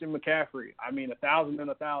CMC. Christian McCaffrey. I mean, 1,000 and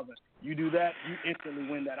 1,000. You do that, you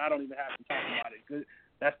instantly win that. I don't even have to talk about it. Good.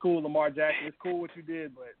 That's cool, Lamar Jackson. It's cool what you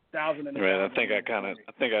did, but 1,000 and 1,000. Right. I think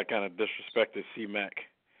I kind of disrespected C-Mac.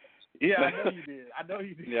 Yeah, I know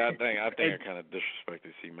you did. Yeah, I think I kind of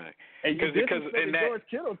disrespected C-Mac. Because George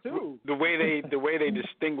Kittle too. The way they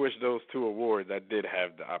distinguished those two awards, I did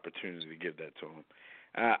have the opportunity to give that to him.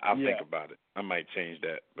 I'll think about it. I might change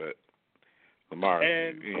that, but Lamar,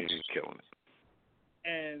 he's killing it.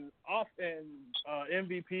 And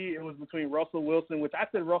MVP, it was between Russell Wilson, which I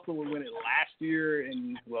said Russell would win it last year,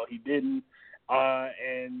 and well, he didn't.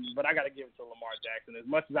 But I got to give it to Lamar Jackson. As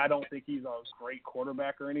much as I don't think he's a great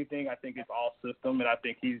quarterback or anything, I think it's all system, and I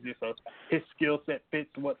think he's just his skill set fits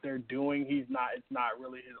what they're doing. It's not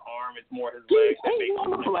really his arm; it's more his legs. He's on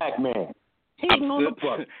the black man. He's on the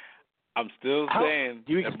black. I'm still saying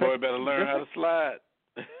that boy better learn how to slide.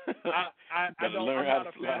 I'm not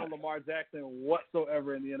a fan of Lamar Jackson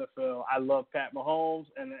whatsoever in the NFL. I love Pat Mahomes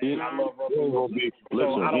and I love Russell Wilson.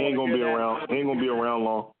 Listen, he ain't gonna be around. He ain't gonna be around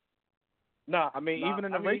long. No, even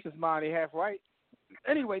in the racist mind, he half right.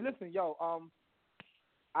 Anyway, listen, yo,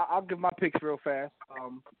 I'll give my picks real fast.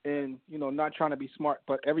 And not trying to be smart,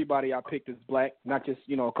 but everybody I picked is black, not just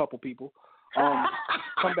a couple people.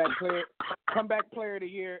 Comeback player of the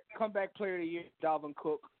year, Dalvin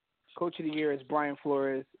Cook. Coach of the year is Brian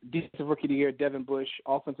Flores. Defensive rookie of the year, Devin Bush.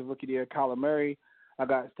 Offensive rookie of the year, Kyler Murray. I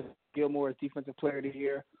got Gilmore as defensive player of the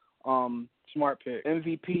year. Smart pick.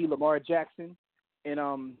 MVP, Lamar Jackson. And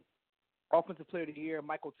offensive player of the year,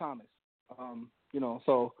 Michael Thomas.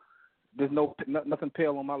 So there's nothing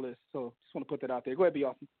pale on my list. So just want to put that out there. Go ahead, B.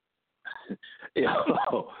 Austin.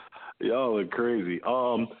 Y'all are crazy.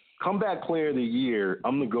 Comeback player of the year,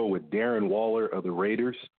 I'm going to go with Darren Waller of the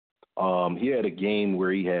Raiders. He had a game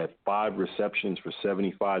where he had 5 receptions for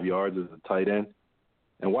 75 yards as a tight end.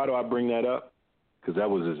 And why do I bring that up? Because that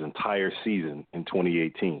was his entire season in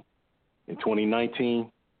 2018. In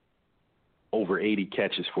 2019, over 80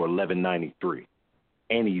 catches for 1193.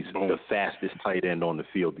 And he's the fastest tight end on the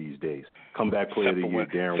field these days. Comeback player of the year,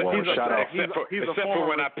 Darren Waller. Shout out. Except for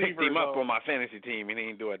when I picked him up on my fantasy team, he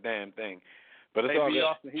didn't do a damn thing. But it's all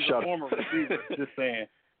good. He's a former receiver, just saying.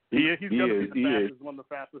 He's going to be one of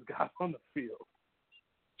the fastest guys on the field.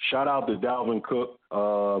 Shout out to Dalvin Cook.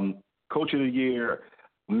 Coach of the year,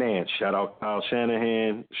 man, shout out Kyle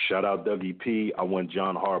Shanahan. Shout out Dougie P. I went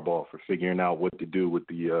John Harbaugh for figuring out what to do with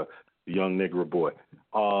the young Negro boy.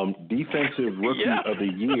 Defensive rookie of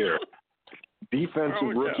the year.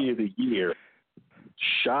 Defensive rookie of the year.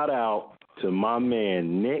 Shout out to my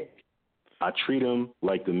man, Nick. I treat him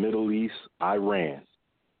like the Middle East Iran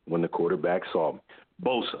when the quarterback saw me.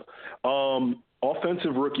 Bosa.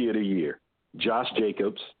 Offensive rookie of the year, Josh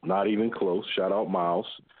Jacobs, not even close. Shout out Miles.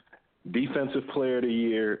 Defensive player of the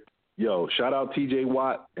year, shout out TJ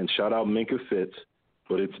Watt and shout out Minka Fitz,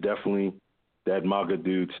 but it's definitely that MAGA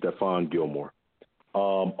dude, Stephon Gilmore.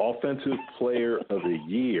 Offensive player of the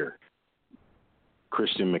year,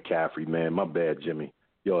 Christian McCaffrey, man. My bad, Jimmy.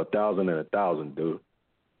 1,000 and 1,000, dude.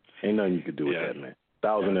 Ain't nothing you could do with that, man.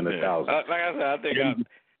 1,000 and 1,000. Like I said, I think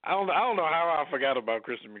I don't know how I forgot about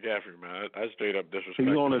Christian McCaffrey, man. I straight up disrespect.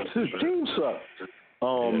 He's on a team suck.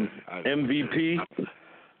 MVP.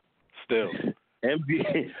 Still.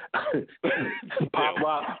 MVP.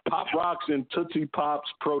 Pop Rocks and Tootsie Pop's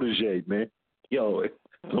protege, man.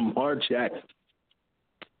 Lamar Jackson.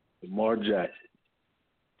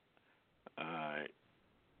 All right.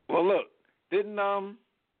 Well, look, didn't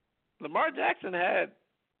Lamar Jackson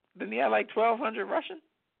didn't he have like 1,200 rushing?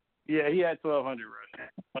 Yeah, he had 1,200 rushing.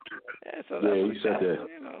 Yeah, so that's he said that.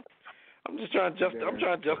 I'm just trying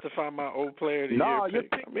to justify my old player of the year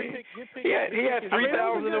pick. He had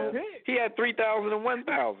 3,000. He had 3,000 and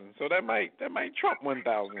 1,000. So that might trump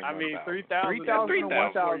 1,000. I mean, 3,000 and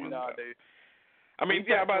 1,000 nowadays. I mean,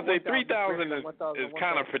 I'm about to say 3,000 is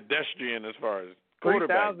kind of pedestrian as far as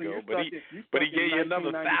quarterback go, but he gave you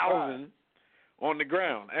another 1,000 on the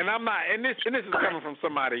ground. And I'm not. And this is coming from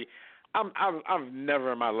somebody. I've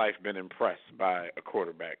never in my life been impressed by a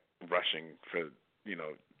quarterback rushing for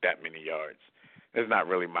that many yards. It's not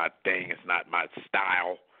really my thing. It's not my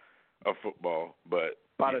style of football. But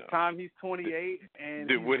by the time he's 28 and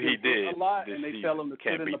did what he did a lot, and they tell him to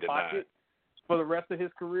sit in the pocket for the rest of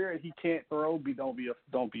his career, and he can't throw, don't be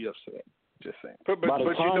upset. Just saying. But you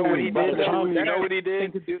know what he did. You know what he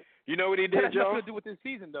did. You know what he did, Joe? Nothing to do with this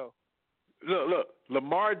season, though. Look.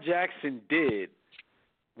 Lamar Jackson did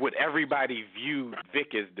what everybody viewed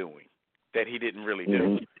Vic as doing, that he didn't really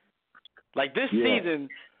do. Like this season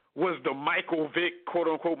was the Michael Vick, quote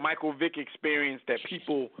unquote Michael Vick experience that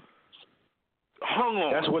people hung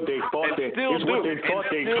on. That's what they thought they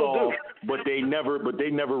saw, but they never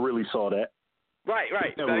really saw that. Right.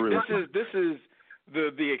 This is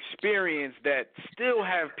the experience that still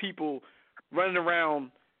have people running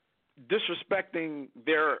around disrespecting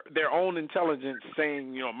their own intelligence,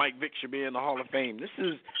 saying, Mike Vick should be in the Hall of Fame. This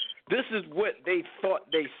is what they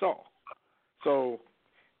thought they saw. So,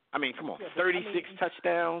 I mean, come on, 36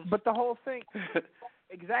 touchdowns. But the whole thing,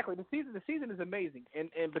 exactly. The season is amazing,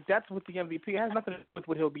 but that's with the MVP. It has nothing to do with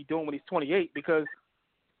what he'll be doing when he's 28, because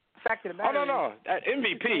the fact of the matter. No. That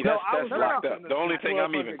MVP, that's locked up. The only thing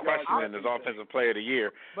I'm even questioning is Offensive Player of the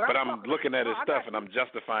Year. But I'm looking at his stuff and I'm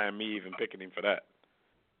justifying me even picking him for that.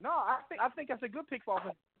 No, I think that's a good pick for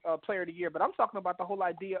Offensive Player of the Year. But I'm talking about the whole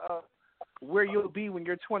idea of where you'll be when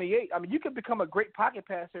you're 28. I mean, you could become a great pocket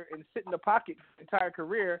passer and sit in the pocket your entire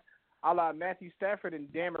career, a la Matthew Stafford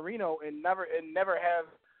and Dan Marino, and never have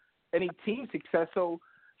any team success. So,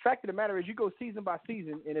 fact of the matter is, you go season by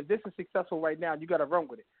season, and if this is successful right now, you got to run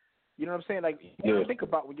with it. You know what I'm saying? Like, you gotta think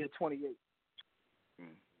about when you're 28.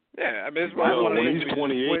 Yeah, I mean, it's when he's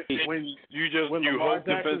 28. You hope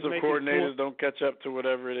defensive coordinators don't catch up to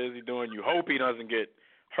whatever it is he's doing. You hope he doesn't get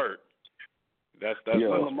hurt. That's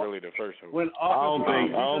really the first hope. It's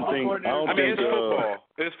football.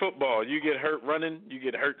 It's football. You get hurt running, you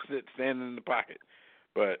get hurt standing in the pocket.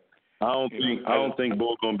 But I don't think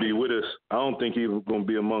Bo's gonna be with us. I don't think he's gonna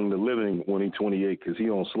be among the living when he's 28, because he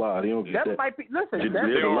don't slide. He don't get that. Might be. Listen, he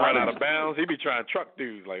don't run out of bounds. He be trying to truck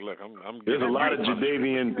dudes. Like, look, I'm. There's a lot of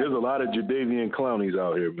Jadeveon Clownies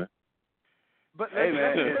out here, man. But hey,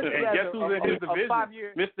 man, and guess who's in his division?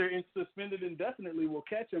 Mr. Suspended indefinitely will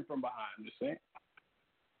catch him from behind. I'm just saying.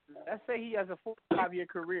 Let's say he has a 4-5-year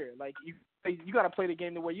career. Like, you got to play the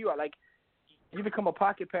game the way you are. Like, you become a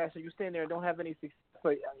pocket passer, you stand there and don't have any success.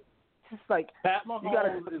 But it's like Pat Mahomes you gotta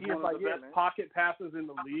is one of the best pocket passers in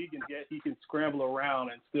the league, and yet he can scramble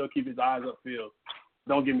around and still keep his eyes upfield.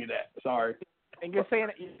 Don't give me that. Sorry. And you're saying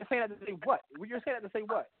that to say what? You're saying that to say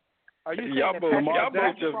what? Are you saying y'all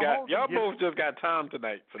both just got time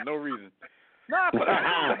tonight for no reason. No, I'm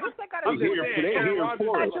here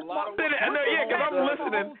for it. Because I'm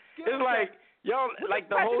listening. It's like y'all, like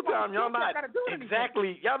the whole time, y'all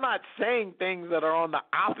not saying things that are on the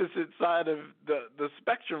opposite side of the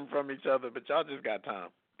spectrum from each other, but y'all just got time.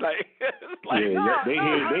 Like, they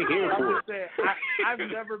here for it. I've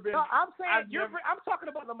never been. No, I'm saying I'm talking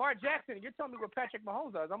about Lamar Jackson, and you're telling me what Patrick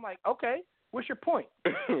Mahomes does. I'm like, okay, what's your point?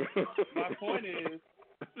 My point is,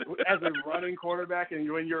 as a running quarterback,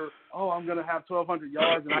 and when you're, I'm going to have 1,200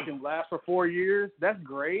 yards and I can last for 4 years, that's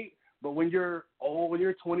great. But when you're old, when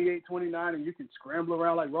you're 28, 29, and you can scramble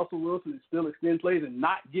around like Russell Wilson and still extend plays and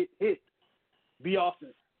not get hit, be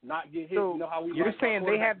offense, not get hit. So you know how we. You're saying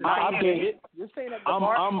they have the same game. You're saying that I'm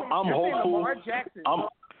hopeful. Lamar Jackson.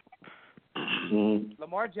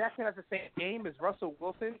 Lamar Jackson has the same game as Russell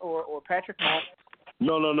Wilson or Patrick Mahomes.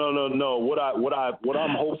 No. What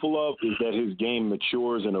I'm hopeful of is that his game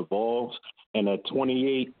matures and evolves, and at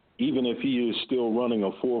 28, even if he is still running a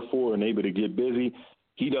 4.4 and able to get busy,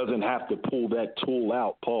 he doesn't have to pull that tool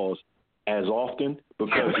out, as often,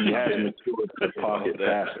 because he has matured as a pocket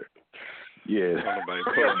passer. Yeah. Nobody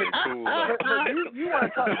pulling tools out.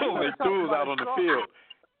 Tools out on the field.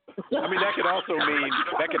 I mean, that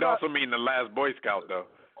could also mean the last Boy Scout, though.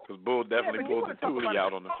 Because Bull definitely pulled the toolie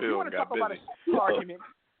out on the field and got busy. Argument.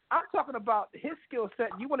 I'm talking about his skill set.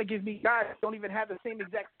 You want to give me guys that don't even have the same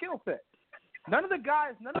exact skill set. None of the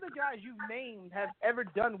guys you've named have ever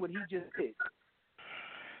done what he just did.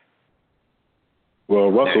 Well,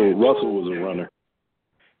 Russell was a runner.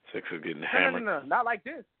 Sixers getting hammered. No, not like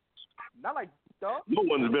this. Not like dog. No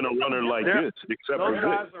one's been a runner like this except for those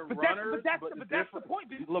guys are runners. But that's the point.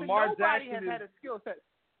 Lamar Nobody Jackson has had a skill set.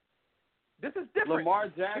 This is different. Lamar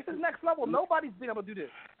Jackson. This is next level. Nobody's been able to do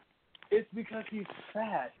this. It's because he's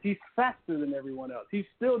fast. He's faster than everyone else. He's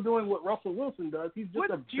still doing what Russell Wilson does. He's just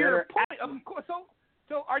a better point? Of course.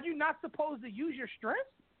 So are you not supposed to use your strength?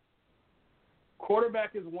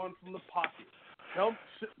 Quarterback is one from the pocket. From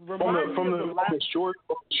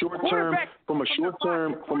a short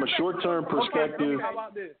term perspective.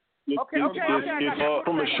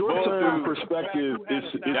 From a short-term perspective,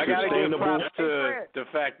 it's sustainable. I got to give props to the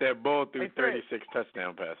fact that Bull threw 36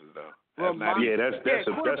 touchdown passes, though.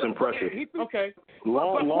 That's impressive. Okay.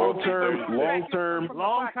 Long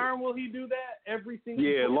term, will he do that every single?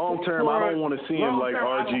 Yeah, long term, I don't want to see him like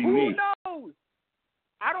RG Who knows?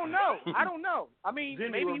 I don't know. I mean,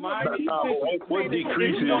 maybe what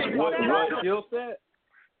decreases skill set.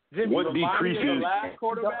 What decreases the last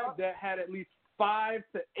quarterback that had at least 500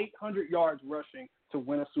 to 800 yards rushing to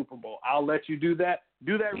win a Super Bowl. I'll let you do that.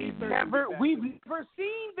 Do that research. We've never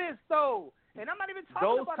seen this though, and I'm not even talking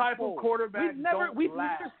those about type of quarterbacks. We've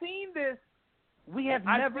never seen this. We have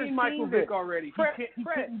I've never seen Michael this. Vick already. Fred, he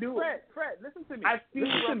couldn't do it. Fred, listen to me. I've seen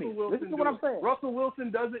Russell Wilson. Listen to what I'm saying. Russell Wilson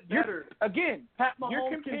does it better. Again, Pat Mahomes you're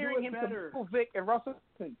can comparing do it him better. to Michael Vick and Russell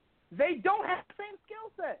Wilson. They don't have the same skill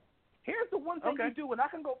set. Here's the one thing you do, and I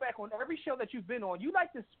can go back on every show that you've been on. You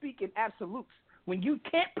like to speak in absolutes when you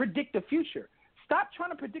can't predict the future. Stop trying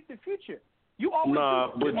to predict the future. You always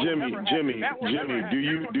but Jimmy, do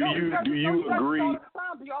you agree?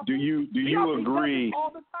 Do you agree?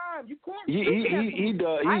 All the time. You can't. He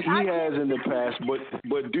does. He has in the past,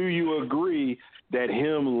 but do you agree that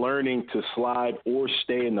him learning to slide or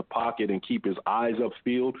stay in the pocket and keep his eyes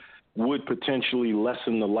upfield would potentially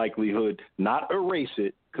lessen the likelihood, not erase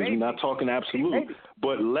it, because we're not talking absolute,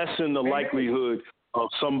 but lessen the likelihood of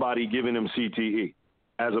somebody giving him CTE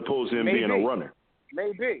as opposed to him being a runner?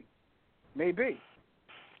 Maybe.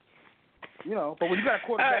 You know, but when you got a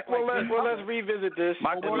quarterback let's revisit this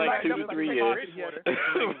in like 2 to 3 years.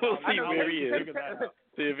 We'll see where he is.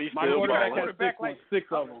 See if he's still balling. Six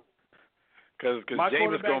of them. Because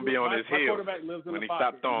James is going to be on his heels when he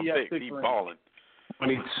stopped throwing picks. He's balling. When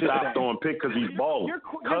he stopped throwing picks because he's balling.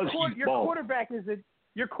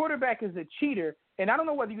 Your quarterback is a cheater, and I don't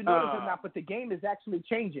know whether you know this or not, but the game is actually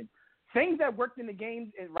changing. Things that worked in the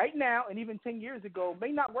game right now and even 10 years ago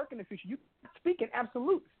may not work in the future. You speak in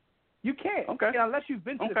absolutes. You can't. Unless you've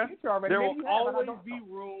been to the future already. There will always be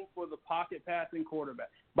room for the pocket passing quarterback.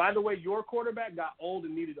 By the way, your quarterback got old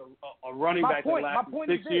and needed a running back that lasted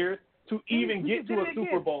 6 years to even get to a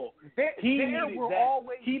Super Bowl. He needed that.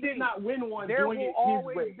 He did not win one doing it his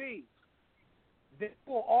way. There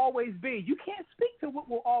will always be. You can't speak to what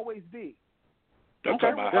will always be. Don't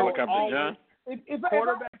talk about helicopter, John.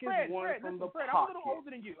 Quarterback is Fred, one Fred, from listen, the Fred, pocket. I'm a little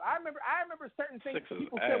older than you. I remember certain things Sixers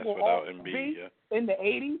people ass said will without always Embiid, be yeah. in the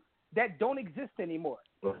 80s that don't exist anymore.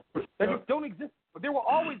 That just don't exist. But there will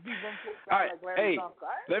always be one guy like Larry Johnson.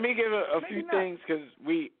 Let me give a few things because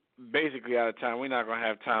we basically out of time. We're not going to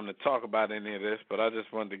have time to talk about any of this, but I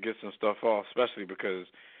just wanted to get some stuff off, especially because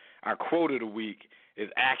our quote of the week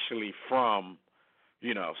is actually from,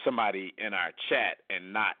 somebody in our chat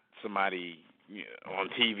and not somebody on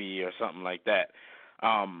TV or something like that.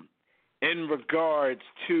 In regards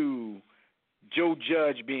to Joe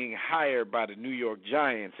Judge being hired by the New York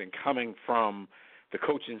Giants and coming from the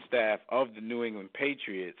coaching staff of the New England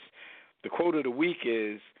Patriots, the quote of the week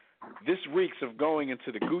is, "This reeks of going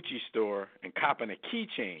into the Gucci store and copping a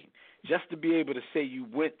keychain just to be able to say you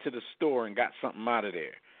went to the store and got something out of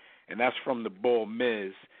there." And that's from the Bull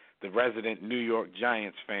Miz, the resident New York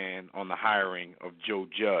Giants fan, on the hiring of Joe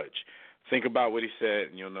Judge. Think about what he said,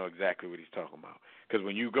 and you'll know exactly what he's talking about. Because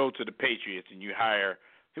when you go to the Patriots and you hire,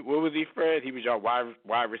 what was he, Fred? He was your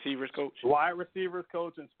wide receivers coach? Wide receivers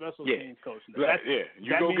coach and special teams coach.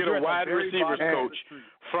 You go get a wide receivers coach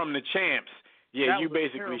from the champs. Yeah, you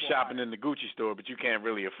basically shopping in the Gucci store, but you can't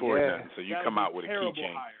really afford nothing, so you come out with a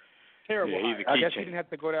keychain. Terrible. Yeah, he's a I keychain. guess he didn't have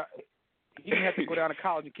to go down. He didn't have to go down to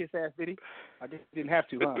college and kiss ass, did he? I guess he didn't have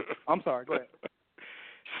to, huh? I'm sorry. Go ahead.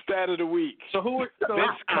 Stat of the week. Vince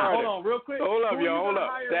Carter. Hold on, real quick. Hold up, y'all. Hold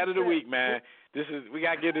up. Stat of the week, man. We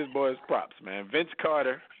gotta give this boy his props, man. Vince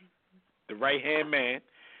Carter, the right hand man,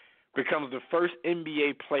 becomes the first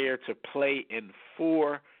NBA player to play in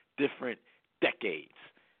 4 different decades.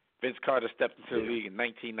 Vince Carter stepped into the league in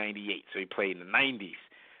 1998, so he played in the 90s,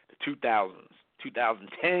 the 2000s,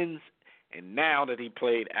 2010s, and now that he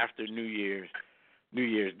played after New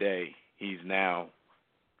Year's Day, he's now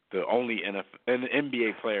the only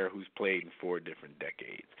NBA player who's played in 4 different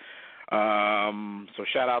decades. So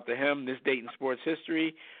shout out to him. This date in sports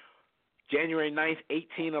history, January 9th,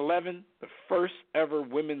 1811, the first ever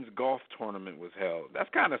women's golf tournament was held. That's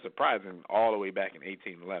kind of surprising all the way back in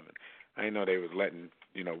 1811. I didn't know they was letting,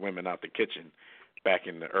 women out the kitchen back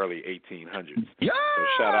in the early 1800s. Yeah. So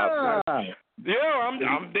shout out to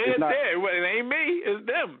I'm dead there. It ain't me, it's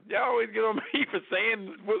them. Y'all always get on me for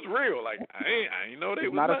saying what's real. Like I ain't know they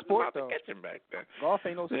was letting out the kitchen back then. Golf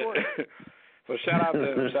ain't no sport. So shout out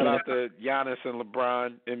to Giannis and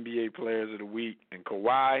LeBron, NBA Players of the Week, and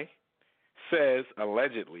Kawhi says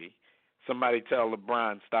allegedly, somebody tell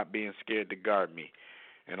LeBron stop being scared to guard me.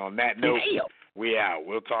 And on that note, we out.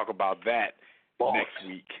 We'll talk about that next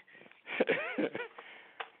week.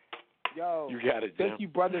 Yo, you got it, Jim. Thank you,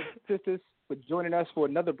 brothers and sisters, for joining us for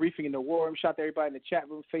another briefing in the war room. Shout out to everybody in the chat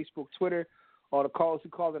room, Facebook, Twitter, all the callers who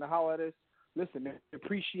called in to holler at us. Listen, man,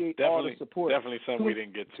 appreciate all the support. Definitely something we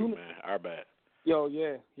didn't get to, man. Our bad. Yo,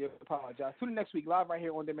 yeah, apologize. Tune in next week, live right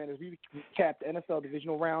here on demand as we recap the NFL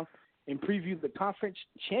divisional round and preview the conference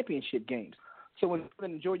championship games. So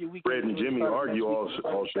enjoy your weekend. Fred and Jimmy argue all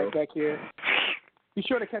show. Back here. Be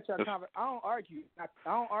sure to catch our conversation. I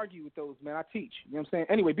don't argue with those, man. I teach. You know what I'm saying?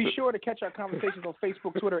 Anyway, be sure to catch our conversations on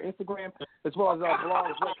Facebook, Twitter, Instagram, as well as our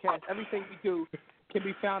blogs, webcasts. Everything we do can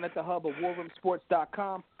be found at the hub of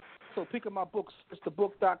warroomsports.com. So pick up my books,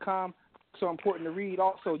 thebook.com. So important to read.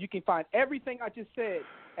 Also, you can find everything I just said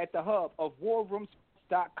at the hub of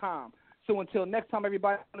warroomsports.com. So until next time,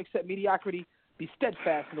 everybody, don't accept mediocrity. Be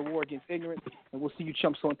steadfast in the war against ignorance, and we'll see you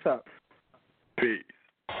chumps on top. Peace.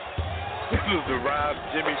 This is the Rob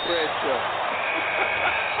Jimmy Fred Show.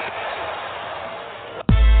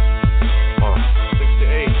 6 to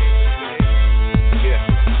 8. Yeah.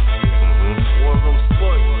 War Room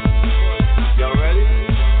Sports. Y'all ready?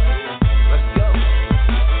 Let's go.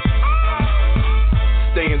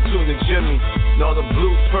 Stay in tune to Jimmy. Know the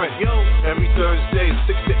blueprint. Yo. Every Thursday,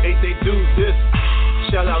 6 to 8, they do this.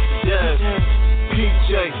 Shout out to Dev,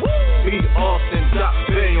 PJ, B. Austin,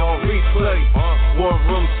 Bay on replay.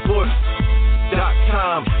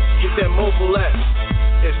 WarRoomSports.com. Get that mobile app.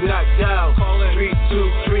 If not, dial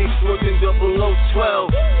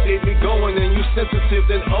 323-1400-12. They be going and you sensitive,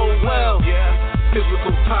 then oh well. Yeah.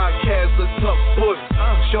 Physical podcast, let's talk sports.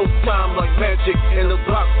 Showtime like magic in the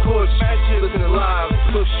block push. Listen live,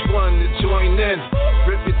 push one to join in.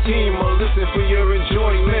 Rip your team or listen for your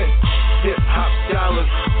enjoyment. Hip-hop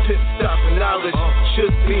scholars, pit stop and knowledge.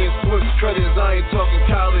 Should be in sports credits, I ain't talking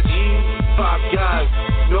college. 5 guys,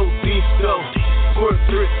 no beef though.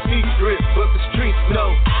 Corporate secret, but the streets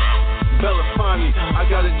know. Belafonte, I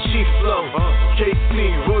got a G flow.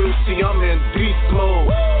 KC, royalty, I'm in beast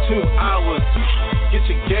mode. 2 hours, get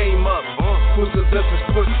your game up. Who's the best in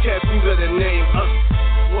sportscast? You better name us.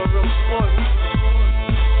 War Room Sports.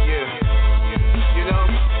 Yeah, you know,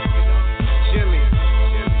 Jimmy,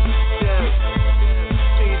 Dev,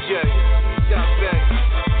 PJ, Jack Bay,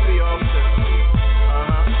 B. Austin.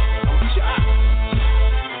 I'm shot.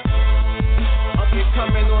 Up here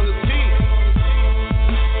coming on the beat.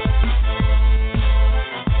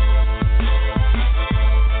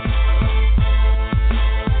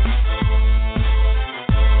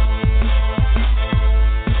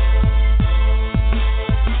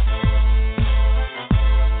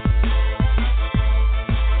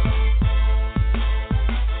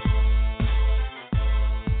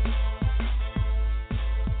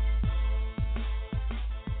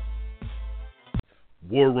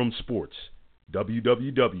 War Room Sports,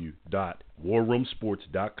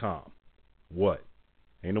 www.warroomsports.com. What?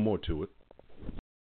 Ain't no more to it.